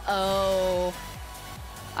 Oh.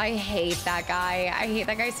 I hate that guy. I hate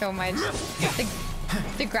that guy so much.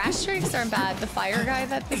 The grass streaks aren't bad. The fire guy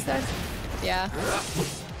that this does. Yeah.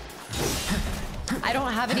 I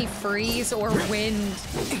don't have any freeze or wind.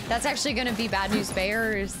 That's actually gonna be bad news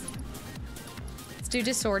bears. Let's do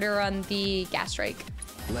disorder on the gas strike.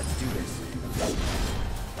 Let's do this.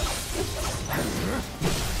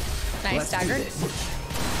 Nice, staggered.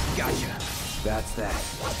 Gotcha. That's that.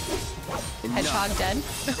 Hedgehog dead.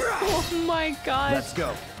 Oh my god. Let's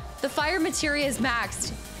go. The fire materia is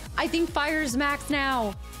maxed. I think fire's maxed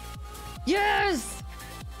now. Yes!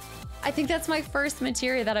 I think that's my first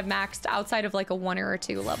materia that I've maxed outside of like a 1 or a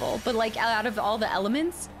 2 level. But like out of all the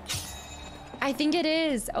elements, I think it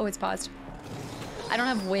is. Oh, it's paused. I don't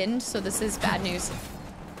have wind, so this is bad news.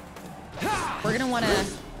 We're gonna wanna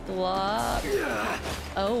block.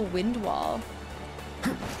 Oh, wind wall.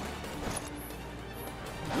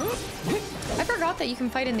 I forgot that you can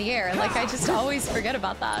fight in the air. Like, I just always forget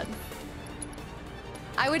about that.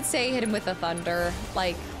 I would say hit him with a thunder.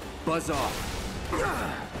 Like, buzz off.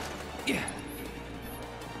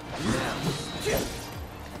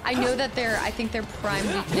 I know that I think their prime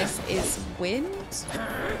weakness is wind.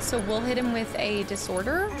 So we'll hit him with a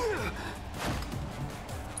disorder.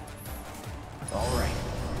 All right.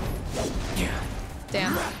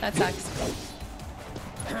 Damn, that sucks.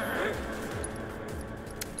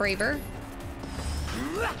 Braver.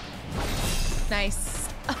 Nice.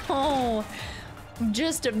 Oh,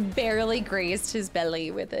 just barely grazed his belly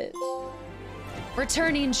with it.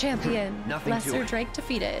 Returning champion. Lesser Drake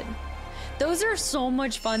defeated. Those are so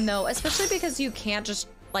much fun though, especially because you can't just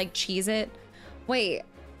like cheese it. Wait,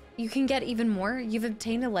 you can get even more? You've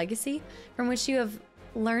obtained a legacy from which you have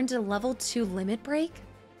learned a level 2 limit break?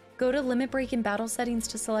 Go to limit break in battle settings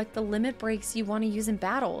to select the limit breaks you want to use in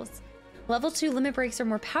battles. Level 2 limit breaks are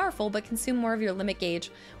more powerful but consume more of your limit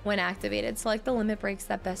gauge when activated. Select the limit breaks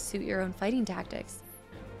that best suit your own fighting tactics.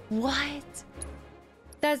 What?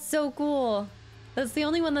 That's so cool. That's the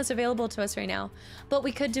only one that's available to us right now. But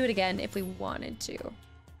we could do it again if we wanted to.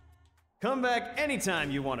 Come back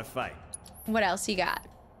anytime you want to fight. What else you got?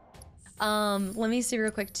 Let me see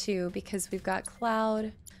real quick too, because we've got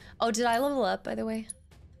Cloud. Oh, did I level up, by the way?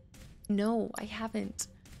 No, I haven't.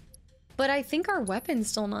 But I think our weapon's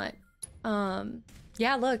still not.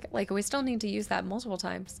 Yeah, look, like we still need to use that multiple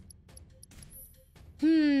times.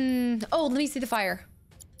 Oh, let me see the fire.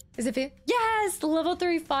 Is it fit? Yes, the level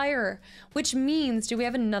 3 fire, which means, do we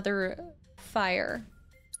have another fire?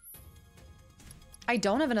 I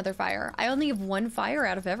don't have another fire. I only have 1 fire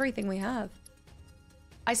out of everything we have.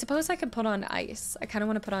 I suppose I could put on ice. I kind of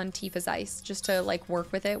want to put on Tifa's ice just to like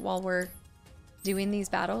work with it while we're doing these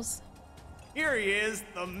battles. Here he is,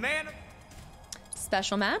 the man.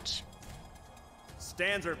 Special match.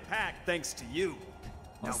 Stands are packed thanks to you.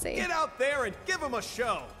 We'll see. Get out there and give him a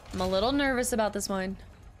show. I'm a little nervous about this one.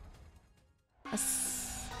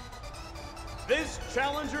 This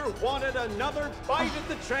challenger wanted another fight at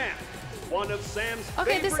the champ. One of Sam's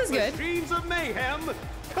favorite machines of mayhem,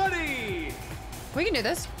 Cuddy. We can do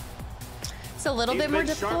this. It's a little bit more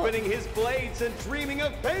difficult. Sharpening his blades and dreaming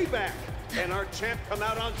of payback. Can our champ come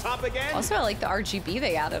out on top again? Also, I like the RGB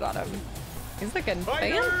they added on him. He's looking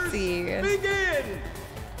fancy. Begin.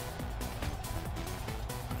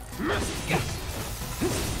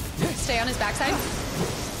 Stay on his backside.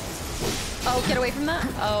 Oh, get away from that.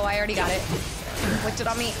 Oh, I already got it. Flicked it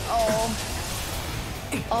on me. Oh.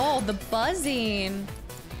 Oh, the buzzing.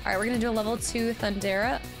 All right, we're gonna do a level 2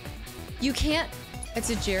 Thundera. You can't, it's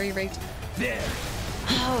a jerry-rigged. There.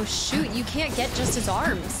 Oh shoot, you can't get just his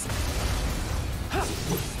arms.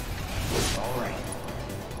 Alright.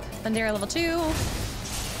 Thundera level 2.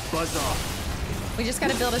 Buzz off. We just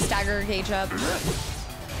gotta build a stagger gauge up.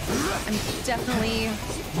 I'm definitely...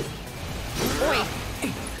 Oi!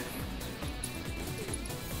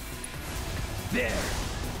 There.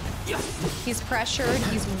 He's pressured,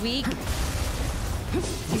 he's weak.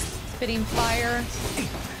 He's spitting fire.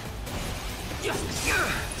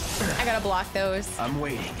 I gotta block those. I'm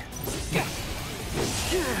waiting.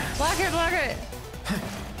 Block it, block it!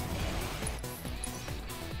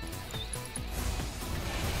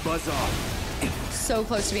 Buzz off. So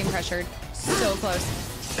close to being pressured. So close.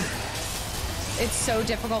 It's so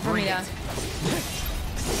difficult for me to...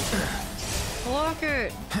 Block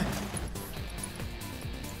it!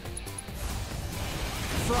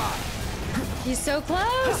 He's so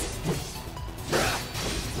close!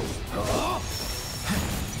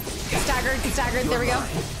 Staggered, there we go.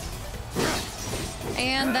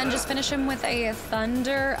 And then just finish him with a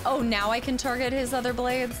thunder. Oh, now I can target his other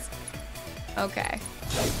blades? Okay.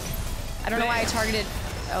 I don't know why I targeted...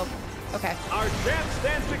 Oh, okay. Our champ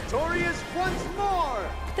stands victorious once more!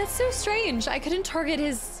 That's so strange. I couldn't target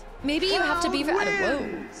his... Maybe you have to be at a...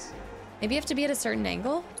 Whoa. Maybe you have to be at a certain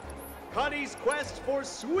angle? Connie's quest for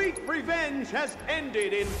sweet revenge has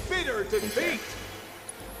ended in bitter defeat.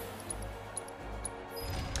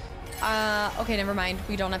 Okay, never mind.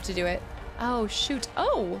 We don't have to do it. Oh, shoot.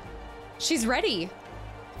 Oh, she's ready.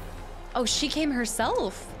 Oh, she came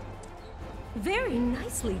herself. Very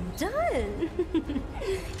nicely done.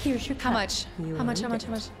 Here's your cup. How much? How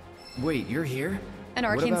much? Wait, you're here? An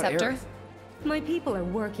arcane scepter. My people are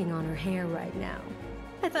working on her hair right now.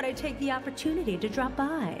 I thought I'd take the opportunity to drop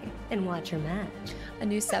by and watch her match. A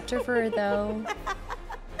new scepter for her, though.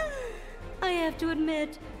 I have to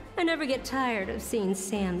admit, I never get tired of seeing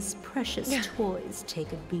Sam's precious toys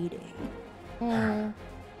take a beating. All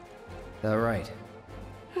right.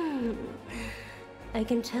 I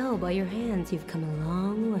can tell by your hands you've come a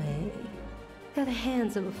long way. They're the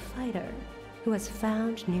hands of a fighter who has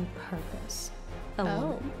found new purpose. A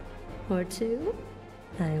woman or two?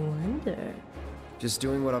 I wonder. Just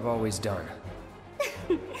doing what I've always done.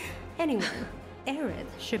 Anyway, Aerith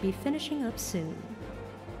should be finishing up soon.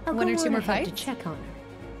 I'll One go or two on more ahead fights? to check on her.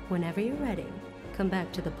 Whenever you're ready, come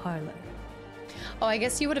back to the parlor. Oh, I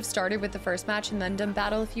guess you would have started with the first match and then done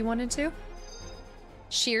battle if you wanted to.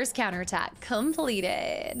 Shears counterattack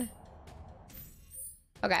completed.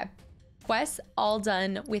 Okay. Quests all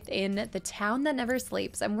done within the town that never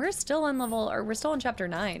sleeps. And we're still on we're still on chapter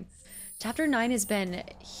 9. Chapter 9 has been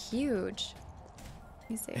huge. Let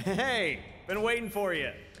me see. Hey, been waiting for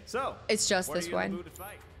you. So, it's just this one.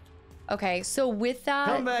 Okay, so with that...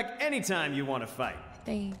 Come back anytime you want to fight.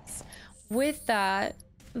 Thanks. With that,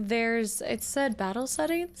 it said battle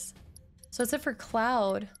settings. So it said for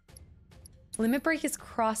Cloud, limit break is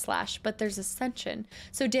cross slash, but there's ascension.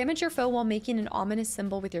 So damage your foe while making an ominous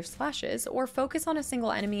symbol with your slashes, or focus on a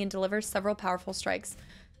single enemy and deliver several powerful strikes.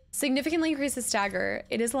 Significantly increases stagger.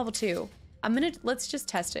 It is level 2. Let's just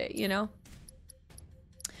test it, you know?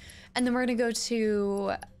 And then we're gonna go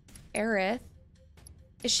to Aerith.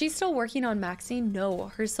 Is she still working on maxing? No,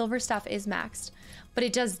 her silver staff is maxed, but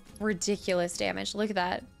it does ridiculous damage. Look at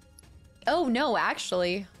that. Oh no,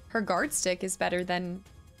 actually, her guard stick is better than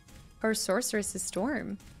her sorceress's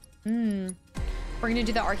storm. We're gonna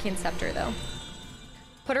do the arcane scepter though.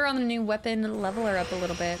 Put her on the new weapon, level her up a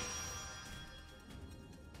little bit.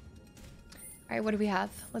 All right, what do we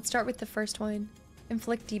have? Let's start with the first one.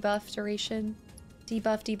 Inflict debuff duration.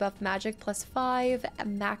 Debuff magic +5,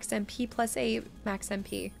 max MP +8, max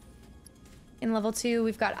MP. In level 2,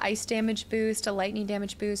 we've got ice damage boost, a lightning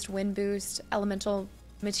damage boost, wind boost, elemental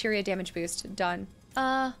materia damage boost. Done.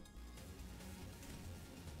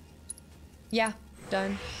 Yeah,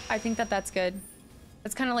 done. I think that's good.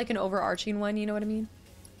 That's kind of like an overarching one, you know what I mean?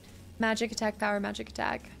 Magic attack power, magic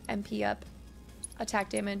attack, MP up, attack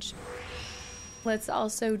damage. Let's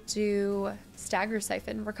also do Stagger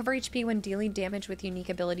Siphon. Recover HP when dealing damage with unique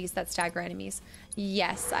abilities that stagger enemies.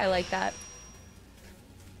 Yes, I like that.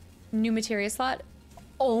 New materia slot.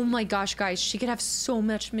 Oh my gosh, guys. She could have so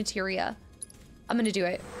much materia. I'm gonna do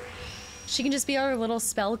it. She can just be our little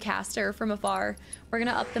spell caster from afar. We're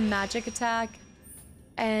gonna up the magic attack.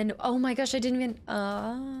 And oh my gosh, I didn't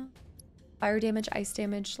even... fire damage, ice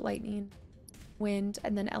damage, lightning, wind,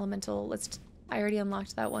 and then elemental. I already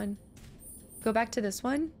unlocked that one. Go back to this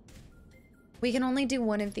one. We can only do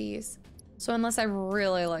one of these. So unless I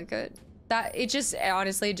really like it,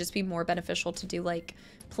 honestly, it'd just be more beneficial to do like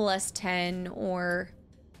 +10 or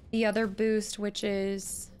the other boost, which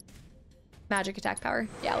is magic attack power.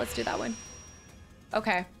 Yeah, let's do that one.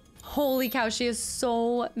 Okay. Holy cow, she has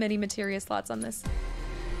so many materia slots on this.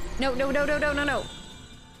 No, no, no, no, no, no, no.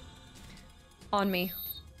 On me.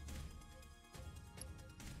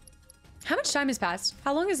 How much time has passed?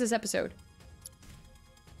 How long is this episode?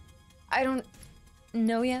 I don't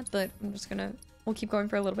know yet, but I'm just gonna... We'll keep going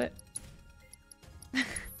for a little bit.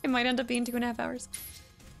 It might end up being 2.5 hours.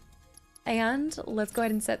 And let's go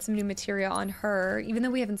ahead and set some new materia on her, even though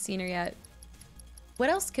we haven't seen her yet. What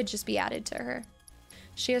else could just be added to her?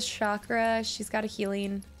 She has chakra. She's got a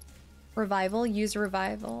healing. Revival. Use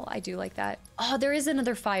revival. I do like that. Oh, there is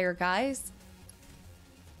another fire, guys.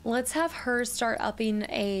 Let's have her start upping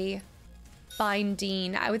a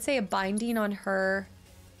binding. I would say a binding on her.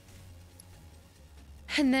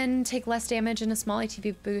 And then take less damage and a small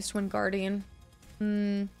ATB boost when guarding.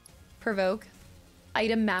 Provoke.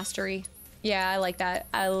 Item mastery. Yeah, I like that.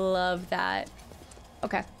 I love that.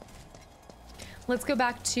 Okay. Let's go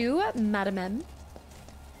back to Madame M.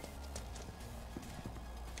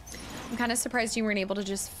 I'm kind of surprised you weren't able to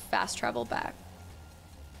just fast travel back.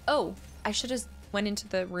 Oh, I should have went into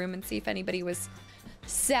the room and see if anybody was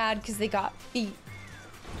sad because they got beat.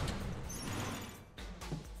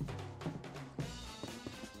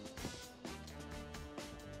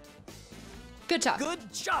 Good job.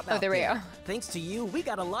 Good job. Oh, there we go. Thanks to you, we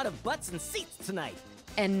got a lot of butts and seats tonight.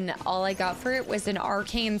 And all I got for it was an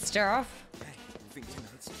arcane staff.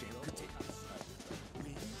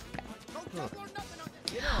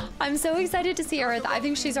 I'm so excited to see Aerith. I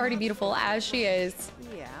think she's already beautiful as she is.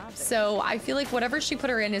 Yeah. So I feel like whatever she put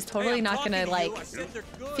her in is totally not gonna like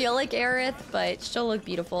feel like Aerith, but she'll look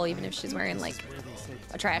beautiful even if she's wearing like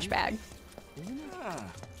a trash bag.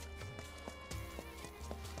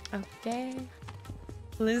 Okay.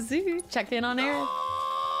 Lizzie, check in on Aerith.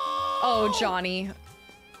 Oh, Johnny.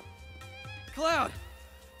 Cloud!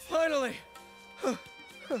 Finally!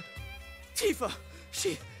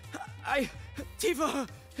 Tifa!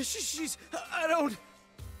 She's... I don't...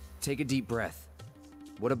 Take a deep breath.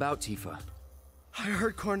 What about Tifa? I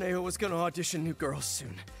heard Corneo was gonna audition new girls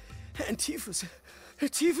soon. And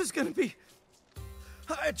Tifa's gonna be...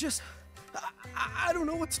 I don't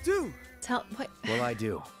know what to do. Tell... What? Well, I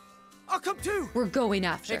do. I'll come too! We're going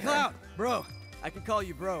after her. Hey, Cloud! Bro, I can call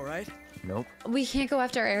you bro, right? Nope. We can't go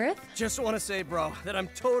after Aerith? Just want to say, bro, that I'm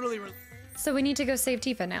totally... So we need to go save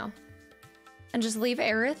Tifa now. And just leave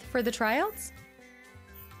Aerith for the tryouts?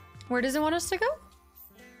 Where does it want us to go?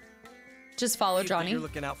 Just follow Johnny. You're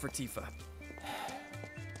looking out for Tifa.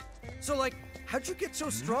 So, like, how'd you get so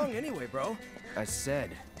strong anyway, bro? I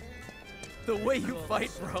said. The way you fight,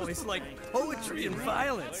 bro, is like poetry and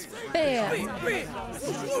violence. Bam. You know,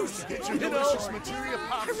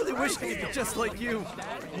 I really wish I could be just like you.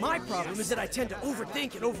 My problem is that I tend to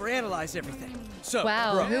overthink and overanalyze everything. So,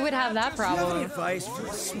 wow, bro, who would have that problem? Do you have any advice for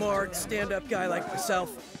a smart, stand-up guy like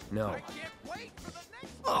myself? No.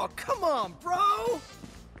 Oh, come on, bro!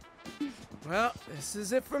 Well, this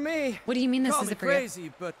is it for me. What do you mean this Call is me it for you?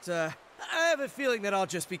 crazy, but I have a feeling that I'll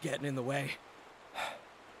just be getting in the way.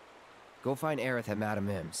 Go find Aerith at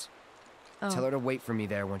Madame M's. Oh. Tell her to wait for me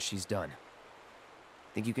there when she's done.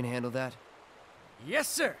 Think you can handle that? Yes,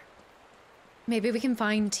 sir. Maybe we can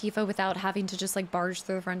find Tifa without having to just like barge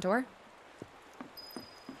through the front door.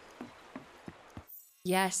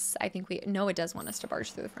 Yes, I think we... No, it does want us to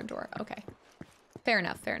barge through the front door. Okay. Fair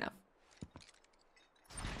enough, fair enough.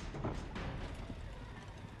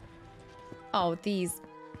 Oh, these...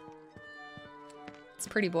 It's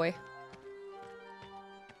pretty boy.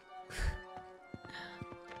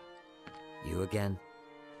 You again?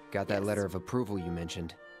 Got that letter of approval you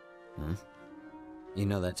mentioned. Hmm? You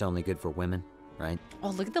know that's only good for women, right? Oh,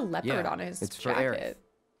 look at the leopard on his it's jacket. for Aerith.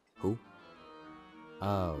 Who?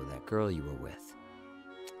 Oh, that girl you were with.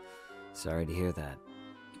 Sorry to hear that.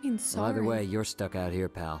 I mean, sorry. Well, either way, you're stuck out here,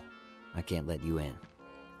 pal. I can't let you in.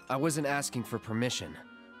 I wasn't asking for permission.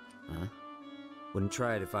 Huh? Wouldn't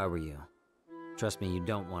try it if I were you. Trust me, you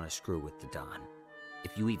don't want to screw with the Don.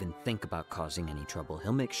 If you even think about causing any trouble,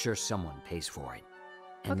 he'll make sure someone pays for it.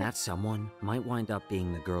 And that someone might wind up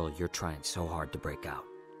being the girl you're trying so hard to break out.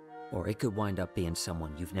 Or it could wind up being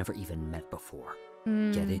someone you've never even met before.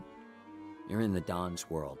 Get it? You're in the Don's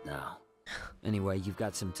world now. Anyway, you've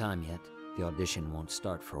got some time yet. The audition won't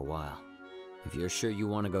start for a while. If you're sure you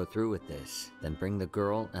want to go through with this, then bring the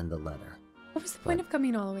girl and the letter. What was the point of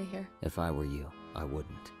coming all the way here? If I were you, I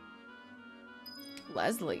wouldn't.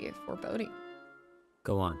 Leslie, foreboding.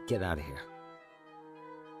 Go on, get out of here.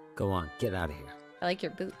 Go on, get out of here. I like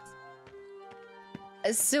your boots.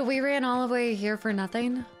 So we ran all the way here for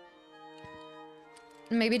nothing?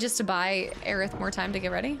 Maybe just to buy Aerith more time to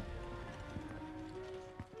get ready?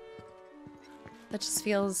 That just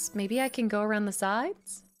feels... Maybe I can go around the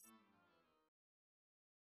sides?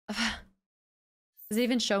 Is it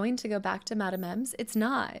even showing to go back to Madame M's? It's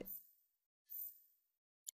not.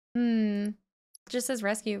 It just says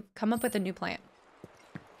rescue. Come up with a new plan.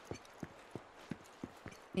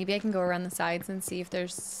 Maybe I can go around the sides and see if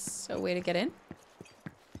there's a way to get in.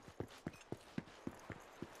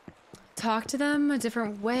 Talk to them a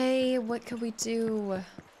different way. What could we do?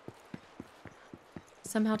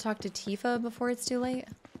 Somehow talk to Tifa before it's too late?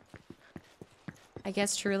 I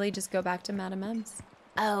guess truly just go back to Madame M's.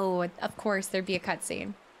 Oh, of course there'd be a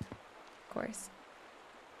cutscene. Of course.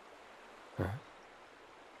 Huh?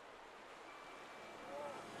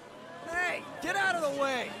 Hey, get out of the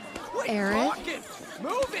way! Quit Eric? talking!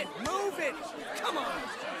 Move it! Move it! Come on!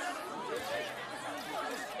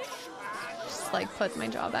 Just like put my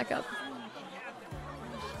jaw back up.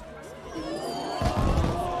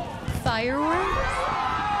 Fireworks?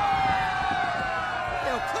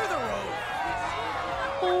 Yo, clear the road!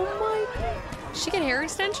 Oh my god. She get hair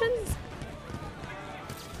extensions?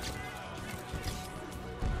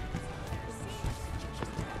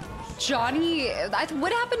 Johnny,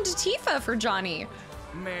 what happened to Tifa for Johnny?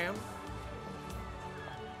 Ma'am.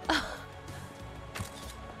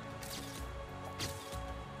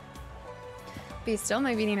 Be still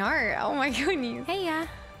my beating heart. Oh my goodness. Heya.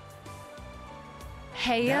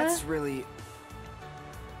 Heya? That's really...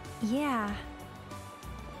 Yeah.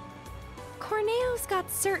 Corneo's got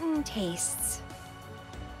certain tastes.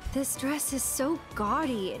 This dress is so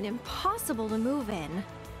gaudy and impossible to move in.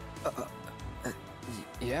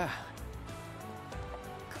 Yeah.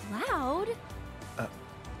 Cloud?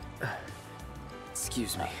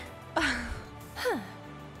 Excuse me. Huh.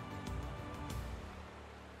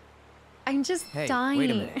 I'm just Hey, dying.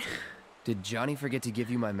 wait a minute. Did Johnny forget to give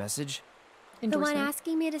you my message? The one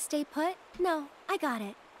asking me to stay put? No, I got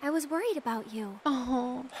it. I was worried about you.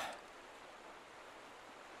 Oh.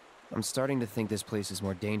 I'm starting to think this place is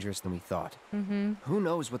more dangerous than we thought. Mm-hmm. Who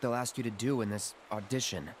knows what they'll ask you to do in this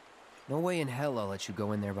audition? No way in hell I'll let you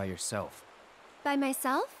go in there by yourself. By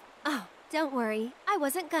myself? Oh, don't worry. I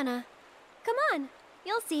wasn't gonna. Come on,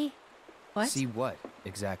 you'll see. What? See what,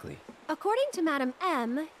 exactly? According to Madame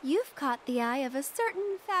M, you've caught the eye of a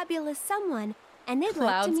certain fabulous someone, and they'd like to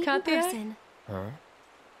Cloud's meet in caught the eye? person. Huh?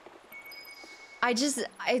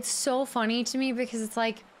 It's so funny to me because it's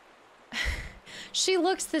like, she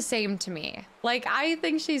looks the same to me. Like, I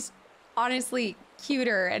think she's honestly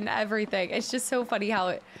cuter and everything. It's just so funny how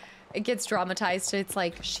it gets dramatized. It's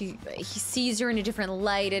like he sees her in a different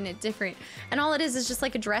light and and all it is just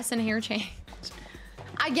like a dress and hair change.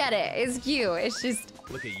 I get it. It's cute. It's just,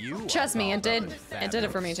 Look at you. trust me, it did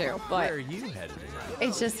it for me too. But Where are you headed tonight?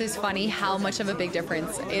 it's just as funny how much of a big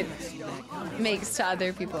difference it makes to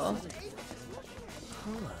other people.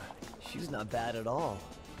 She's not bad at all.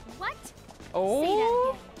 What?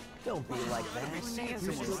 Oh. Don't be like that.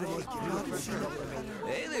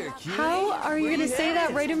 Hey there, cutie. How are you gonna say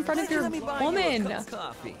that right in front of your Let me buy you a woman? cup of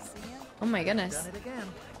coffee. Oh my goodness.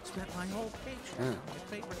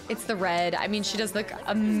 It's the red. I mean, she does look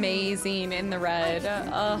amazing in the red.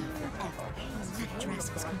 That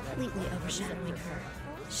dress is completely overshadowing her.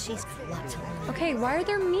 She's got a lot to learn. Okay, why are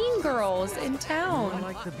there mean girls in town?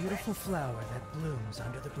 Like the beautiful flower that blooms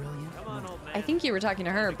under the brilliant moon. I think you were talking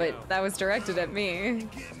to her, but that was directed at me.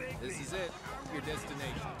 This is it. Your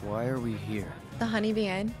destination. Why are we here? The Honeybee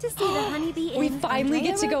Inn. To see the Honeybee Inn. We finally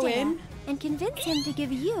Andrea get to go Rodea, in? and convince him to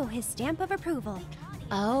give you his stamp of approval.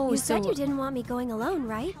 Oh, You so said you didn't want me going alone,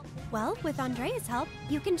 right? Well, with Andrea's help,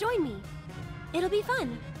 you can join me. It'll be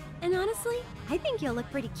fun. And honestly, I think you'll look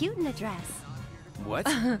pretty cute in a dress. What?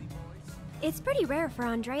 It's pretty rare for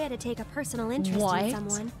Andrea to take a personal interest What? in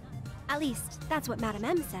someone. At least, that's what Madame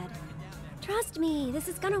M said. Trust me, this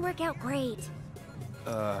is gonna work out great.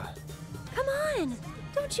 Come on!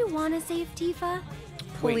 Don't you want to save Tifa?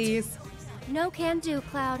 please. No can do,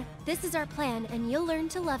 Cloud. This is our plan, and you'll learn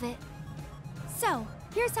to love it. So,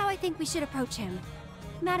 here's how I think we should approach him.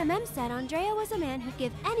 Madame M said Andrea was a man who'd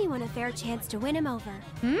give anyone a fair chance to win him over.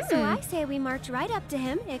 So I say we march right up to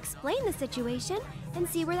him, explain the situation, and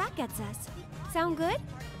see where that gets us. Sound good?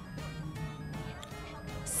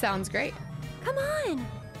 Sounds great. Come on!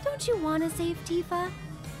 Don't you want to save Tifa?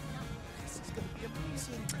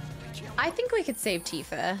 I think we could save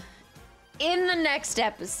Tifa in the next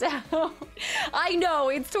episode. I know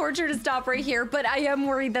it's torture to stop right here, but I am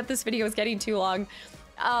worried that this video is getting too long.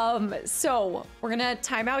 So we're gonna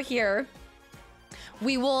time out here.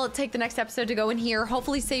 we will take the next episode to go in here,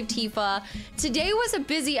 hopefully save Tifa. Today was a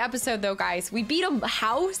busy episode though, guys. We beat a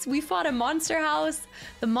house, we fought a monster house,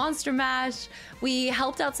 the monster mash, we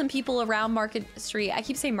helped out some people around Market Street. I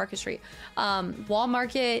keep saying Market Street. Wall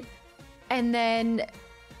Market, and then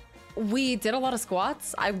we did a lot of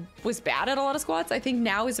squats. I was bad at a lot of squats. I think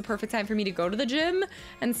now is the perfect time for me to go to the gym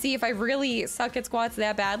and see if I really suck at squats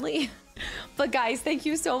that badly. But guys, thank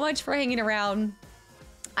you so much for hanging around.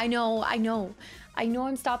 I know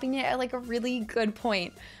I'm stopping it at like a really good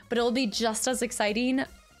point, but it'll be just as exciting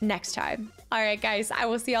next time. All right, guys, I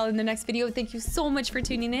will see y'all in the next video. Thank you so much for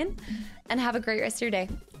tuning in and have a great rest of your day.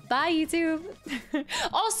 Bye, YouTube.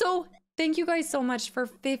 Also, thank you guys so much for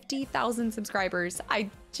 50,000 subscribers. I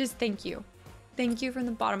just thank you. Thank you from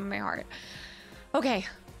the bottom of my heart. Okay.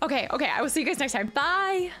 I will see you guys next time.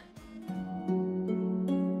 Bye.